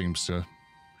anything. It seems to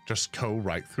just go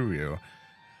right through you.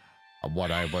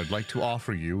 What I would like to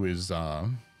offer you is,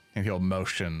 and he'll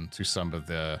motion to some of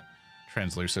the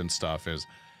translucent stuff, is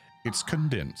it's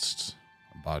condensed,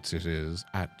 but it is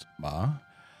Atma.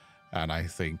 And I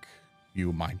think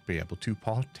you might be able to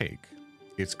partake.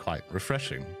 It's quite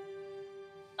refreshing.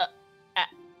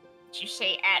 Did you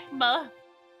say Atma?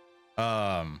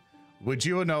 Would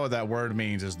you know what that word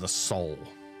means is the soul?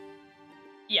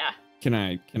 Yeah. Can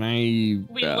I? We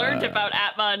learned about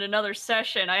Atma in another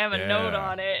session. I have a note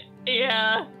on it.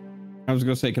 Yeah. I was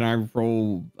gonna say, can I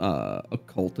roll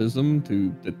occultism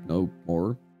to know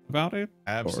more about it?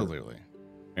 Absolutely.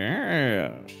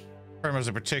 Yeah.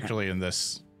 Particularly in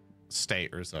this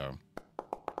state or so.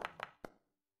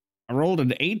 I rolled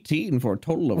an 18 for a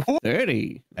total of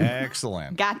 30.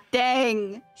 Excellent. God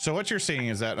dang. So what you're seeing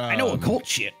is that I know occult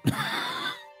shit.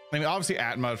 I mean, obviously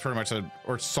Atma is pretty much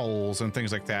or souls and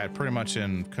things like that, pretty much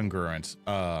in congruence.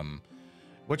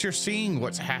 What you're seeing,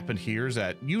 what's happened here is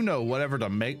that, you know, whatever to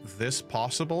make this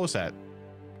possible is that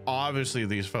obviously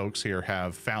these folks here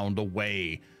have found a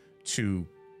way to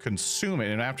consume it.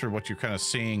 And after what you're kind of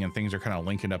seeing and things are kind of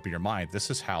linking up in your mind, this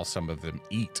is how some of them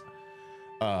eat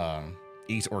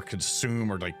or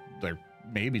consume, or like they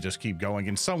maybe just keep going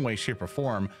in some way, shape, or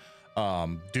form.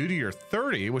 Due to your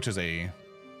 30, which is a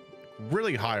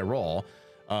really high roll,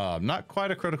 not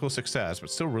quite a critical success, but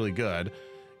still really good.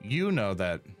 You know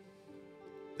that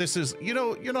this is, you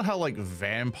know how like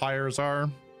vampires are,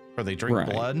 where they drink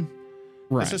blood.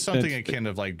 Right. This is something akin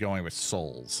of like going with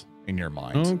souls in your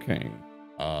mind. Okay.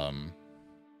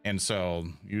 And so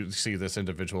you see this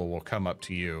individual will come up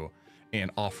to you and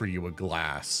offer you a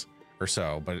glass or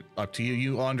so, but up to you.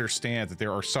 You understand that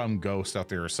there are some ghosts out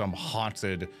there, some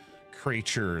haunted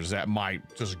creatures that might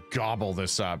just gobble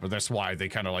this up, but that's why they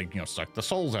kind of like, suck the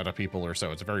souls out of people or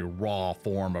so. It's a very raw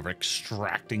form of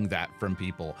extracting that from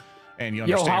people. And you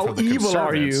understand how from the evil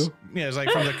are you? Yeah, it's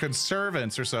like from the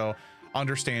conservants or so,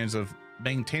 understands of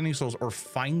maintaining souls or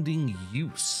finding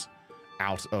use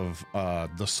out of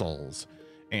the souls.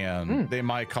 And they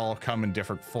might come in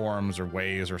different forms or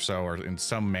ways or so, or in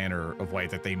some manner of way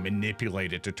that they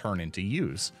manipulate it to turn into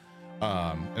use.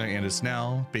 And it's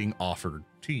now being offered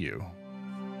to you.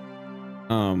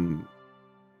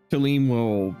 Tellem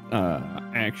will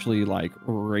actually like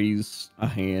raise a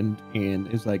hand and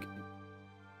is like,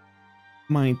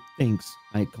 my thanks,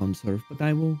 I conserve, but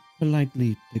I will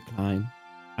politely decline.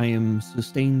 I am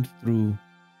sustained through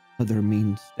other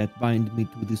means that bind me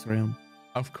to this realm.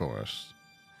 Of course.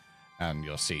 And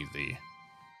you'll see the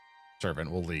servant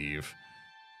will leave.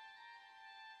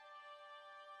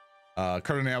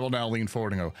 Colonel will now lean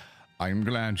forward and go, I'm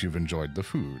glad you've enjoyed the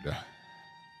food.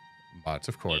 But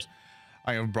of course,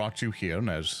 I have brought you here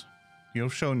as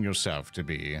you've shown yourself to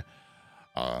be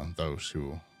those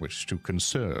who wish to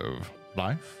conserve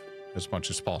life as much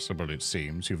as possible, it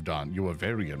seems. You are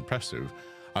very impressive.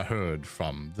 I heard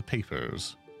from the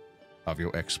papers of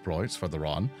your exploits further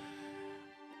on,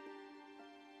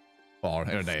 or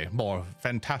in a more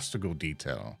fantastical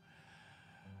detail.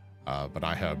 But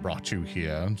I have brought you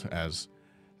here as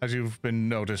you've been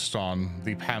noticed on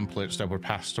the pamphlets that were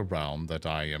passed around, that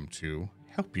I am to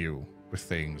help you with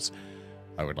things.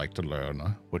 I would like to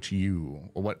learn what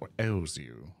ails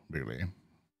you, really.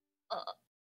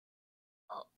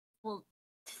 Well,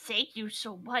 thank you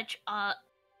so much. I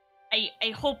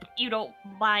hope you don't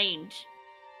mind,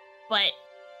 but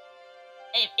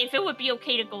if it would be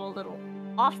okay to go a little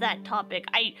off that topic,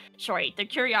 sorry, the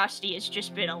curiosity has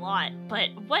just been a lot, but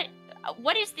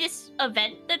what is this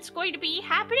event that's going to be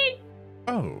happening?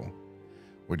 Oh,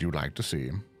 would you like to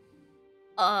see?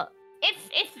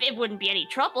 If it wouldn't be any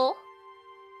trouble.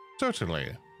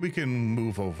 Certainly. We can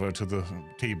move over to the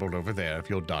table over there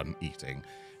if you're done eating.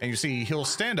 And you see he'll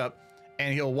stand up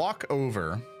and he'll walk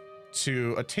over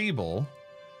to a table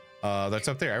that's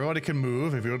up there. Everybody can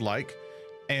move if you would like.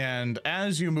 And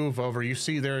as you move over, you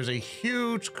see there is a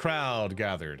huge crowd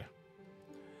gathered.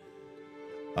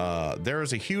 There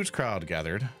is a huge crowd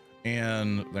gathered.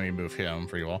 And let me move him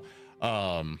for you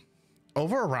all.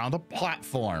 Over around a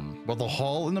platform with a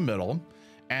hole in the middle.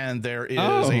 And there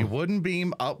is a wooden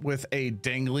beam up with a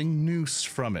dangling noose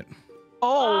from it.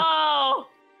 Oh!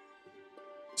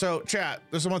 So, chat,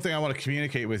 this is one thing I want to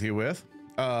communicate with you with.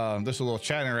 This is a little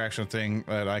chat interaction thing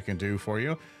that I can do for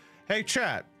you. Hey,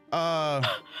 chat,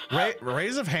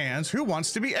 raise of hands, who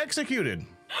wants to be executed?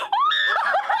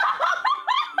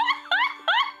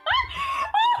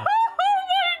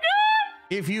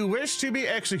 If you wish to be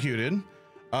executed,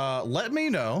 let me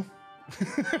know.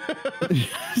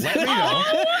 Let me know.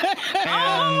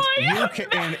 And you can,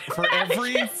 and for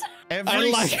every I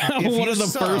like how one of the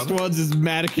first ones is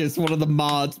Maticus, one of the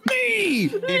mods. Me!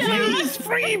 Please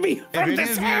free me from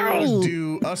this hell! If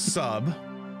you do a sub,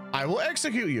 I will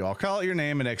execute you. I'll call out your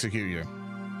name and execute you.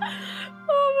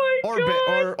 Oh my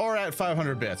god. Or at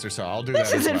 500 bits or so. I'll do that.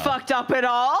 This isn't fucked up at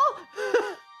all.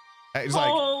 It's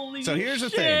like, Holy so here's the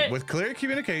shit. thing. With clear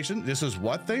communication, this is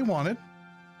what they wanted.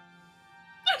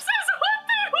 This is what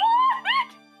they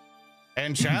wanted.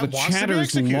 And chat The wants to be chatters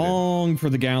executed. long for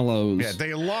the gallows. Yeah,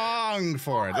 they long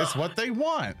for it. It's what they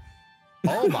want.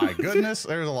 Oh my goodness,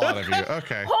 there's a lot of you.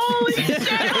 Okay. Holy shit!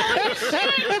 Holy shit!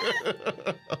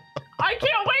 I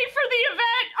can't wait for the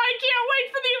event. I can't wait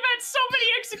for the event. So many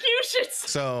executions.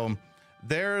 So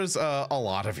there's a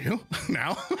lot of you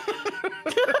now.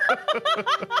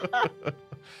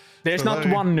 There's not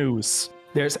one noose.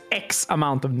 There's X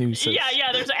amount of nooses.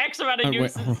 Yeah, there's X amount of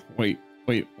nooses. Wait.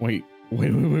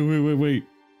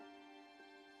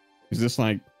 Is this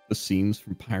like the scenes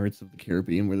from Pirates of the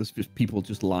Caribbean where there's just people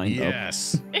just lined up?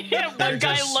 Yes. One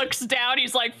guy looks down,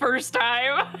 he's like, first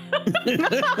time. They're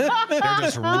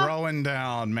just rowing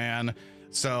down, man.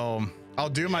 So I'll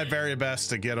do my very best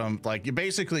to get them. Like,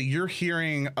 you're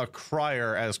hearing a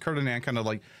crier as Ferdinand kind of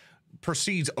like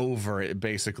proceeds over it,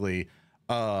 basically.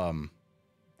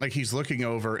 Like he's looking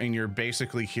over and you're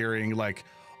basically hearing like,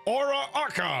 Ora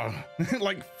Arca,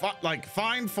 like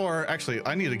fine for, actually,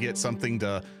 I need to get something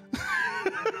to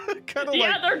kind of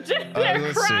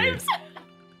they're crimes.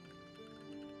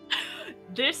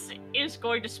 This is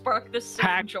going to spark the same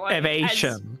Hack joy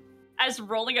evasion. as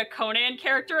rolling a Conan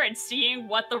character and seeing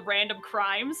what the random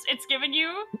crimes it's given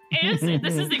you is.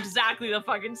 This is exactly the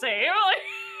fucking same.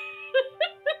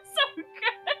 So good.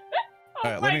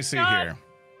 all right, let me see here.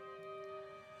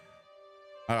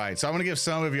 All right, so I'm gonna give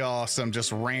some of y'all some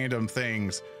just random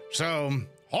things. So,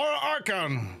 Horror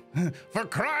Archon for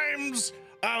crimes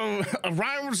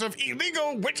of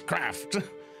illegal witchcraft.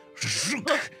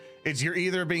 It's you're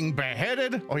either being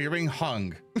beheaded or you're being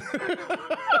hung.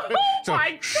 So,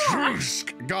 my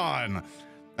God. gone.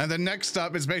 And the next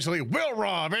up is basically Will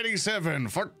Rob 87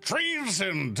 for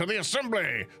treason to the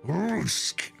assembly.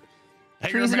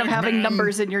 Treason of having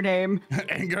numbers in your name.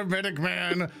 Angermedic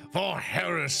Man for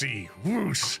heresy.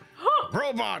 Whoosh.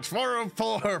 Robots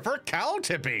 404 for cow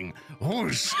tipping.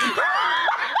 Whoosh.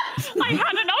 I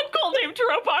had an uncle named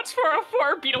Robots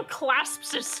 404. Beetle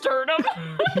clasps his sternum.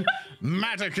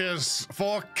 Maticus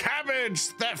for cabbage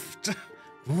theft.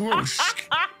 Whoosh.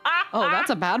 Oh,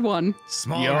 that's a bad one.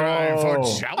 Small Rye for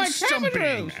joust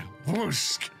jumping.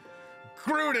 Whoosh.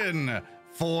 Gruden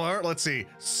for, let's see,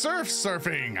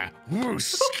 surfing.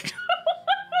 Whoosh.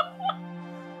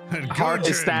 Hart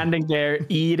is standing there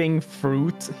eating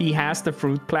fruit. He has the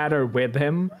fruit platter with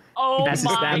him. Oh He has to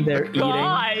my stand there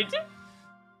god. eating.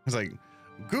 It's like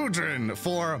Gudrun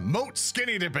for moat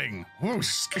skinny dipping.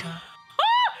 Whoosh.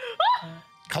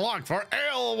 Clock for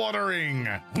ale watering.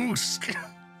 Whoosh.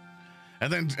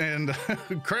 And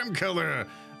Creme Killer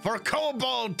for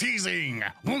kobold teasing.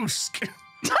 Whoosh.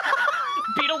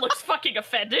 Beetle looks fucking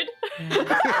offended.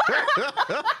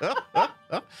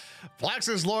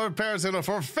 Flax's Lord Parasita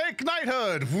for fake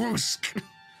knighthood. Whoosh.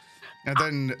 And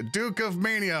then Duke of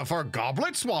Mania for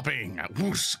goblet swapping.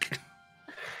 Whoosh.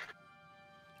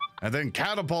 And then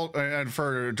Catapult, and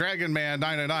for Dragon Man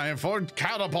 99 for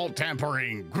catapult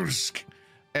tampering. Whoosh.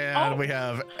 And we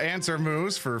have Answer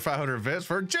Moves for 500 bits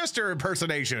for Jester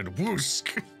impersonation. Whoosh.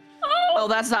 Oh,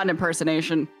 that's not an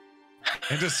impersonation.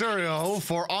 And Desurio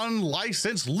for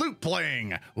unlicensed loot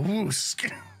playing. Whoosh.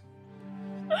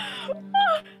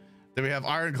 Then we have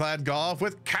Ironclad Golf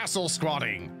with castle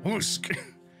squatting. Whoosh.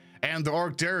 And the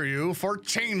Orc Daru for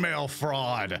chainmail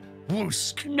fraud.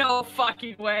 Whoosh. No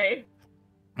fucking way.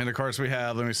 And of course we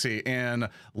have, let me see, and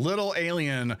Little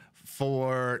Alien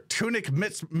for tunic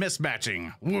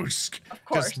mismatching. Whoosh. Of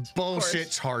course. Just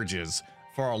bullshit charges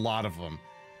for a lot of them.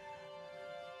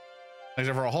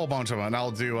 Except for a whole bunch of them. And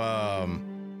I'll do,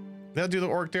 did I do the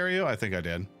Orc Dario? I think I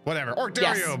did. Whatever. Orc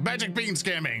Dario, Yes. magic bean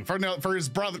scamming for his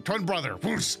twin brother.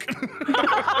 Whoosh.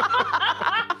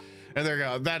 And there you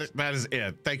go. That is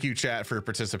it. Thank you, chat, for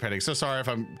participating. So sorry if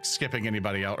I'm skipping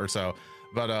anybody out or so,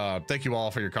 but thank you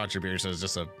all for your contributions.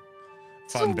 Just a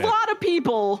fun bit. A lot of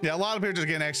people. Yeah, a lot of people just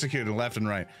getting executed left and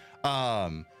right.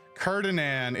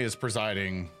 Ferdinand is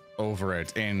presiding over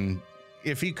it, and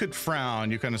if he could frown,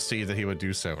 you kind of see that he would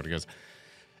do so. Because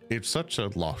it's such a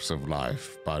loss of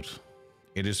life, but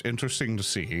it is interesting to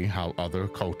see how other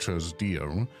cultures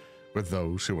deal with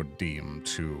those who are deemed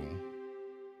to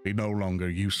be no longer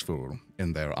useful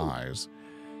in their eyes.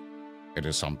 It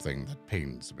is something that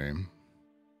pains me.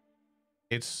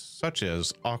 It's such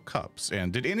as our cups.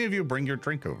 And did any of you bring your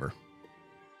drink over?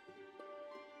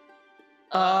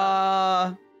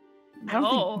 I don't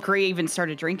No. think Gray even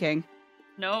started drinking.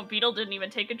 No, Beetle didn't even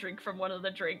take a drink from one of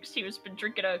the drinks. He was been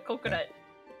drinking a coconut.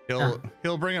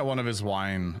 He'll bring out one of his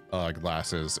wine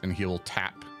glasses and he will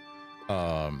tap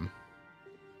on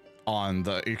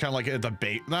the, you kind of like at the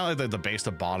base, not at the base,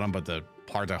 the bottom, but the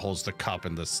part that holds the cup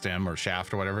and the stem or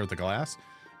shaft or whatever, the glass.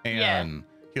 And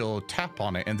he'll tap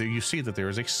on it, and then you see that there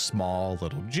is a small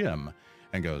little gem,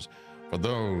 and goes, for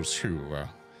those who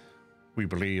we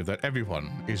believe that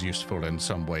everyone is useful in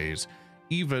some ways,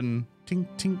 even tink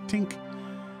tink tink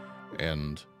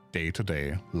and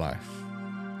day-to-day life.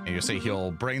 And you see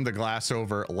he'll bring the glass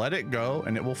over, let it go,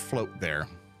 and it will float there.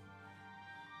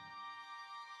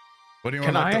 What do you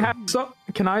want?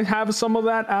 Can I have some of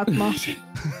that, Atma?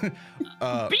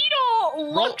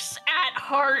 Beetle looks at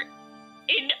Hart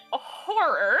in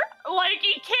horror, like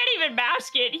he can't even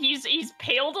mask it. He's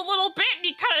paled a little bit, and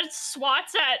he kind of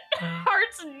swats at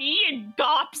Hart's knee and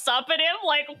gops up at him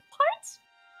like, what?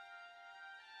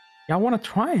 Yeah, I want to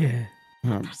try it.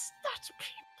 That's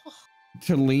people.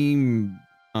 Tellem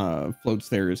floats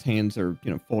there. His hands are,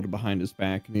 folded behind his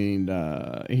back,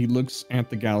 and he looks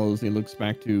at the gallows. He looks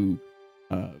back to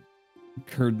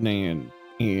Kerdnan,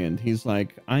 and he's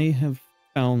like, I have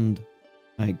found,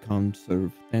 I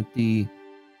conserve, that the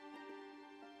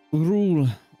rule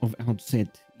of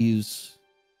outset is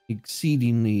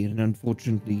exceedingly and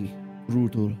unfortunately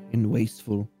brutal and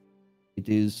wasteful. It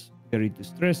is very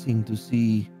distressing to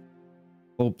see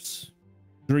hopes,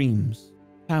 dreams,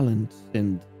 talents,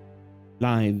 and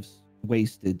lives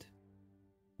wasted.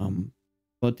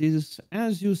 But is,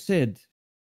 as you said,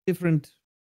 different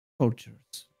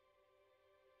cultures.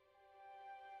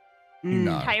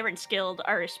 Tyrant's Guild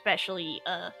are especially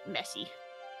messy.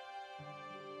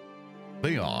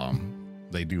 They are.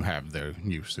 They do have their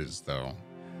uses, though.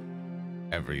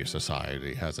 Every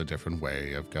society has a different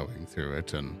way of going through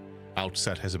it, and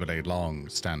Outset has been a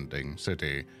long-standing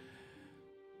city.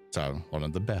 So, one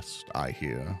of the best, I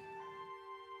hear.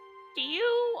 Do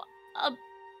you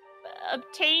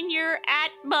obtain your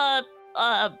Atma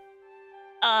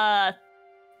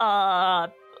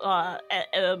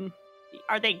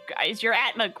is your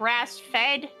Atma grass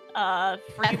fed?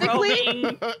 Free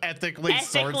roaming, ethically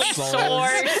sourced souls.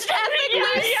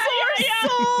 Ethically sourced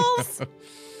souls.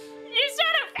 Just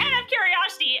out of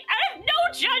curiosity, out of no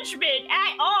judgment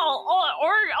at all,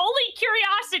 or only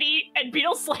curiosity, and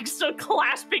Beetle's like still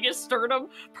clasping his sternum,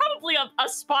 probably a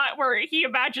spot where he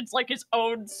imagines like his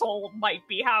own soul might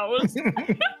be housed.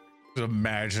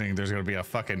 Imagining there's gonna be a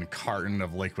fucking carton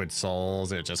of liquid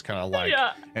souls. It just kind of like,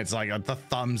 it's like the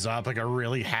thumbs up, like a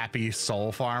really happy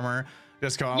soul farmer.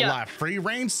 Just going like free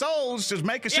range souls, just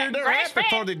making sure they're happy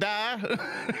before they die.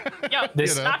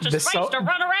 This not just rights to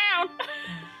run around.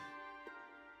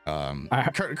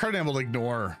 Kerdnan will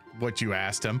ignore what you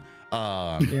asked him,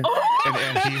 and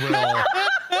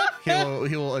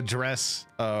he will address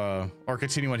or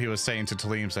continue what he was saying to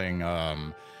Tellem, saying,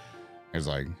 he's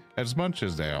like, as much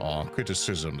as there are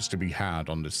criticisms to be had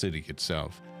on the city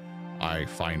itself, I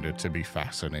find it to be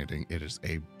fascinating. It is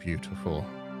a beautiful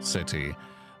city,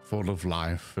 full of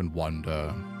life and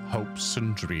wonder, hopes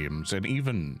and dreams, and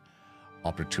even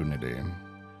opportunity.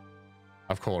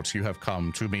 Of course, you have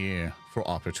come to me for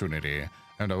opportunity,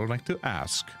 and I would like to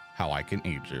ask how I can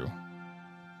aid you.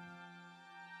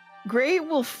 Gray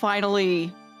will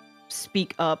finally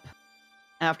speak up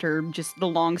after just the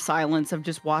long silence of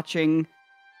just watching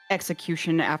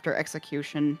execution after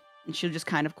execution, and she'll just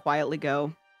kind of quietly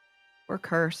go, "We're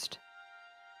cursed."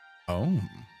 Oh.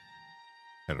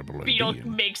 Terrible Beetle indeed.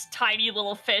 makes tiny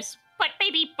little fists. But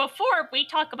maybe before we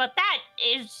talk about that,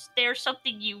 is there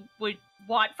something you would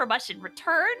want from us in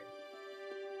return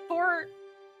for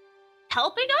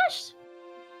helping us?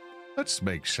 Let's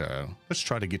make sure. Let's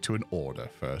try to get to an order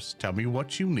first. Tell me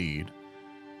what you need.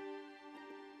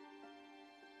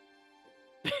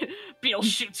 Beetle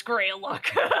shoots Gray a look.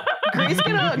 Gray's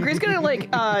gonna like,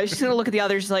 she's gonna look at the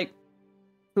others like,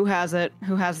 who has it?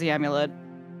 Who has the amulet?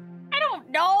 I don't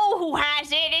know who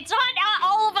has it. It's on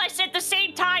all of us at the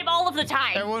same time, all of the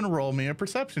time. Everyone roll me a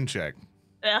perception check.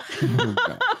 Ugh.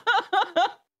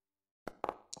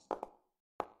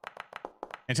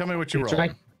 And tell me what you roll.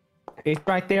 It's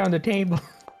right there on the table.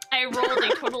 I rolled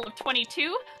a total of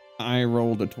 22. I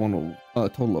rolled a total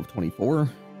of 24.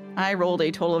 I rolled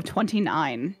a total of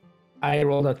 29. I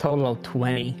rolled a total of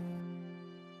 20.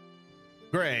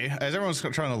 Gray, as everyone's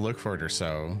trying to look for it or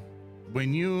so,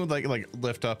 when you like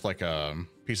lift up like a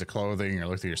piece of clothing or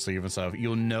look through your sleeve and stuff,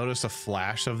 you'll notice a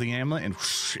flash of the amulet, and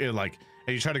whoosh, it like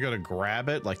And you try to go to grab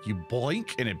it, like you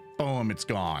blink and it, boom, it's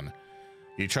gone.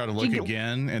 You try to look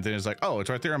again and then it's like, oh, it's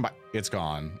right there. It's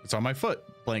gone. It's on my foot.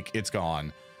 Blink, it's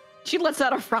gone. She lets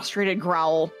out a frustrated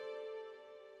growl.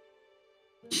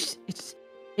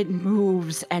 It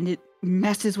moves and it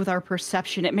messes with our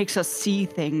perception. It makes us see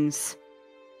things.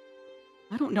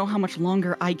 I don't know how much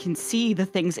longer I can see the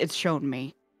things it's shown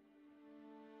me.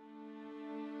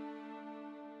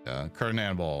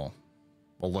 Kernan will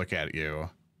look at you,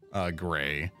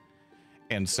 Gray,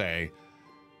 and say,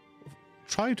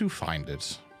 try to find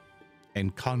it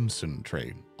and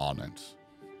concentrate on it.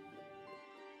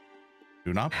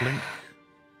 Do not blink.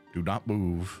 Do not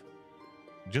move.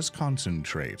 Just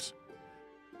concentrate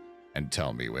and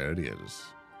tell me where it is.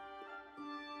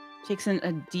 Takes in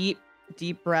a deep,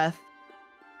 deep breath.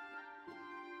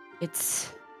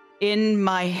 It's in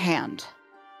my hand.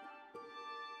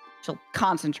 She'll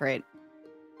concentrate.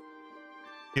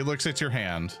 He looks at your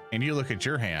hand, and you look at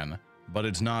your hand, but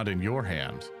it's not in your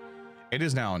hand. It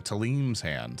is now in Tellem's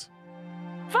hand.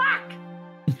 Fuck!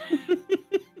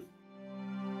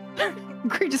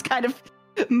 Gray just kind of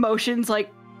motions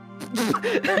like, look.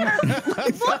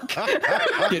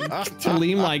 Did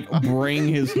Tellem like bring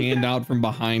his hand out from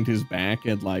behind his back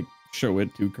and like show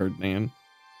it to Kernan?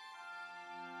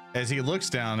 As he looks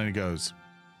down and he goes,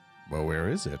 well, where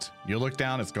is it? You look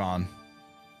down, it's gone.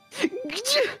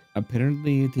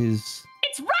 Apparently it is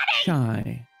It's running!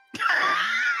 shy.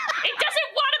 It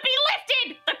doesn't want to be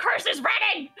lifted! The curse is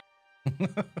running!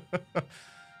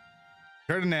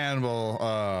 Ferdinand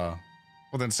will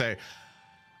then say,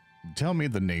 tell me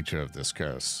the nature of this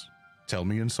curse. Tell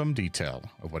me in some detail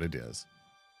of what it is.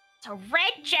 It's a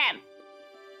red gem.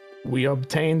 We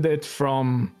obtained it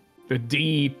from the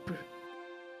deep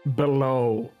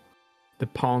below the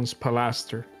Pons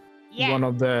Palaster, Yeah. one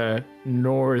of the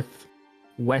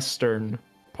northwestern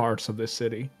parts of the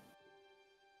city.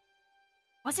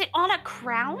 Was it on a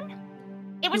crown?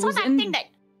 It was It on was that in- thing that...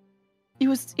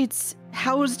 It's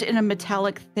housed in a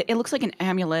metallic, it looks like an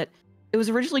amulet. It was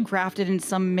originally grafted in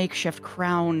some makeshift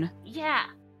crown. Yeah.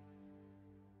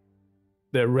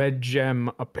 The red gem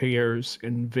appears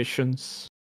in visions,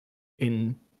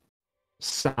 in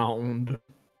sound,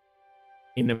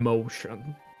 in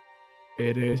emotion.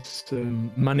 It is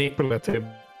manipulative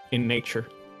in nature.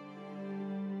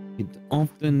 It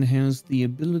often has the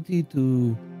ability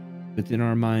to, within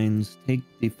our minds, take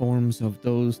the forms of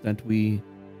those that we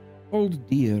hold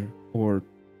dear or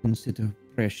consider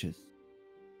precious.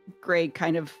 Gray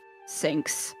kind of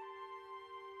sinks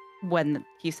when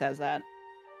he says that.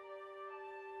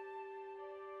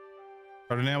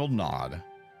 Ferdinand will nod.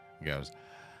 He goes,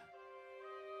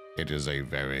 it is a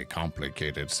very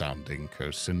complicated sounding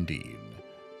curse indeed.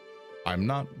 I'm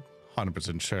not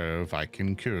 100% sure if I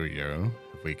can cure you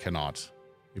if you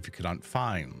cannot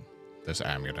find this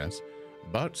amulet,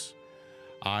 but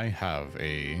I have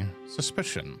a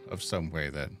suspicion of some way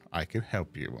that I can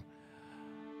help you.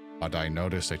 But I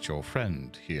noticed that your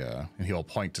friend here, and he'll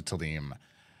point to Tellem,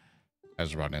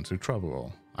 has run into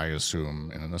trouble, I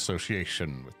assume in an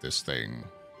association with this thing.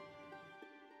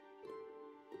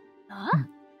 Huh?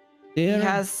 He There,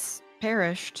 has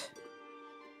perished.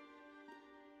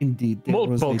 indeed, there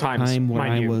was Multiple a times, time when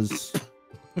mind I you. was...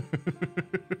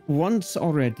 Once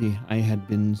already, I had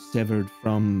been severed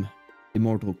from the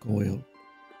mortal coil.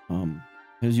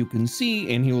 As you can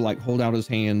see, and he will like hold out his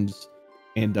hands,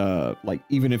 and like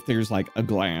even if there's like a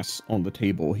glass on the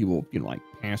table, he will like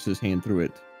pass his hand through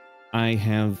it. I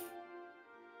have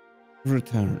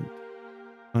returned.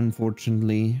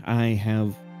 Unfortunately, I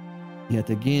have yet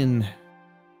again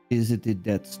visited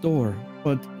that store,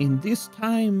 but in this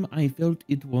time I felt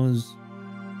it was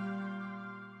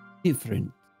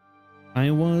different. I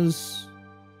was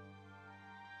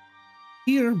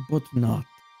here, but not.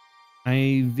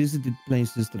 I visited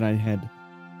places that I had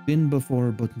been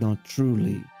before, but not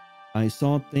truly. I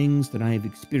saw things that I have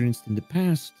experienced in the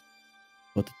past,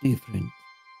 but different.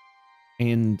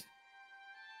 And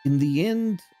in the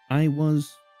end, I was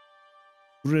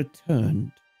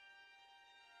returned.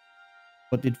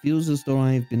 But it feels as though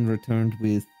I have been returned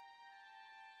with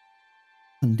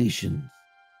conditions.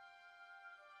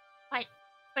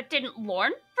 But didn't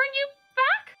Lorne bring you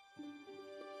back?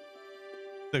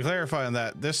 To clarify on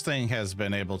that, this thing has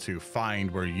been able to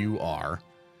find where you are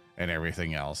and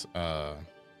everything else. Oh,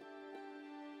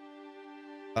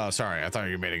 sorry. I thought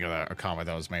you were making a comment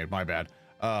that was made. My bad.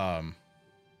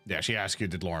 Yeah, she asked you,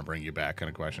 did Lauren bring you back kind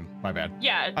of question. My bad.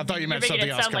 Yeah. I thought you meant you're making something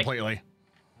it else sound like- completely.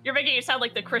 You're making it sound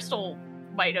like the crystal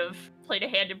might have played a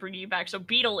hand in bringing you back. So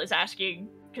Beetle is asking,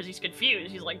 because he's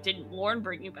confused, he's like, didn't Lorne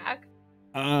bring you back?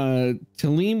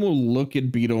 Tellem will look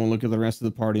at Beetle and look at the rest of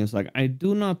the party and it's like, I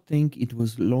do not think it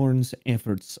was Lorne's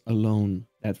efforts alone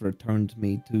that returned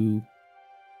me to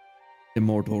the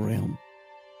mortal realm.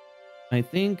 I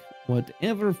think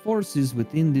whatever forces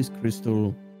within this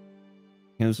crystal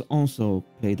has also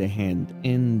played a hand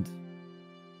and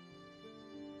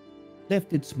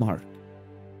left its mark.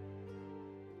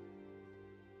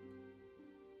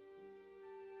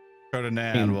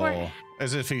 Ferdinand will,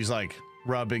 as if he's like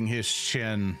rubbing his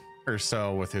chin or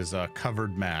so with his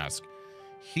covered mask,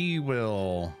 he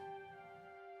will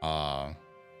kind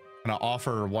of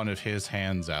offer one of his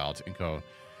hands out and go,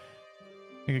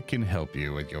 "It can help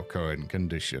you with your current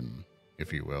condition,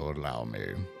 if you will allow me."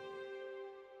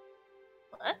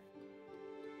 What?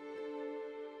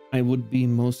 I would be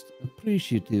most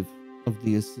appreciative of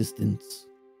the assistance.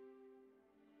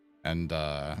 And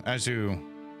as you,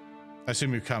 I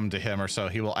assume you come to him or so,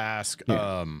 he will ask,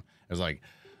 is like,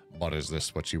 "What is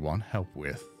this? What you want help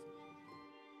with?"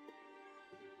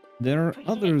 There are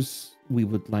others we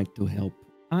would like to help.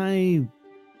 I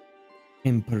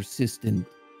am persistent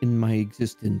in my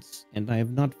existence, and I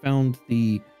have not found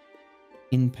the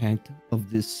impact of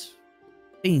this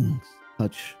thing's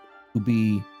touch to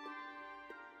be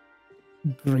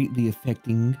greatly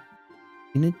affecting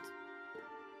in it.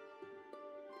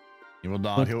 He will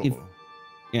not. But He'll, if-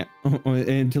 Yeah,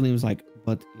 until he was like,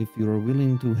 but if you are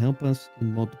willing to help us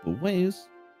in multiple ways,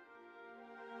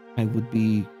 I would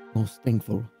be most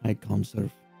thankful, High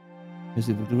Conserve, as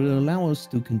it would allow us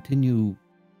to continue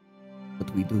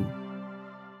what we do.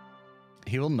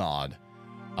 he will nod.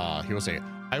 He will say,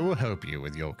 "I will help you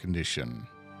with your condition.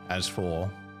 As for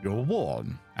your reward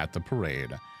at the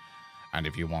parade, and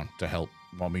if you want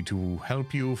me to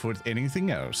help you with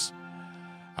anything else,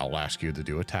 I'll ask you to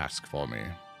do a task for me."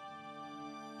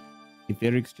 A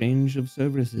fair exchange of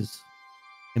services.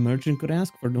 A merchant could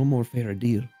ask for no more fair a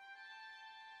deal.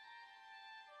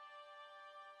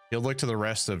 He'll look to the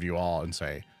rest of you all and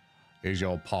say, "Is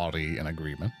your party in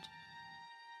agreement?"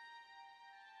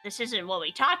 This isn't what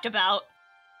we talked about.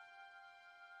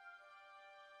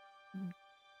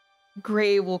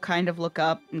 Gray will kind of look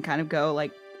up and kind of go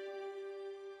like,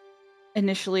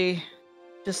 initially,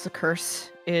 just the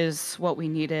curse is what we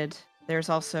needed. There's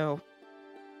also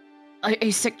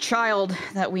a sick child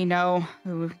that we know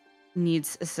who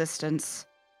needs assistance.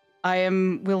 I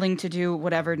am willing to do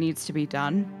whatever needs to be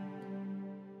done.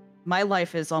 My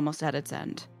life is almost at its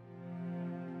end.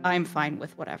 I'm fine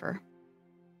with whatever.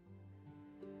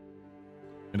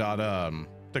 Not,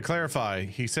 to clarify,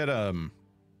 he said,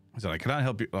 "Can I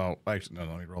help you?" Oh, actually, no,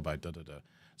 let me roll by.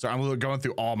 So I'm going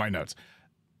through all my notes.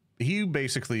 He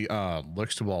basically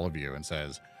looks to all of you and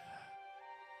says,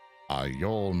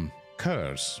 "Your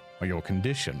curse or your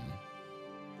condition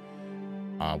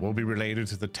will be related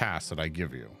to the task that I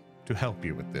give you to help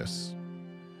you with this.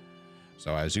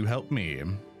 So as you help me,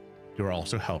 you're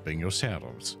also helping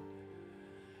yourselves.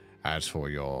 As for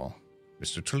your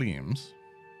Mr. Tellem's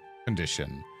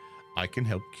condition, I can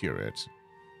help cure it.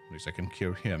 At least I can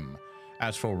cure him.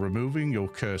 As for removing your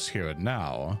curse here and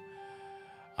now,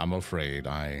 I'm afraid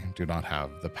I do not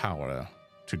have the power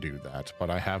to do that, but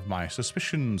I have my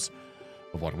suspicions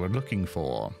of what we're looking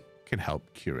for can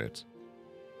help cure it."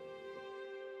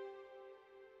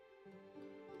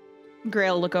 Gray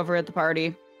will look over at the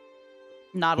party,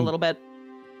 nod a little bit.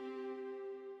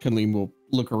 Tellem will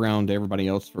look around to everybody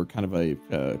else for kind of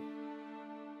a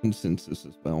consensus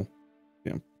as well.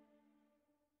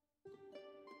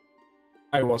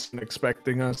 I wasn't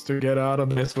expecting us to get out of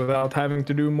this without having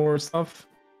to do more stuff.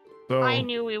 So I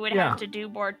knew we would yeah. have to do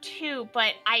more too,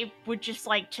 but I would just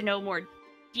like to know more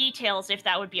details if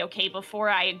that would be okay before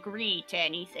I agree to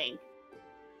anything.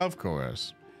 Of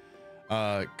course.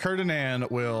 Ferdinand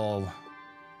will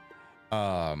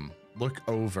look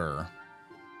over.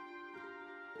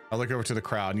 I'll look over to the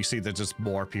crowd and you see that just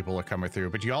more people are coming through,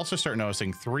 but you also start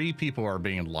noticing 3 people are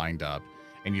being lined up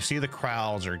and you see the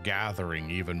crowds are gathering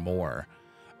even more.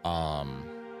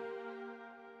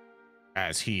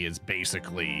 As he is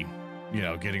basically,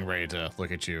 getting ready to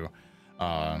look at you.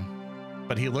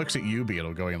 But he looks at you,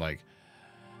 Beetle, going like,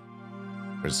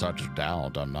 "With such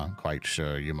doubt, I'm not quite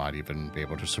sure you might even be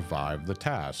able to survive the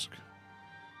task."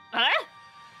 Huh?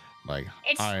 Like,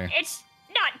 It's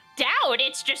not doubt,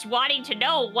 it's just wanting to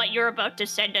know what you're about to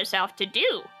send us out to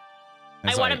do.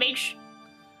 I want to make sure.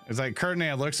 It's like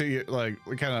Ferdinand looks at you, like,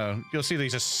 kind of, you'll see that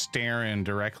he's just staring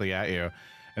directly at you.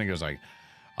 And he goes like,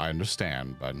 "I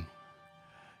understand, but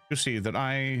you see that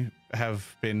I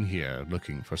have been here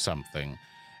looking for something,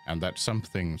 and that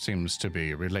something seems to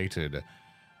be related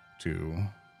to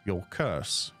your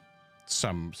curse.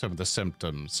 Some of the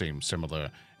symptoms seem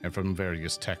similar, And from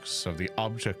various texts of the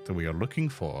object that we are looking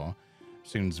for,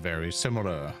 seems very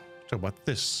similar to what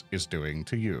this is doing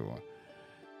to you.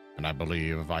 And I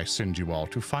believe if I send you all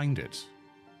to find it,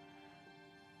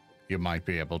 you might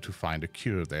be able to find a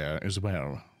cure there as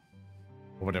well.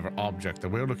 Whatever object that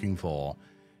we're looking for,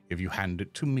 if you hand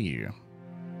it to me,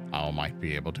 I might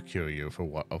be able to cure you for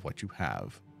what you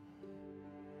have.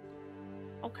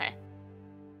 Okay.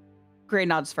 Gray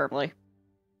nods firmly.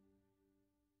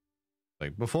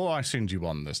 Like, before I send you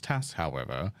on this task,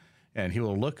 however, and he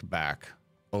will look back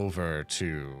over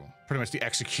to pretty much the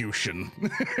execution,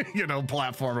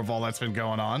 platform of all that's been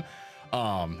going on.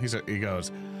 He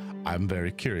goes, I'm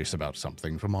very curious about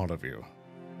something from all of you.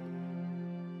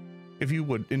 If you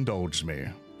would indulge me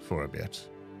for a bit,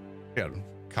 here,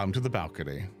 come to the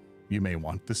balcony. You may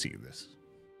want to see this.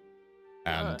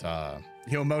 And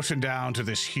he'll motion down to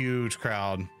this huge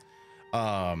crowd.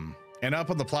 And up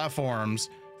on the platforms,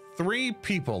 3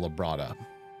 people are brought up.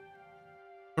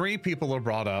 3 people are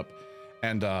brought up,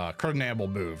 and Ferdinand will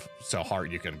move so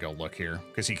hard you can go look here,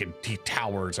 because he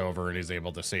towers over and is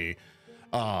able to see.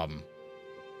 On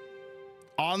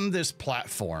this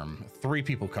platform, 3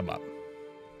 people come up.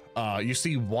 You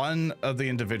see one of the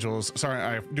individuals. Sorry,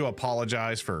 I do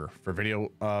apologize for video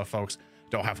folks.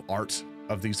 Don't have art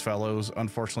of these fellows,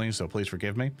 unfortunately, so please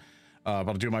forgive me. But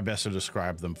I'll do my best to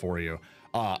describe them for you.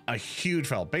 A huge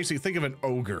fellow. Basically, think of an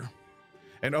ogre.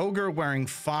 An ogre wearing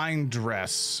fine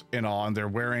dress and all, and they're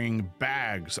wearing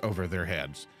bags over their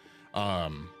heads.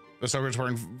 This ogre's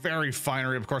wearing very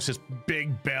finery. Of course, his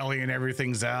big belly and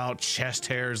everything's out. Chest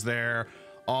hair's there.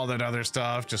 All that other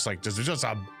stuff. Just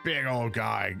a big old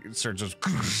guy. So just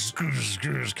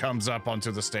comes up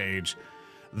onto the stage.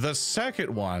 The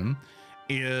second one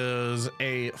is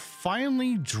a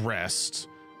finely dressed,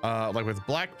 like with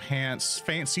black pants,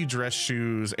 fancy dress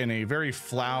shoes, and a very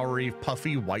flowery,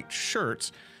 puffy white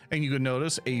shirt. And you can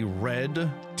notice a red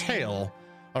tail,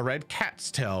 a red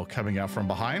cat's tail coming out from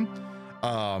behind.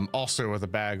 Also with a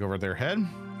bag over their head.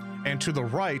 And to the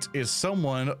right is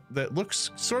someone that looks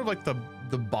sort of like the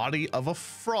body of a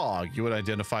frog. You would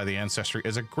identify the ancestry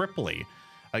as a gripply.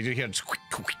 You hear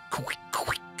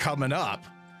coming up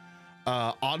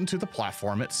onto the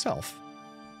platform itself.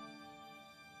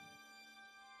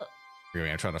 Here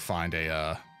I'm trying to find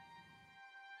an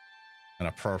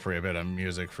appropriate bit of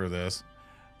music for this.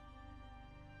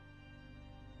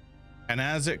 And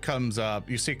as it comes up,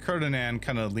 you see Ferdinand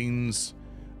kind of leans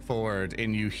forward,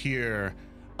 and you hear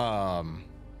an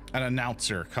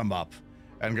announcer come up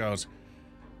and goes,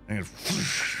 and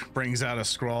brings out a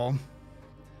scroll.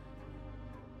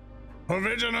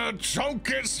 Provisioner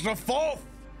Chokis the Fourth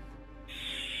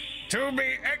to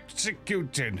be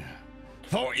executed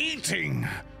for eating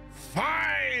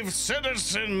 5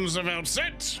 citizens of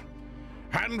Outset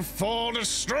and for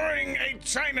destroying a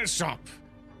china shop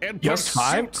in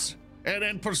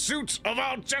pursuit of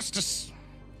our justice.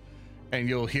 And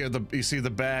you'll hear you see the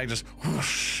bag just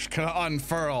whoosh, kind of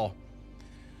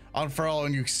unfurl,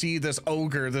 and you see this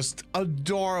ogre, this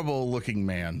adorable looking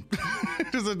man.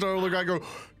 This adorable guy go,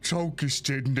 Chokis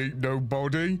didn't eat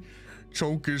nobody.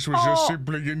 Chokis was just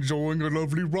simply enjoying a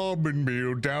lovely ramen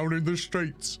meal down in the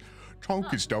streets.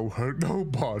 Chokis don't hurt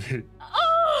nobody.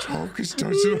 Chokis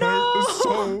doesn't hurt the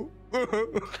soul.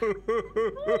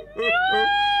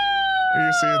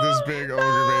 You see this big ogre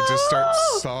man just start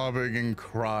sobbing and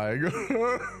crying.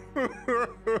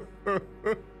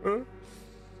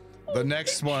 The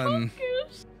next one's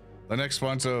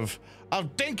of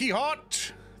Dinky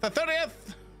Heart, the 30th.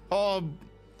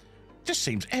 Just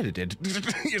seems edited.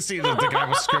 You see the guy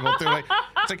was scribbled through it.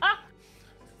 It's like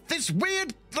this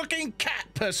weird looking cat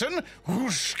person,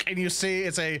 whoosh, and you see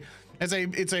it's a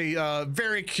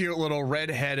very cute little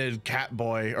red-headed cat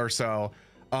boy or so.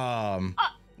 I'll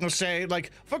say,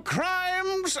 like, for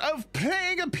crimes of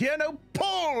playing a piano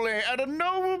poorly at a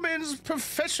nobleman's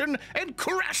profession and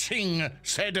crashing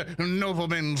said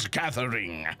nobleman's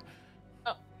gathering.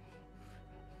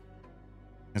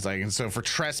 It's like, and so for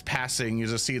trespassing, you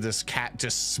just see this cat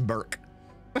just smirk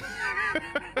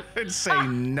and say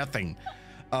nothing.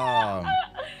 And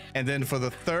then for the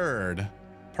third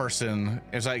person,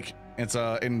 it's like,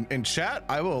 in chat,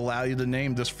 I will allow you to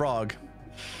name this frog.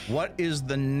 What is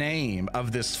the name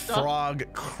of this frog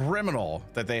criminal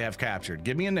that they have captured?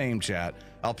 Give me a name, chat.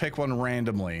 I'll pick one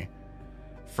randomly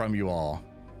from you all.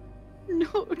 No,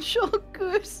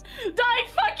 Chokis. I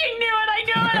fucking knew it. I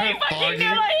knew it. I fucking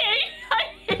knew it. I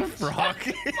hate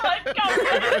Froggy. I saw it coming.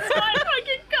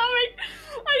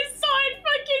 I saw it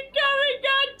fucking coming.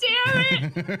 God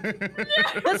damn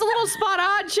it. That's a little spot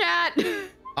on, chat.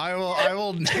 I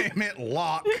will name it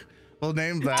Locke. We'll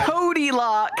name that. Toady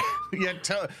Lock. Yeah,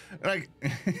 like,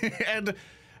 and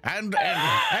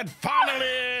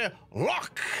finally,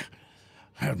 Locke,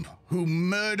 who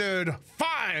murdered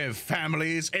 5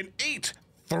 families and ate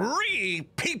 3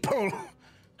 people.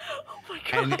 Oh my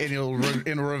god! And you'll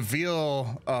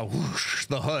reveal whoosh,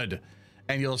 the hood,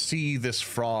 and you'll see this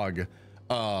frog,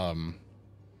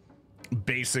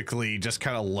 basically just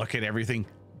kind of look at everything.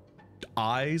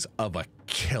 Eyes of a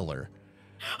killer.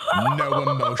 No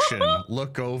emotion.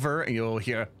 Look over and you'll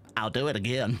hear, "I'll do it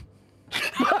again."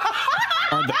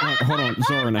 Hold on,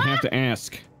 Zoran, I have to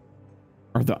ask.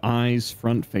 Are the eyes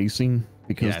front facing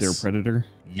because they're a predator?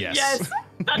 Yes. Yes,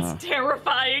 that's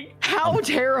terrifying. How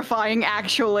terrifying,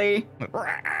 actually.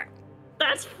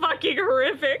 That's fucking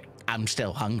horrific. I'm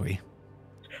still hungry.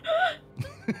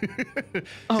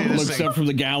 Looks up from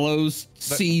the gallows,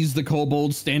 sees the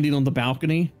kobold standing on the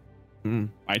balcony.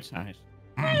 Bite size.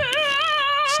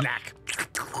 Snack.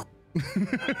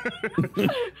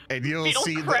 And you'll Beetle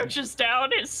see crouches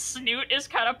down, his snoot is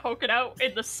kind of poking out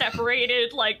in the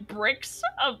separated like bricks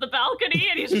of the balcony,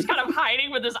 and he's just kind of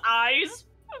hiding with his eyes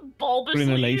bulbously.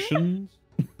 Granulations.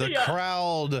 the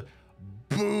crowd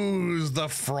boos the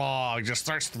frog, just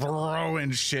starts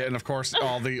throwing shit, and of course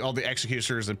all the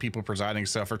executioners and people presiding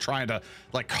stuff are trying to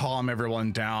like calm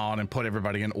everyone down and put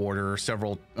everybody in order.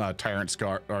 Several Tyrant's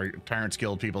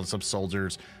Guild people and some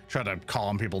soldiers try to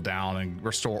calm people down and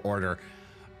restore order.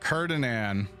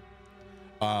 Ferdinand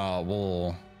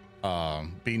will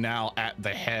be now at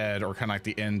the head or kind of like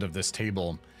the end of this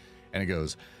table, and he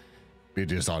goes,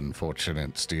 "It is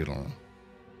unfortunate still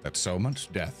that so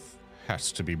much death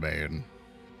has to be made.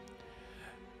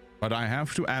 But I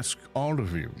have to ask all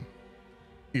of you,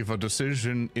 if a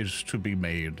decision is to be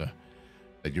made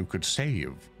that you could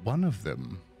save one of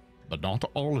them, but not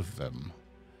all of them,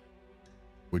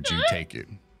 would you take it?"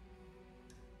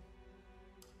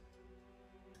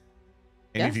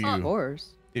 And Yes, of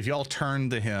course. if y'all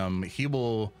turn to him, he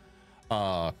will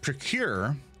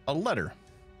procure a letter.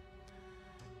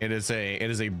 It is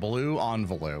a blue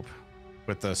envelope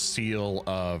with the seal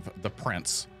of the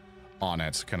prince on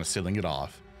it, kind of sealing it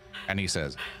off. And he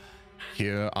says,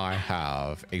 "Here I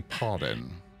have a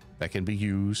pardon that can be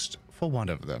used for one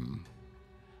of them.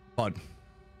 But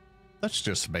let's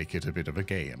just make it a bit of a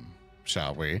game,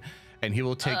 shall we?" And he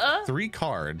will take 3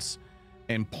 cards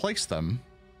and place them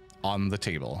on the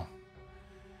table.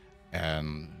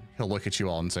 And he'll look at you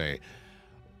all and say,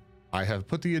 "I have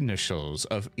put the initials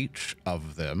of each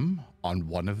of them on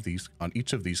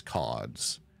each of these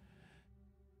cards.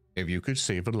 If you could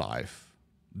save a life,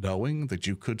 knowing that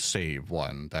you could save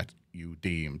one that you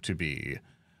deem to be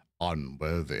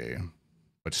unworthy,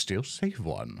 but still save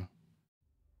one,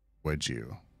 would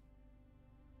you?"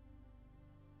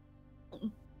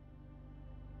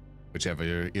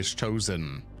 Whichever is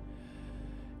chosen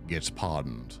gets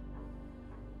pardoned.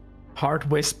 Heart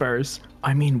whispers,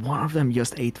 "I mean, one of them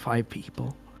just ate 5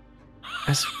 people.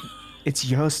 It's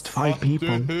just 5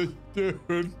 people."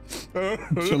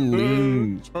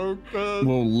 Tellem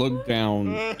will look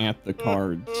down at the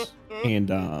cards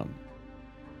and I'll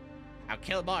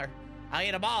kill more. I'll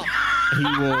eat them all. he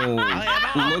will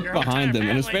look behind them,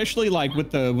 and especially like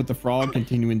with the frog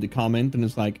continuing to comment, and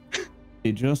it's like,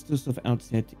 "The justice of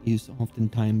outset is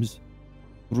oftentimes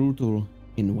brutal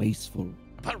and wasteful.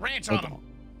 Put ranch on them.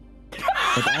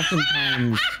 But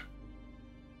oftentimes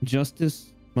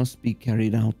justice must be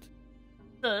carried out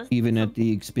even at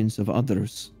the expense of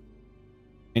others."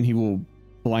 And he will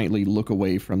politely look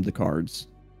away from the cards.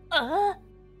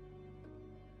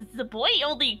 The boy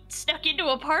only snuck into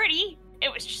a party.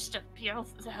 It was just a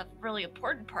really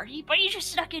important party, but he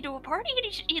just snuck into a party and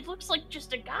he looks like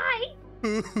just a guy.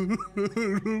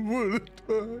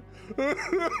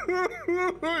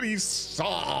 He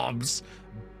sobs,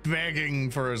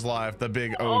 begging for his life, the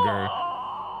big ogre.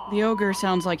 The ogre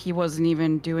sounds like he wasn't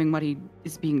even doing what he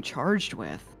is being charged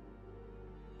with.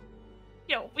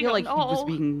 Yo, I feel like he was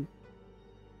being...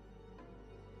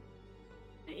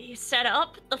 He set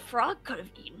up. The frog could have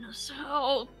eaten us.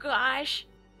 Oh gosh.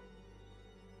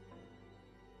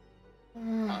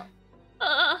 Feel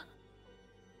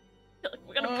like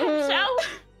we're gonna poop out.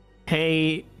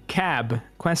 Hey, Cab,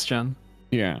 question.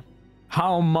 Yeah.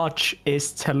 How much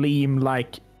is Tellem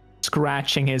like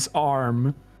scratching his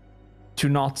arm to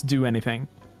not do anything?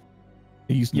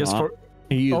 He's Just not. for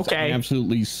He is Okay.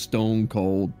 absolutely stone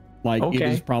cold. Like, it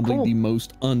Okay, is probably cool. the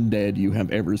most undead you have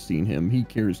ever seen him. He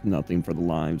cares nothing for the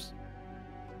lives.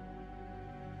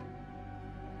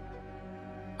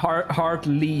 Hart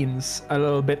leans a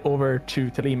little bit over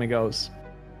to Tellem and goes,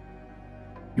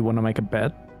 "You want to make a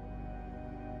bet?"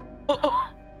 Liam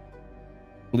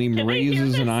Can I hear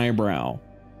raises an this? eyebrow.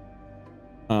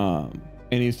 And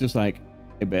he's just like,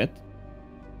 I bet.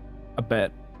 A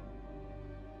bet.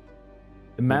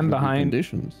 The man behind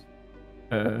conditions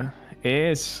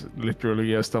is literally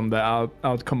just on the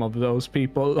outcome of those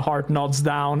people. Heart nods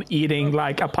down, eating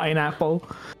like a pineapple.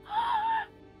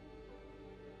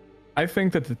 I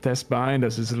think that the test behind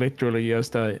us is literally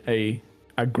just a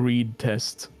greed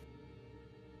test.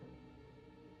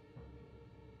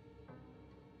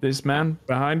 This man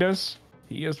behind us,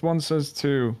 he just wants us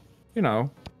to, you know,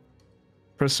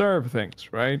 preserve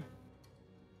things, right?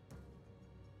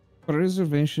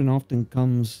 Preservation often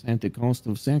comes at the cost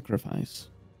of sacrifice.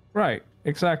 Right,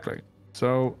 exactly.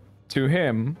 So to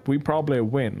him, we probably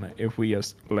win if we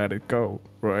just let it go,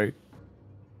 right?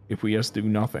 If we just do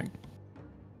nothing.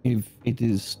 If it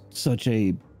is such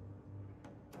a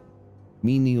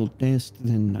menial test,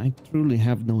 then I truly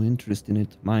have no interest in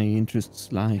it. My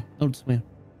interests lie elsewhere.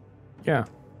 Yeah.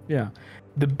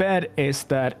 The bet is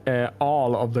that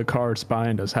all of the cards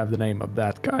behind us have the name of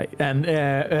that guy, and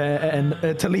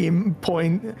Tellem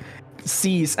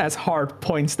sees as Hart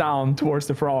points down towards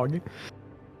the frog.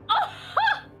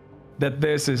 That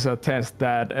this is a test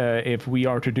that if we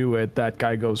are to do it, that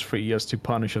guy goes free just to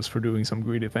punish us for doing some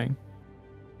greedy thing.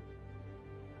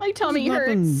 My tummy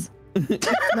hurts. It's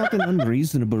not an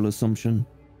unreasonable assumption,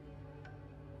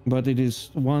 but it is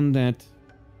one that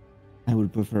I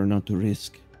would prefer not to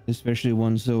risk, especially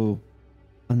one so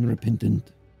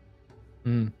unrepentant.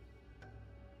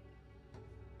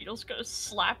 Beetle's gonna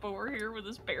slap over here with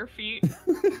his bare feet.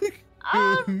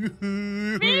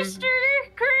 Mr.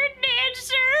 Curtain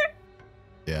Answer,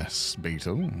 Yes,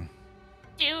 Beetle.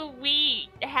 do we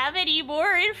have any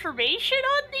more information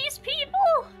on these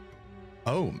people?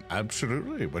 Oh,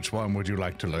 absolutely. Which one would you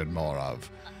like to learn more of?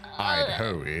 I'd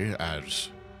hurry, as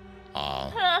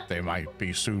they might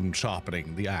be soon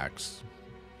sharpening the axe.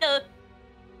 The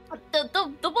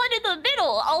one in the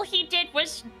middle, all he did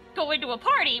was go into a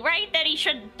party, right? That he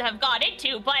shouldn't have gone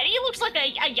into, but he looks like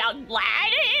a young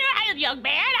lad, a young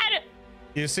man.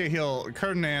 You see,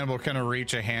 Curtain Animal kind of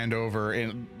reach a hand over,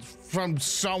 and from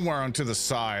somewhere onto the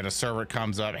side, a servant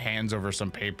comes up, hands over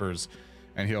some papers,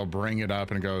 and he'll bring it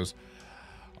up and goes,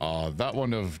 that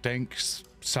one of Dank's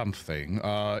something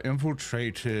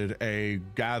infiltrated a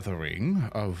gathering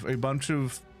of a bunch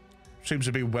of seems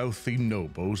to be wealthy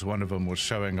nobles. One of them was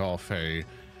showing off a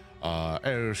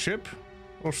airship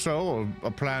or so,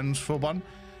 or plans for one,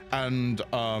 and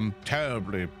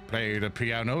terribly played a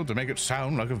piano to make it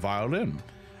sound like a violin.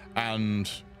 And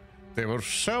they were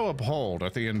so appalled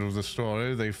at the end of the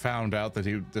story, they found out that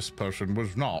this person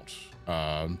was not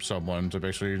someone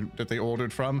that they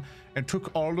ordered from, and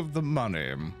took all of the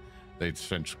money. They'd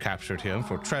since captured him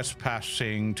for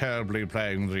trespassing, terribly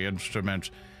playing the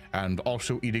instrument, and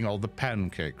also eating all the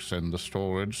pancakes in the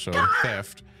storage, so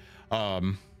theft.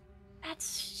 It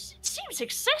seems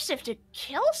excessive to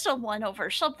kill someone over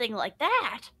something like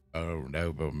that. Oh,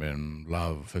 noblemen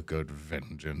love a good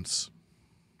vengeance.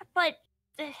 But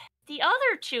the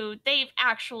other two, they've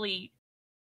actually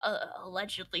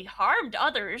allegedly harmed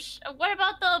others. What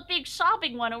about the big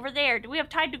sobbing one over there? Do we have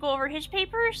time to go over his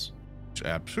papers?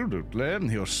 Absolutely.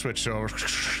 He'll switch over,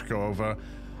 go over.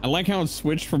 I like how it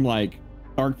switched from like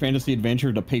Dark Fantasy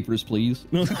Adventure to Papers, Please.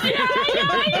 Yeah.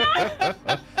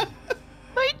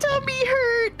 My tummy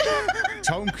hurt.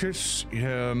 Tonkus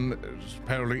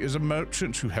apparently is a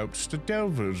merchant who helps the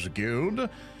Delvers Guild.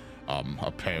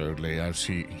 Apparently, as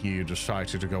he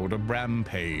decided to go on a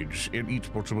rampage and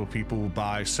eat multiple people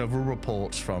by several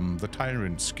reports from the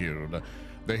Tyrants Guild.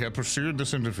 They have pursued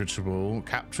this individual,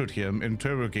 captured him,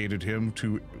 interrogated him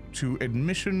to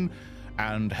admission,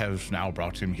 and have now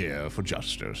brought him here for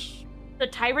justice. The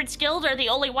Tyrants Guild are the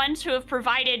only ones who have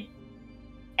provided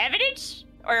evidence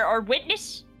or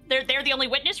witness? They're the only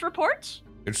witness reports?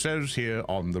 It says here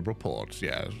on the reports,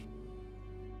 yes.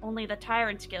 Only the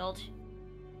Tyrants Guild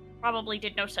probably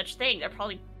did no such thing. They're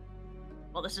probably...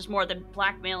 Well, this is more than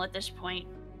blackmail at this point.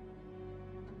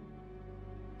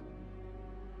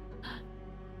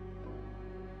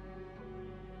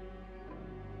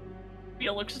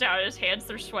 Beetle looks down at his hands,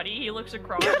 they're sweaty. He looks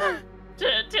across to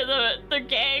the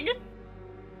gang.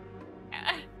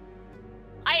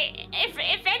 If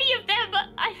any of them,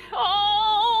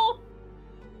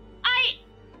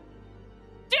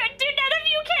 do none of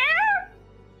you care?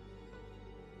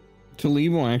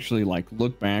 Tellem will actually like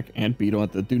look back at Beetle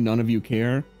at the "Do none of you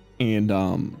care?" and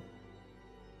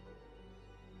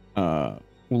we'll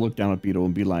look down at Beetle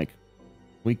and be like,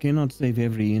 We cannot save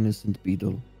every innocent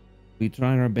Beetle. We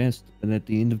try our best, but at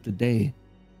the end of the day,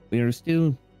 we are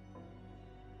still,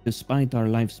 despite our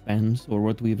lifespans or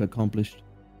what we've accomplished,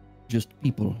 just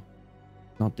people,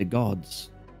 not the gods.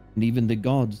 and even the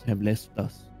gods have left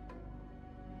us.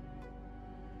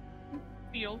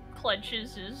 Beetle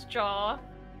clenches his jaw,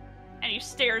 and he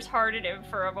stares hard at him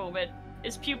for a moment.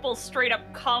 His pupils straight up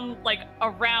come like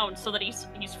around so that he's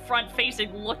front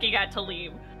facing, looking at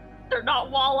Tellem. They're not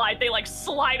wall-eyed; they like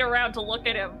slide around to look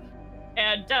at him.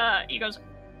 And he goes,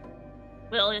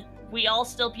 "Will we all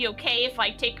still be okay if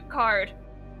I take a card?"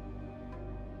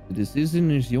 The decision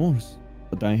is yours,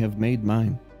 but I have made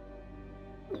mine.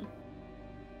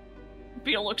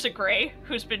 Beetle looks at Gray,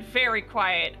 who's been very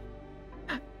quiet.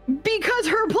 Because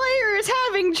her player is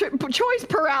having choice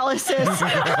paralysis. Her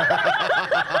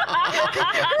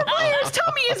player's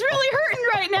tummy is really hurting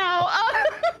right now.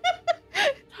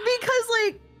 Because,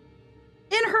 like,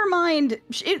 in her mind,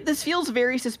 this feels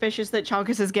very suspicious that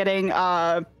Chunkus is getting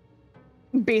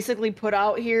basically put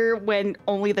out here when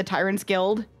only the Tyrants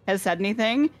Guild has said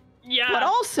anything. Yeah. But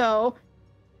also,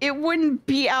 it wouldn't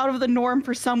be out of the norm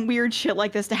for some weird shit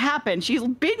like this to happen. She's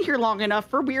been here long enough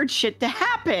for weird shit to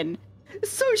happen.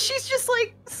 So she's just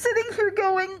like sitting here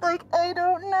going like, I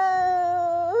don't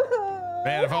know.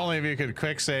 Man, if only if you could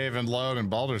quick save and load in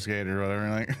Baldur's Gate or whatever.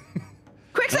 Like,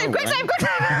 quick save, quick save, quick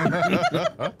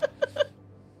save.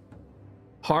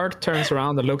 Hart turns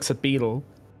around and looks at Beetle.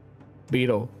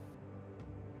 Beetle.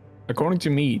 According to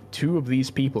me, 2 of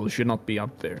these people should not be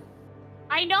up there.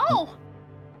 I know.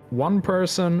 1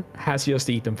 person has just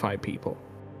eaten 5 people.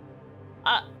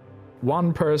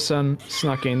 1 person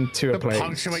snuck into a place.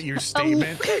 Punctuate your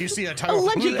statement. You see a total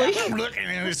Allegedly.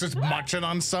 and it's just munching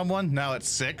on someone. Now it's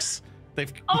 6.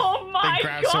 They've Oh my they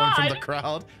grabbed someone from god! the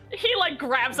crowd. He like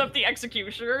grabs up the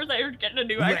executioner. They're getting a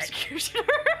new executioner.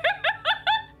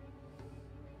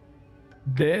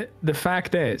 The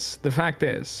fact is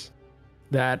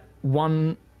that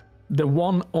the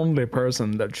one only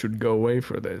person that should go away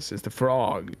for this is the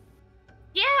frog.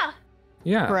 Yeah.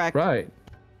 Yeah, Correct. right.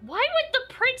 Why would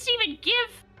the prince even give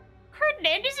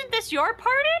Ferdinand? Isn't this your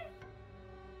pardon?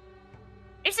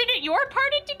 Isn't it your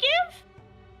pardon to give?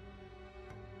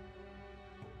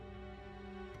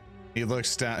 He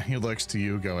looks down. He looks to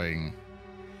you, going,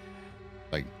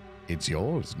 like, it's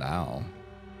yours now.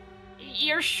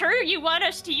 You're sure you want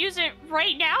us to use it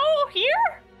right now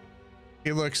here?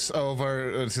 He looks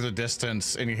over to the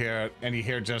distance, and you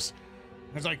hear just,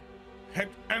 it's like,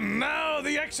 and now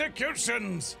the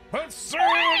executions will soon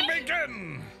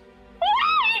begin.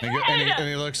 And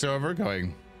he looks over,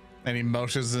 going, and he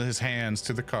motions his hands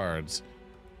to the cards.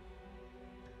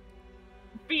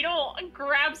 Beetle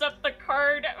grabs up the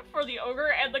card for the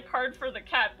ogre and the card for the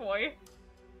cat boy.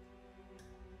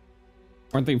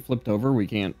 Aren't they flipped over? We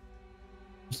can't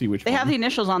see which They one. have the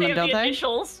initials on They them, have don't the they?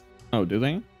 initials. Oh, do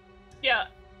they? Yeah.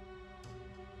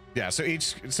 Yeah.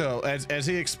 So as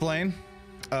he explained,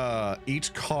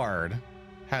 each card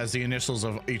has the initials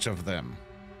of each of them.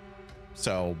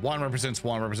 So one represents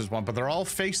one, but they're all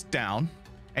face down,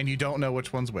 and you don't know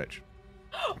which one's which.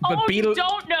 Oh, Beetle- you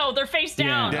don't know. They're face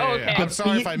down. Yeah, Oh, yeah, okay. yeah. I'm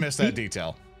sorry if Be- I missed that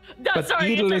detail. That's but sorry.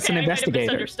 Beetle It's is an okay. I might have investigator.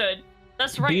 misunderstood.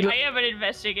 That's right. Beetle- I am an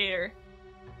investigator.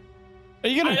 Are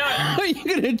you gonna I are you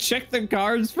gonna check the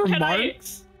cards for Can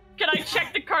marks? Can I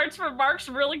check the cards for marks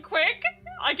really quick?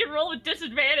 I can roll with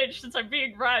disadvantage since I'm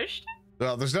being rushed.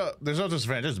 Well, there's no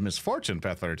disadvantage. It's misfortune,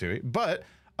 Pathfinder 2. But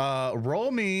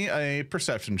roll me a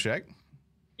perception check.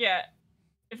 Yeah.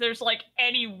 If there's like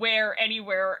anywhere,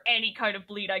 any kind of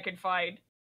bleed I can find.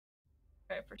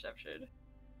 Okay, perception.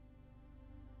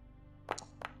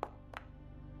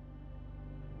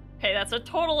 Okay, that's a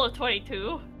total of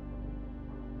 22.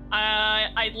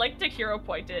 I'd like to hero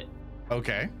point it.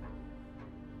 Okay.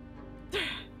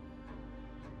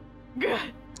 Good.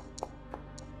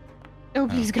 Oh,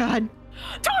 please, God.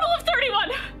 Total of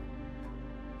 31!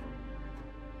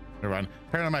 Never mind.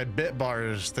 Apparently my bit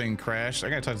bars thing crashed. I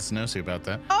gotta talk to Snowsuit about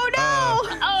that. Oh, no!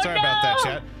 Oh, Sorry about that, no!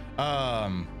 chat.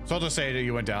 So I'll just say that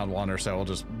you went down 1 or so. We'll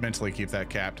just mentally keep that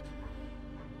capped.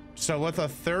 So with a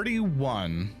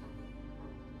 31,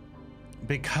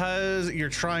 because you're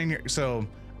trying, so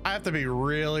I have to be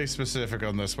really specific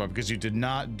on this one because you did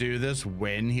not do this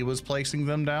when he was placing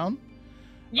them down.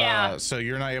 Yeah. So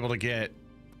you're not able to get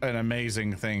an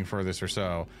amazing thing for this or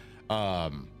so.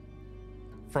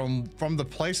 From the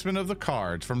placement of the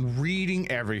cards, from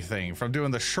reading everything, from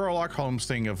doing the Sherlock Holmes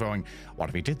thing of going, what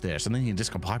if he did this and then he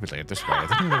discombobulated it this way,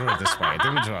 then he did it this way,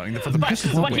 then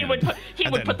But he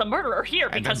would put the murderer here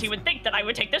because then- he would think that I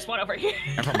would take this one over here.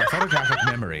 and from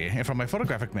my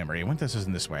photographic memory, when this is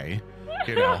in this way,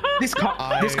 you know, This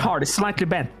card is slightly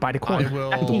bent by the I corner. will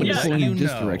Yeah. let Pulling you in this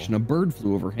know. direction, a bird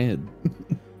flew overhead.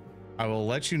 I will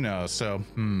let you know. So,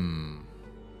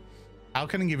 how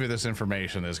can I give you this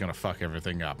information that's gonna fuck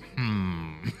everything up?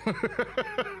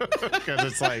 Because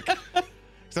it's like,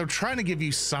 So I'm trying to give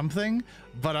you something,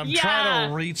 but I'm trying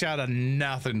to reach out of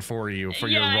nothing for you for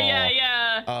your roll.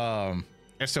 Yeah.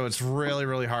 And so it's really,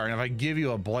 really hard. And if I give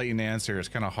you a blatant answer, it's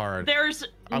kind of hard.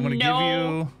 I'm going to give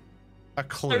you a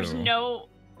clue. There's no,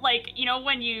 like, you know,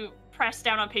 when you press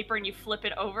down on paper and you flip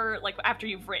it over, like after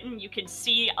you've written, you can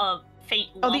see a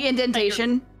faint lump. Oh, the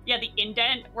indentation. Yeah, the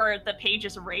indent where the page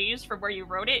is raised from where you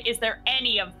wrote it. Is there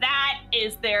any of that?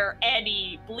 Is there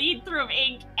any bleed through of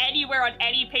ink anywhere on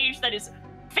any page that is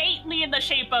faintly in the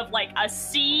shape of like a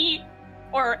C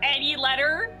or any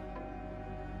letter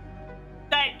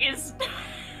that is...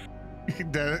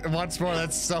 Once more,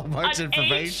 that's so much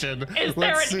information. Is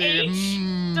there an H?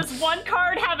 Does one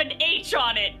card have an H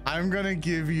on it? I'm gonna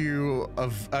give you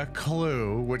a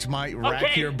clue, which might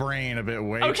rack your brain a bit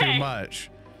way too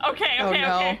much.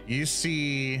 Okay. You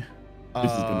see,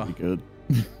 this is gonna be good.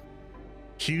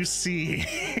 You see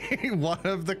one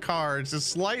of the cards is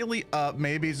slightly up.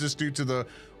 Maybe it's just due to the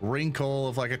wrinkle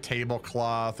of like a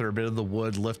tablecloth or a bit of the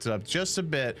wood lifted up just a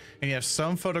bit. And you have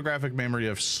some photographic memory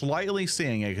of slightly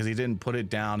seeing it because he didn't put it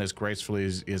down as gracefully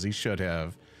as he should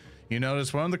have. You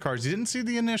notice one of the cards, you didn't see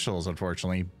the initials,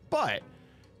 unfortunately, but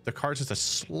the card's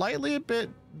just a bit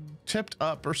tipped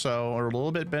up or so, or a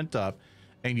little bit bent up.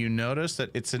 And you notice that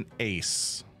it's an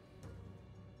ace.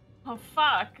 Oh,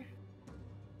 fuck.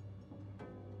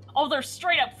 Oh, they're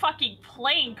straight up fucking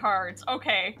playing cards.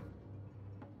 Okay.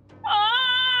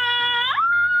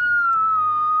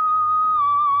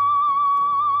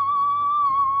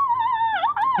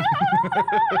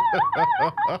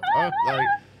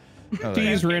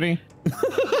 Tea's ready. I'm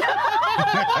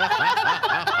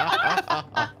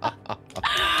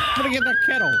gonna get that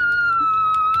kettle.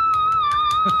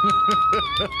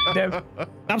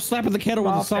 I'm slapping the kettle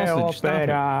with a sausage.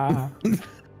 Stop it.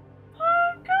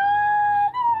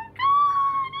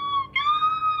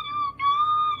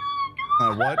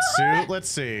 What suit? Let's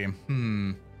see.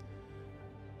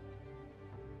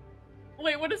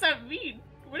 Wait, what does that mean?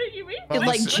 What did you mean? Well,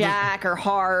 like Jack or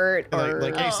Heart or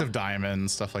like Ace of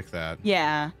Diamonds, stuff like that.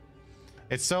 Yeah.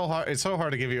 It's so hard. It's so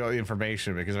hard to give you all the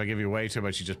information because if I give you way too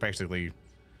much, you just basically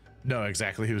know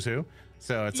exactly who's who.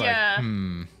 So it's like,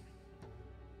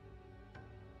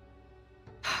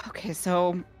 Okay,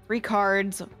 so 3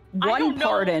 cards, 1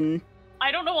 pardon.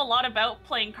 I don't know a lot about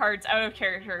playing cards out of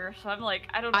character, so I'm like,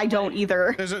 I don't know. I don't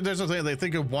either. There's a thing, they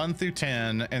think of 1 through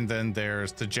 10, and then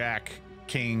there's the Jack,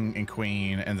 King, and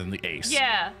Queen, and then the Ace.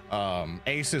 Yeah.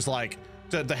 Ace is like,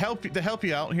 to help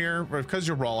you out here, because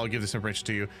you're raw, I'll give this information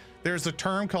to you. There's a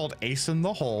term called Ace in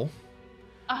the Hole.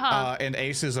 And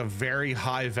Ace is a very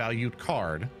high valued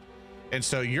card. And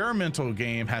so your mental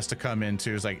game has to come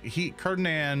into is like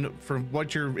Ferdinand, from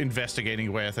what you're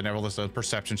investigating with and all this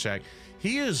perception check,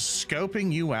 he is scoping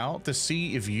you out to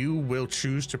see if you will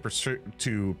choose to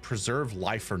preserve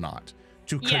life or not,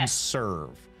 to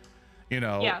conserve, you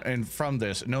know. And from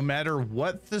this, no matter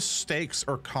what the stakes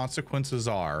or consequences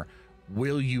are,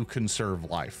 will you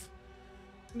conserve life?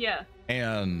 Yeah.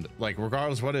 And like,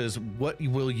 regardless what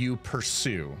will you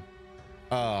pursue?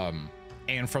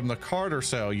 And from the card or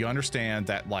so, you understand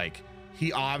that like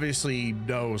he obviously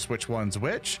knows which one's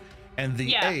which, and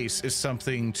the Ace is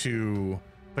something to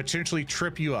potentially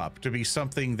trip you up, to be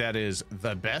something that is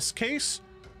the best case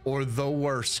or the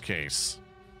worst case.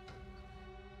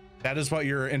 That is what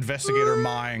your investigator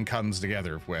mind comes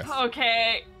together with.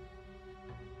 Okay.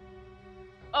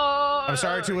 I'm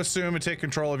sorry to assume and take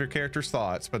control of your character's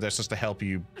thoughts, but that's just to help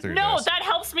you through this. That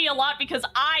helps me a lot because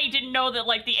I didn't know that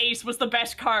like the Ace was the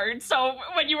best card. So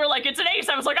when you were like, it's an Ace,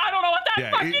 I was like, I don't know what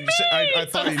that fucking means. I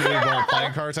thought you knew about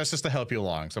playing cards. That's just to help you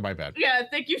along. So my bad. Yeah,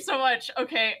 thank you so much.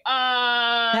 Okay.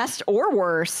 Best or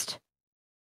worst?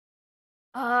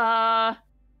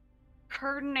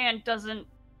 Ferdinand doesn't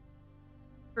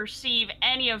perceive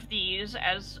any of these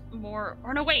as more,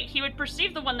 or no, wait, he would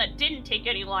perceive the one that didn't take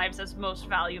any lives as most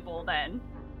valuable then.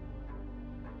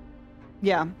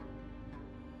 Yeah.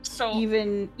 So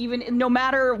even no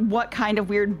matter what kind of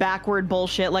weird backward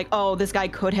bullshit, like, oh, this guy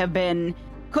could have been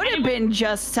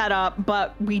just set up,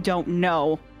 but we don't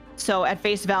know. So at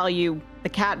face value, the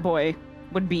cat boy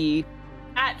would be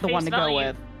the one to go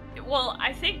with. Well,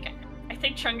 I think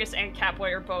Chungus and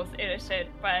Catboy are both innocent,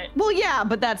 but well, yeah,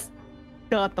 but that's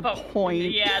not the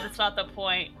point. Yeah, that's not the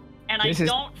point. And I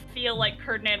don't feel like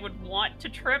Ferdinand would want to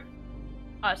trip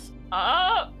us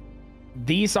up.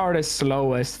 These are the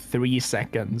slowest 3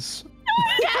 seconds.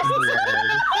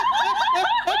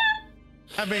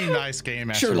 I mean, nice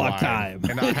game after Sherlock time.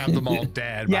 And not have them all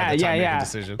dead by the time they make a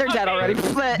decision. They're dead already.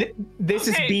 This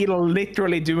is Beetle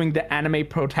literally doing the anime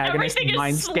protagonist Everything is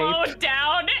mindscape. slowed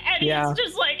down, and he's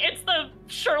just like, it's the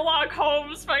Sherlock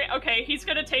Holmes fight. Okay, he's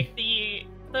gonna take the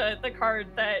the card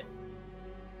that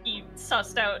he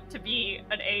sussed out to be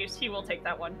an ace, he will take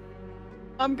that one.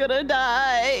 I'm gonna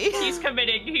die. He's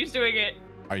committing. He's doing it.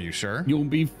 Are you sure? You'll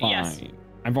be fine. Yes.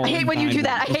 I've I already hate when you died do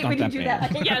that. once. I It's hate not when you that do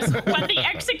bad. that. Yes, when the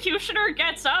executioner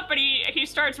gets up and he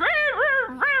starts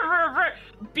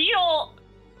Beetle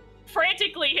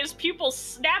frantically, his pupils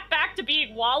snap back to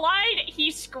being wall-eyed.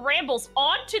 He scrambles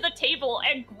onto the table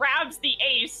and grabs the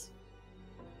ace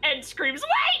and screams,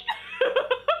 "Wait!"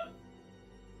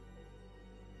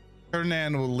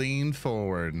 Ferdinand will lean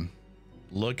forward,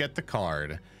 look at the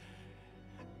card,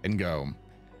 and go,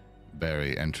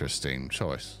 "Very interesting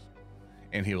choice."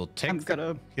 And he will take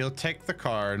he'll take the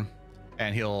card,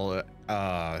 and he'll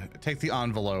take the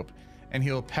envelope, and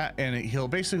he'll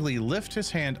basically lift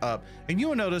his hand up, and you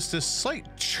will notice this slight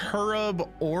cherub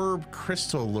orb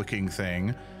crystal looking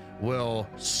thing will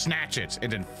snatch it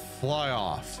and then fly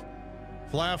off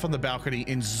on the balcony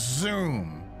and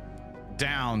zoom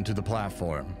down to the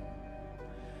platform.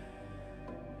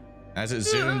 As it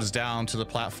zooms down to the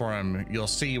platform, you'll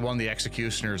see one of the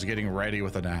executioners getting ready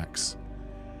with an axe.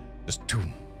 Just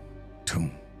toom,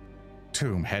 toom,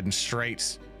 toom, heading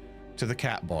straight to the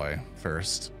cat boy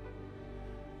first.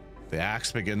 The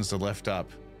axe begins to lift up,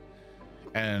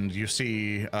 and you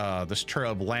see this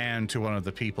cherub land to one of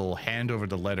the people, hand over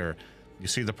the letter. You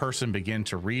see the person begin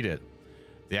to read it.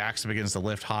 The axe begins to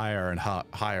lift higher and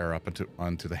higher up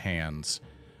onto the hands,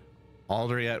 all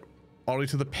the way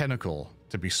to the pinnacle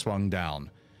to be swung down.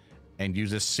 And you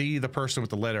just see the person with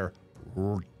the letter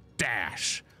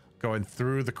dash going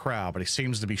through the crowd, but he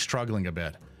seems to be struggling a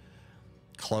bit.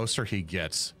 Closer he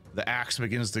gets, the axe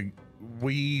begins to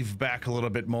weave back a little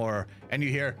bit more, and you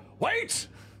hear, "Wait!"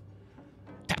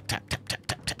 Tap, tap, tap, tap,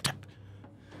 tap, tap, tap.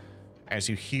 As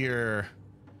you hear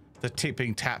the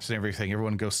tipping taps and everything,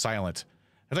 everyone goes silent.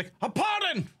 It's like, "A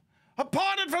pardon! A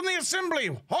pardon from the assembly!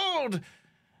 Hold!"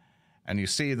 And you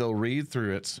see they'll read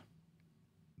through it.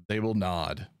 They will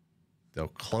nod. They'll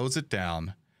close it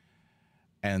down,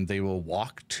 and they will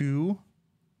walk to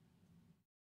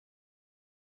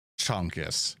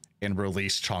Chonkus and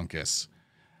release Chonkus.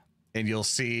 And you'll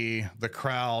see the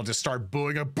crowd just start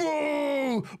booing a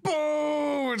boo,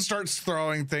 boo, and starts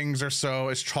throwing things or so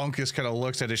as Chonkus kind of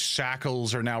looks at his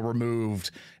shackles are now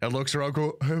removed and looks around,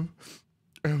 go,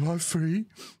 am I free?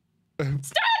 Stop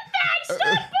that! Stop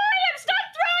bullying! Stop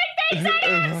throwing things at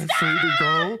him! Am I free to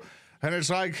go? And it's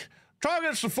like,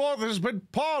 Chonkus the Fourth has been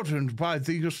pardoned by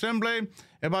the assembly,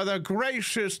 and by their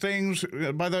gracious things,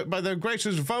 by their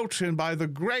gracious vote, and by the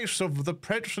grace of the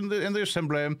prince in the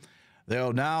assembly, they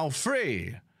are now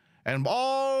free, and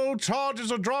all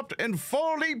charges are dropped and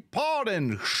fully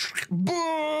pardoned.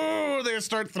 Boo! They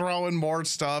start throwing more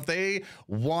stuff. They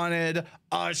wanted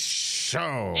a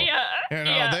show.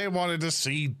 Yeah, They wanted to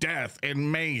see death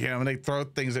and mayhem, and they throw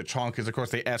things at Chonkus. Of course,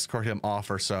 they escort him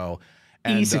off or so.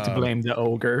 And, Easy to blame the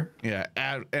ogre. Yeah,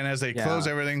 and as they close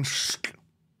everything,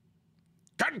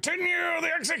 continue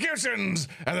the executions,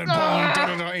 and then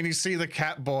boom, and you see the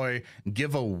cat boy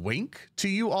give a wink to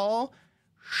you all.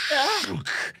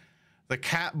 The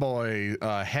cat boy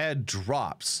head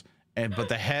drops, but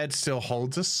the head still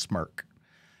holds a smirk.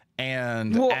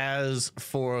 And as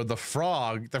for the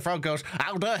frog goes,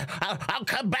 I'll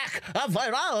come back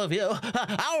for all of you.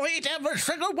 I'll eat every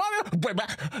single one.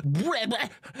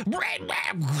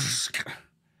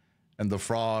 And the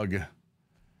frog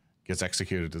gets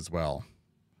executed as well.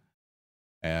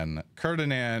 And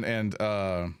Ferdinand and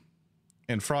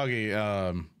Froggy,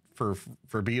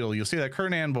 for Beetle, you'll see that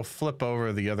Ferdinand will flip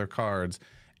over the other cards,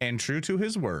 and true to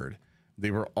his word, they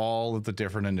were all of the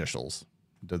different initials.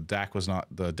 The deck was not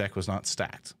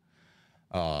stacked.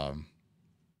 And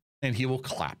he will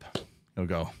clap. He'll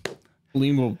go.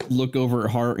 Liam will look over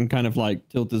at Hart and kind of like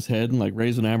tilt his head and like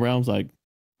raise an eyebrow. Like,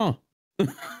 huh.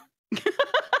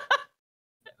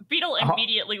 Beetle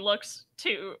immediately looks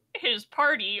to his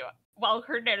party while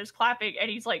Ferdinand is clapping, and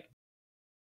he's like,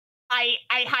 I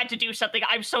had to do something.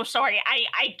 I'm so sorry.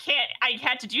 I can't. I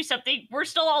had to do something. We're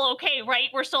still all okay, right?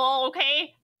 We're still all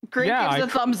okay? Great gives a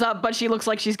thumbs up, but she looks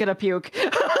like she's gonna puke.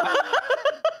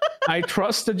 I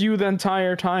trusted you the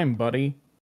entire time, buddy.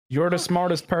 You're the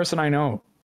smartest person I know.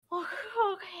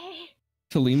 Okay.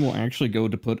 Tellem will actually go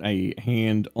to put a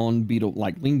hand on Beetle,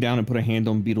 like lean down and put a hand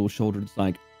on Beetle's shoulder. It's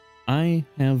like, I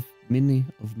have many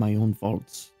of my own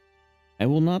faults. I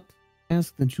will not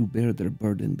ask that you bear their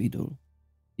burden, Beetle.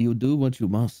 You do what you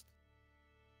must.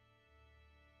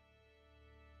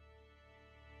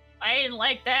 I didn't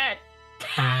like that.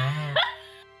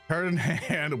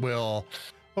 Ferdinand will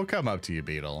come up to you,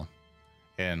 Beetle,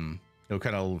 and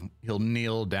he'll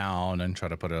kneel down and try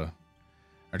to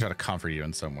comfort you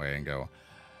in some way and go,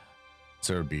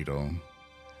 Sir Beetle,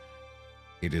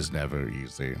 It is never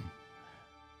easy.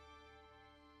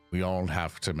 We all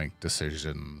have to make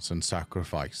decisions and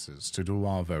sacrifices to do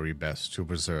our very best to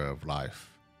preserve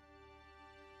life.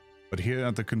 But here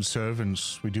at the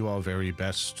Conservants, we do our very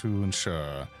best to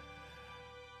ensure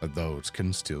that those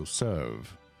can still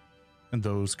serve, and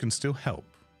those can still help,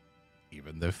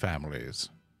 even their families.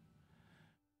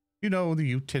 You know the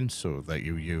utensil that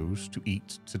you used to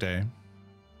eat today?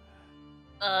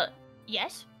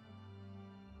 Yes?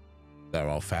 There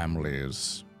are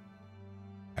families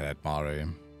at Mare,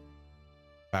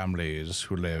 families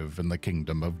who live in the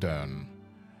Kingdom of Dern,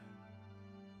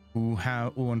 who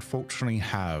unfortunately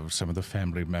have some of the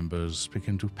family members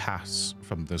begin to pass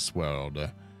from this world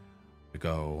to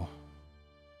go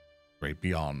great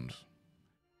beyond.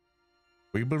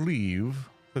 We believe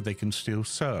that they can still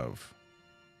serve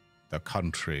their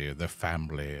country, their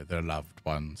family, their loved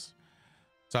ones.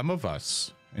 Some of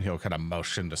us, and he'll kind of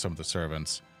motion to some of the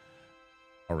servants,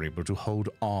 are able to hold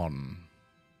on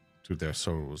to their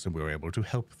souls, and we're able to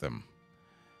help them.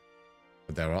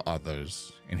 But there are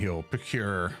others, and he'll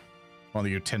procure one of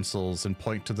the utensils and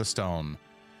point to the stone.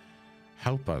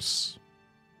 Help us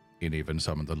in even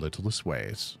some of the littlest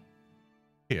ways.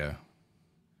 Here.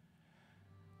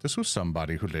 This was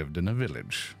somebody who lived in a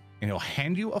village, and he'll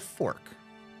hand you a fork.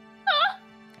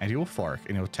 And you a fork,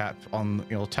 and he'll tap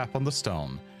on the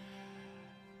stone.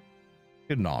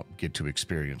 Did not get to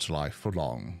experience life for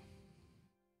long.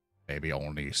 Maybe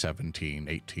only 17,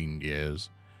 18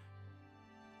 years.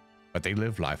 But they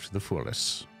lived life to the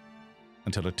fullest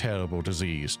until a terrible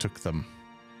disease took them.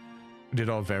 We did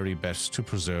our very best to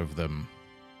preserve them,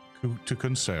 to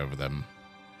conserve them.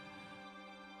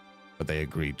 But they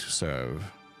agreed to serve.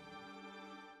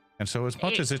 And so as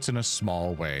much as it's in a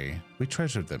small way, we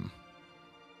treasure them.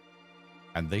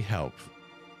 And they help.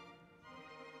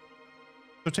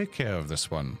 So take care of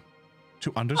this one,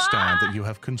 to understand that you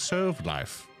have conserved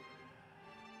life.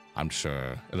 I'm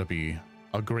sure it'll be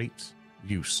a great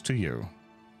use to you.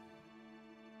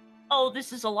 Oh,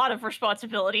 this is a lot of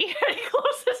responsibility. He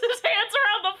closes his hands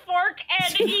around the fork,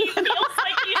 and he feels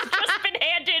like he's just been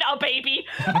handed a baby.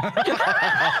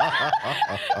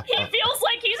 He feels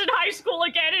like he's in high school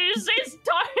again, and his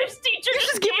teacher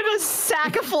Just give him a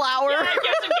sack of flour. Yeah,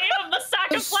 gave him the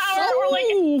sack of flour, or like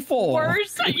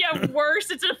worse. Yeah, worse.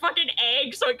 It's a fucking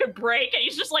egg, so it could break, and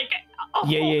he's just like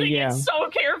holding it so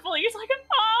carefully. He's like,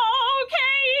 oh,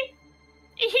 okay.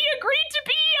 He agreed to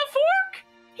be a fork.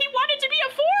 He wanted to be a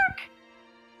fork.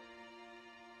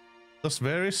 Those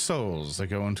very souls that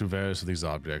go into various of these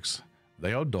objects,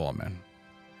 they are dormant.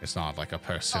 It's not like a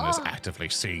person is actively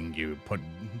seeing you put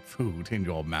food in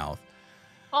your mouth.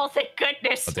 Oh, thank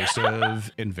goodness. But they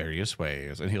serve in various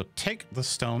ways, and he'll take the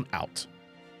stone out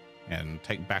and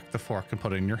take back the fork and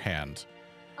put it in your hand.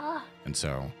 And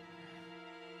so,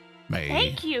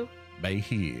 thank you. May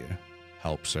he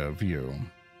help serve you.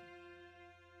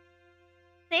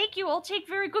 Thank you. I'll take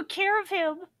very good care of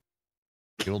him.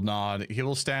 He'll nod. He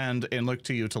will stand and look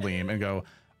to you, Tellem, and go,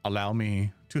 allow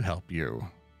me to help you.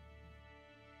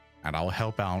 And I'll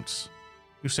help out.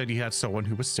 You said you had someone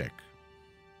who was sick.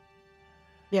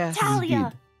 Yes.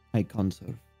 Talia. I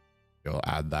conserve. You'll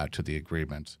add that to the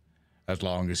agreement, as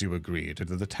long as you agree to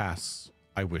do the tasks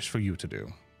I wish for you to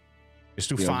do. Is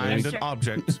to find an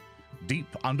object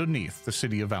deep underneath the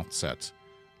city of Outset,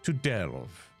 to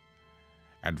delve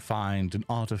and find an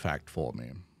artifact for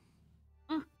me.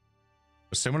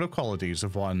 Similar qualities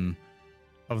of one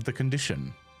of the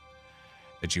condition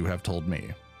that you have told me.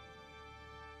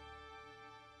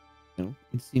 No,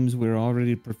 it seems we're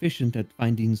already proficient at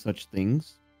finding such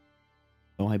things.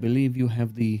 So I believe you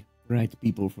have the right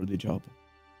people for the job.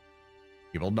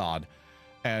 He will nod,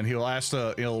 and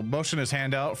he'll motion his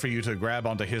hand out for you to grab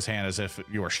onto his hand as if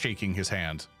you are shaking his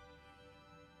hand.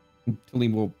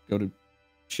 Tellem will go to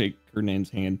shake Hernan's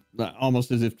hand, almost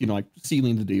as if, like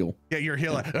sealing the deal. Yeah, you're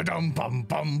here like, dum bum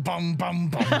bum bum bum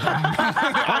bum.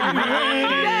 Are you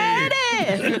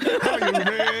ready? Are you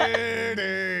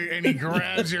ready? And he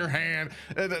grabs your hand.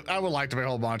 I would like to be a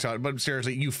whole bunch of it, but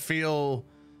seriously, you feel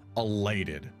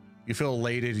elated. You feel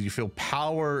elated. You feel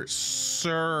power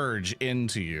surge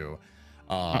into you.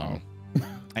 And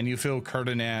you feel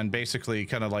Ferdinand basically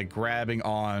kind of like grabbing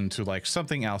on to like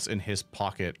something else in his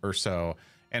pocket or so.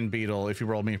 And Beetle, if you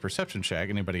roll me a perception check,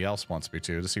 anybody else wants me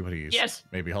to see what he's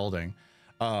maybe holding.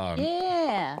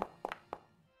 Yeah.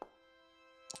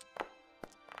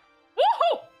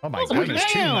 Woohoo! Oh my goodness,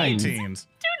 2 19s.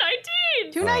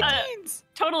 2 19s.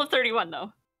 Total of 31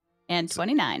 though. And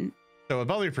 29. So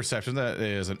above your perception, that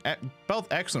is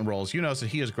both excellent rolls. You notice that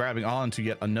he is grabbing on to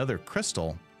yet another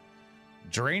crystal,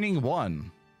 draining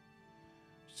one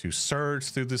to surge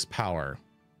through this power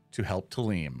to help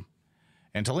Tellem.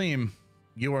 And Tellem,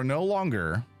 you are no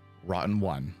longer Rotten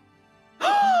 1.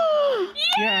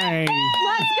 Yay!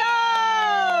 Let's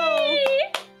go!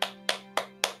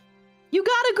 You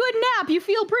got a good nap. You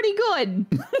feel pretty good.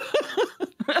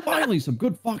 Finally, some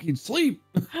good fucking sleep.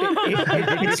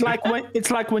 It's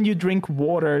like when you drink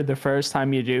water the first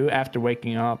time you do after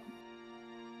waking up.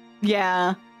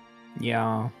 Yeah.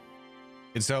 Yeah.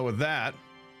 And so with that,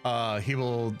 he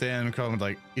will then come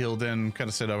he'll then kind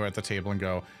of sit over at the table and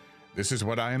go, "This is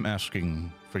what I am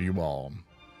asking for you all.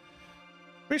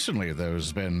 Recently,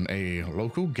 there's been a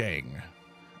local gang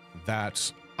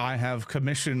that I have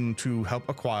commissioned to help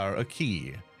acquire a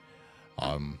key.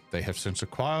 They have since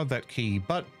acquired that key,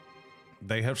 but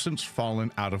they have since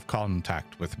fallen out of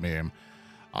contact with me.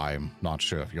 I'm not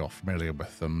sure if you're familiar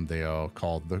with them. They are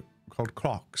called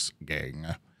Crocs Gang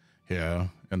here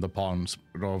in the ponds,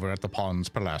 over at the Ponds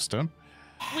Palasta.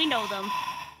 We know them.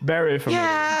 Very familiar.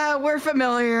 Yeah, we're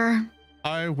familiar.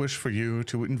 I wish for you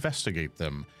to investigate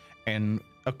them and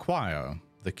acquire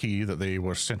the key that they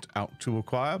were sent out to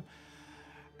acquire,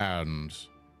 and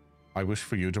I wish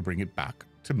for you to bring it back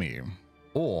to me,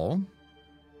 or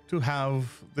to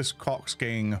have this Cox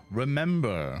gang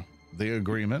remember the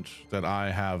agreement that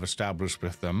I have established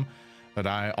with them, that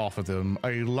I offer them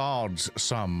a large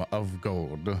sum of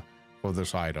gold for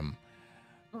this item.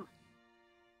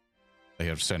 They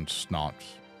have since not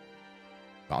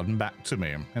gotten back to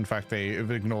me. In fact, they have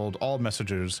ignored all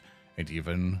messages and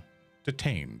even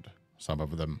detained some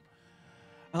of them.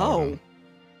 Oh.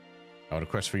 I would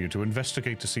request for you to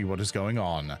investigate to see what is going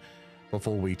on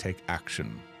before we take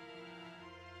action.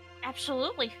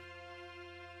 Absolutely.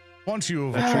 Once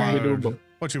you've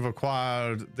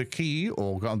acquired the key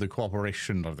or gotten the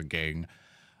cooperation of the gang,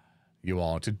 you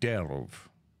are to delve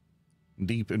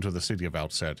deep into the city of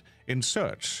Outset in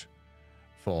search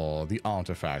for the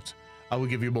artifact. I will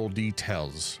give you more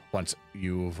details once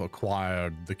you've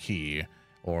acquired the key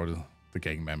or the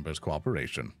gang members'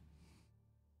 cooperation.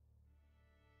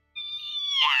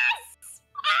 Yes!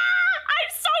 I'm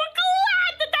so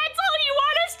glad that that's all you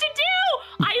want us to do!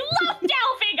 I love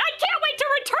delving! I can't wait to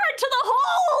return to the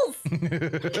holes!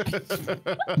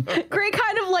 Gray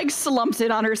kind of like slumps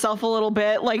in on herself a little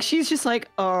bit. Like she's just like,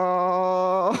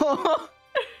 oh.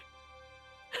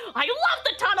 I love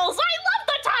the tunnels! I love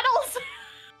the tunnels!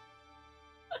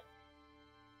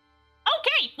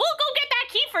 Okay, we'll go get that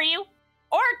key for you.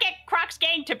 Or get Croc's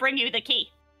gang to bring you the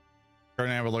key.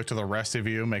 Ferdinand will look to the rest of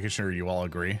you, making sure you all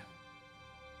agree.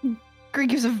 Gray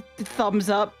gives a thumbs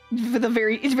up with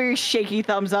it's very shaky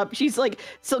thumbs up. She's like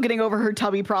still getting over her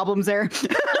tummy problems there.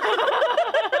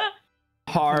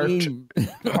 Hart,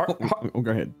 Oh,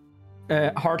 go ahead.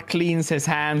 Hart cleans his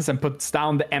hands and puts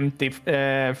down the empty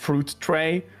fruit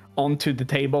tray onto the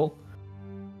table.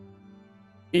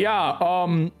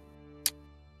 Yeah,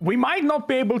 we might not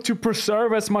be able to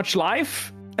preserve as much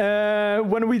life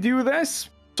when we do this.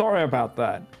 Sorry about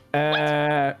that.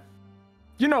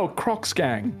 You know, Crocs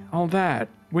gang, all that.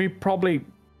 We probably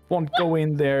won't go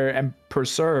in there and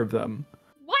preserve them.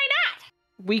 Why not?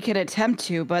 We can attempt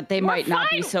to, but they might not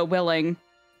be so willing.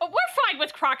 We're fine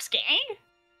with Croc's gang.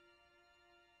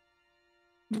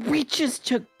 We just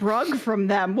took Brug from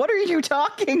them. What are you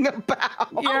talking about?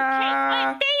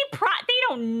 Yeah. Okay, but they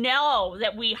don't know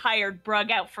that we hired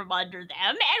Brug out from under them,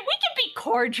 and we can be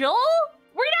cordial.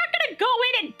 We're not gonna go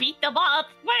in and beat them up.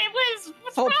 What's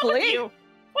wrong with you?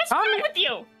 What's wrong with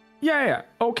you? Yeah.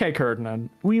 Okay, Curtin.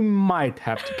 We might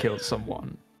have to kill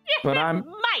someone. But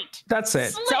might. That's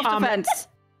it. Self-defense.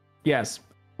 Yes,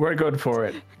 we're good for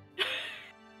it.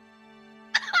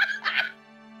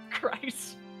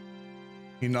 Christ.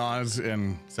 He nods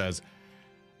and says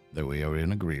that we are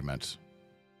in agreement.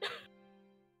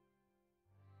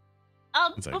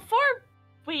 Before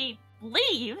we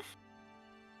leave,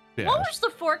 Yes. what was the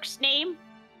fork's name?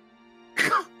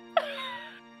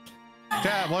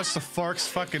 Dad, what's the fork's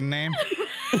fucking name?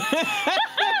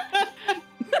 I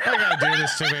gotta do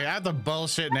this to me. I have the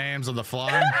bullshit names on the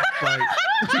fly. Like,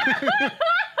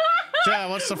 Dad,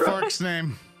 what's the fork's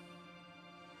name?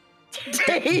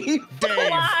 Dave.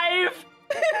 Alive.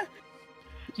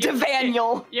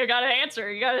 Devaniel. You gotta answer.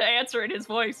 You gotta answer in his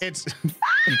voice. It's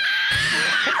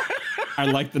I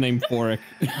like the name Forik.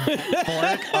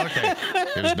 Forik? Okay.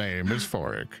 His name is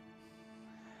Forik.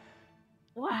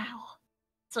 Wow.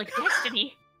 It's like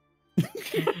destiny.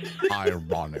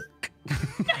 Ironic.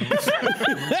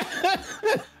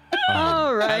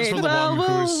 All right. As for the Well, one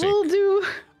who is sick, we'll do.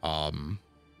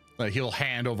 He'll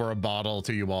hand over a bottle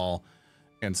to you all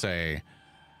and say,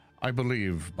 I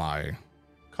believe my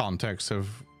contacts have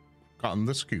gotten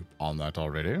the scoop on that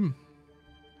already.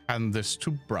 Hand this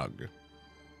to Brug.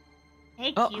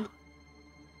 Thank you.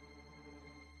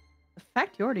 The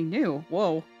fact you already knew.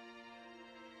 Whoa.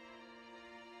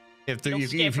 If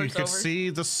you could see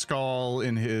the skull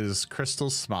in his crystal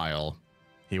smile,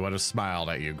 he would have smiled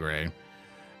at you, Gray.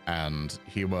 And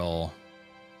he will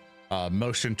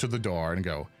motion to the door and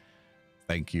go,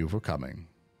 "Thank you for coming."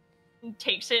 He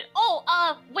takes it.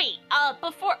 Oh, wait.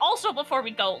 Before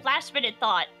we go, last minute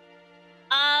thought.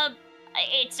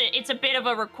 It's a bit of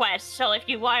a request. So if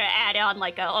you want to add on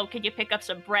like can you pick up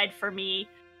some bread for me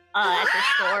at the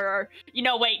store? Or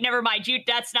wait, never mind.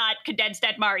 That's not condensed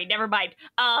Edmari. Never mind.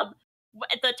 The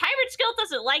Tyrant's Guild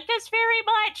doesn't like us very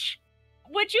much.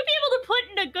 Would you be able to put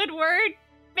in a good word,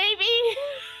 maybe?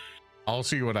 I'll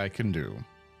see what I can do.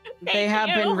 They have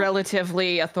been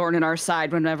relatively a thorn in our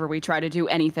side whenever we try to do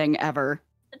anything ever.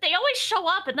 They always show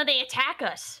up and then they attack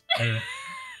us. And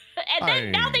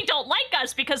then now they don't like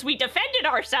us because we defended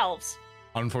ourselves.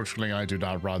 Unfortunately, I do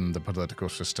not run the political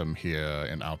system here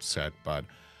in Outset, but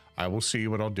I will see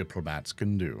what our diplomats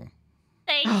can do.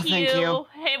 Thank you.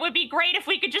 It would be great if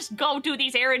we could just go do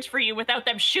these errands for you without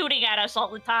them shooting at us all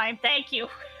the time. Thank you.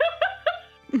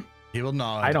 He will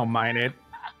nod. I don't mind it.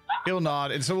 He'll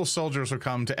nod, and civil soldiers will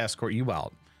come to escort you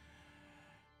out.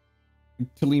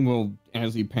 Tellem will,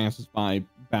 as he passes by,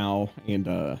 bow and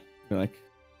be like,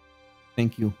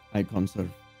 "Thank you, High Conserve."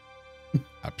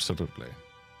 Absolutely.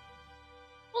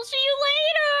 We'll see you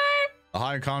later. The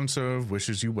High Conserve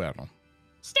wishes you well.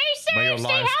 Stay safe. May your stay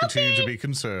lives healthy. continue to be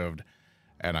conserved,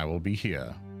 and I will be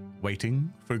here,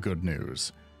 waiting for good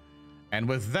news. And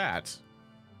with that,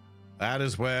 that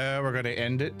is where we're going to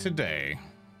end it today.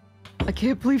 I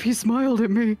can't believe he smiled at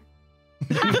me.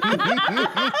 Smiled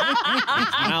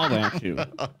at you.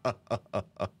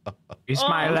 You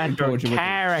smile at your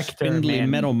character, Spindly man.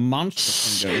 metal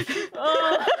monster thing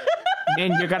goes.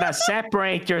 And you're gonna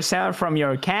separate yourself from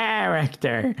your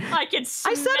character. I can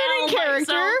smell I said it in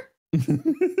character.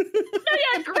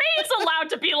 Yeah, Gray's allowed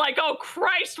to be like, "Oh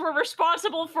Christ, we're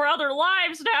responsible for other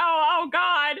lives now. Oh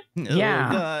God." Yeah.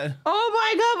 Oh, God. Oh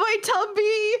my god, my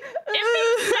tummy!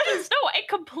 It makes sense. No, it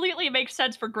completely makes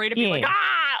sense for Gray to be like,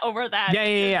 over that.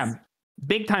 Yeah.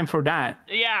 Big time for that.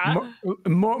 Yeah.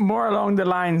 More along the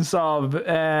lines of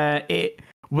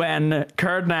when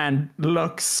Kerdnan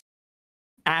looks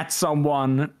at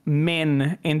someone,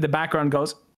 Min in the background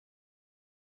goes,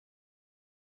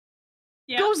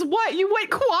 Yeah. Goes what? You went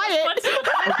quiet.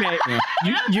 okay,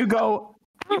 you go.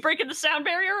 You breaking the sound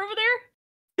barrier over there?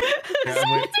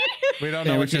 Yeah, we don't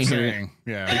know what you're can't hear it. saying.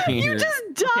 Yeah. I can't hear You it. just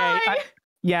died.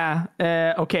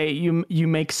 Okay, you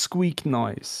make squeak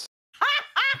noise.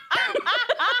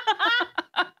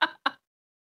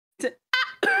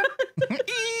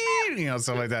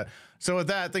 Stuff like that. So with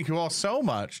that, thank you all so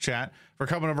much, chat, for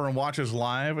coming over and watch us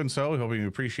live. And so we hope you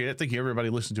appreciate it. Thank you, everybody,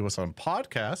 listening to us on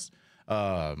podcasts,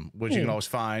 which you can always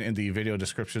find in the video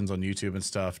descriptions on YouTube and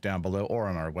stuff down below, or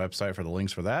on our website for the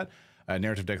links for that,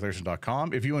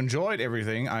 narrativedeclaration.com. If you enjoyed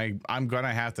everything, I'm going to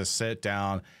have to sit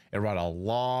down and write a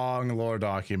long lore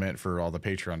document for all the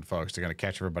Patreon folks to kind of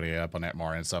catch everybody up on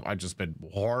Etmar and stuff. I've just been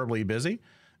horribly busy.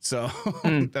 So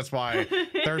that's why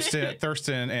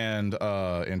Thurston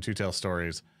and Two Tail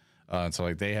Stories, so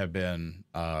like they have been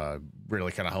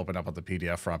really kind of helping up on the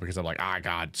PDF front, because I'm like, I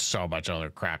got so much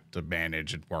other crap to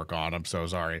manage and work on. I'm so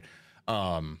sorry.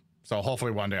 So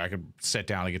hopefully one day I could sit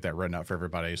down and get that written out for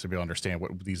everybody so people understand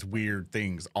what these weird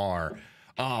things are.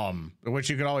 Which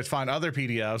you can always find other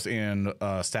PDFs in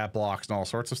stat blocks and all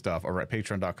sorts of stuff over at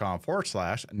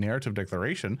patreon.com/narrative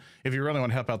declaration. If you really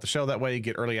want to help out the show that way, you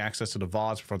get early access to the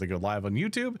VODs before they go live on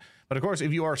YouTube. But of course,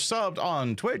 if you are subbed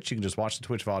on Twitch, you can just watch the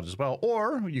Twitch VOD as well,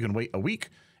 or you can wait a week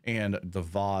and the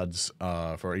VODs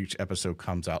for each episode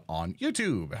comes out on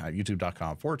YouTube at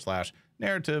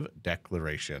youtube.com/narrative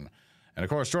declaration. And of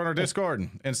course, join our Discord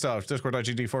and stuff,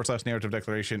 discord.gg/narrative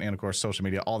declaration, and of course, social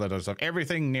media, all that other stuff.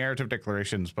 Everything narrative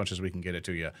declaration, as much as we can get it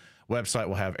to you. Website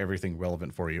will have everything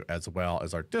relevant for you, as well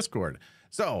as our Discord.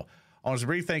 So I want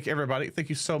to thank everybody. Thank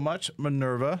you so much,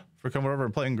 Minerva, for coming over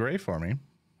and playing Gray for me.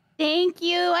 Thank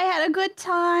you. I had a good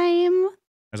time.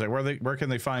 I was like, where can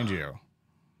they find you?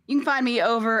 You can find me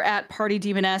over at Party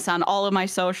Demoness on all of my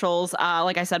socials.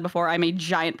 Like I said before, I'm a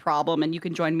giant problem, and you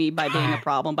can join me by being a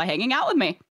problem by hanging out with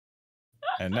me.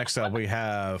 And next up, we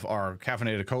have our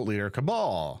caffeinated cult leader,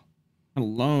 Cabal.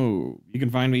 Hello. You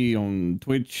can find me on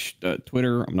Twitch,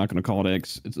 Twitter. I'm not going to call it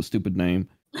X. It's a stupid name.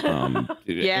 Yeah.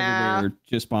 Everywhere,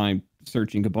 just by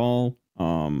searching Cabal.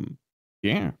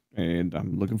 Yeah. And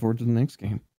I'm looking forward to the next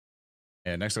game.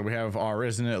 And next up, we have our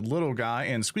resident little guy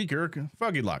and squeaker,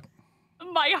 Froggy Luck.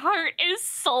 My heart is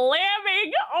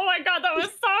slamming. Oh my God, that was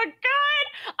so good.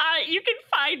 You can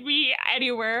find me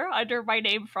anywhere under my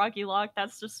name, Froggy Lock.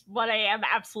 That's just what I am,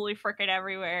 absolutely freaking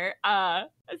everywhere.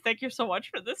 Thank you so much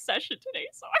for this session today,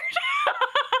 Sword.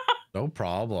 No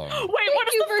problem. Wait, what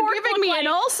does you the for fork giving look me like? an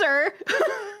ulcer.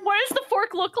 What does the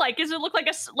fork look like? Does it look like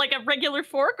a regular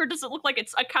fork, or does it look like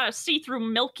it's a kind of see-through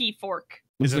milky fork?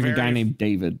 Looks like a guy named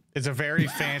David. It's a very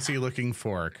fancy looking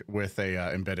fork with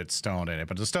a embedded stone in it,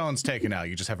 but the stone's taken out.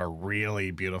 You just have a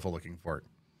really beautiful looking fork.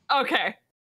 Okay.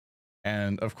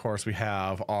 And of course, we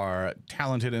have our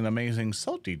talented and amazing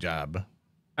SaltyJub.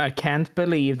 I can't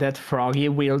believe that Froggy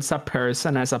wields a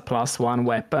person as a +1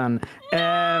 weapon.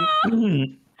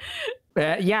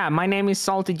 Yeah, my name is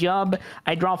SaltyJub.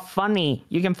 I draw funny.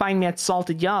 You can find me at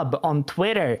SaltyJub on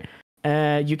Twitter.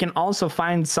 You can also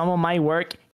find some of my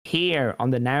work here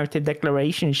on the Narrative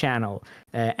Declaration channel,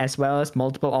 as well as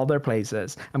multiple other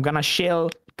places. I'm gonna shill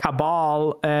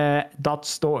cabal.store,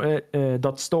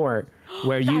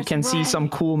 where you can see some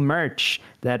cool merch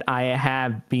that I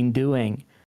have been doing.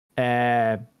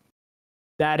 That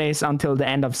is until the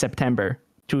end of September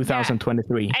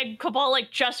 2023. Yeah. And Cabal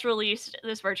just released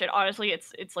this merch, and honestly,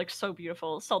 it's like so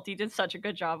beautiful. Salty did such a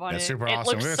good job on it. That's super It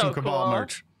awesome. looks We got so some Cabal cool.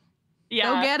 merch.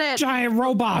 Yeah. Go get it. Giant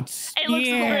robots. It looks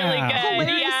really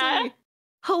good.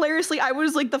 Hilariously, I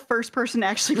was like the first person to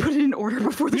actually put it in order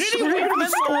before the You show. didn't wait for the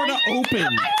store to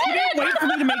open. You didn't wait for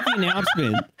me to make the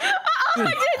announcement. I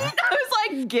didn't. I was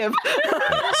like, give.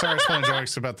 Sorry, spelling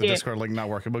jokes about the Discord link not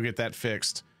working. We'll get that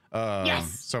fixed.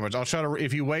 Yes. So much. I'll try to,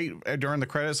 if you wait during the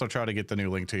credits, I'll try to get the new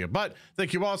link to you. But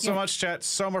thank you all so much, chat.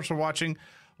 So much for watching.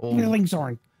 Give me the link,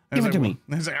 Zoran. Give it to me.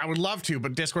 I would love to,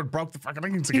 but Discord broke the fucking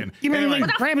links again. Give me the link.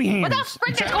 Grab your hands.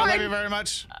 Chat, I love you very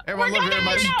much. Everyone, love you very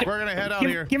much. We're going to head out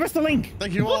here. Give us the link.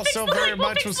 Thank you all so very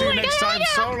much. We'll see you next time.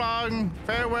 So long.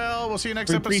 Farewell. We'll see you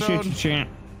next episode. Appreciate you, chat.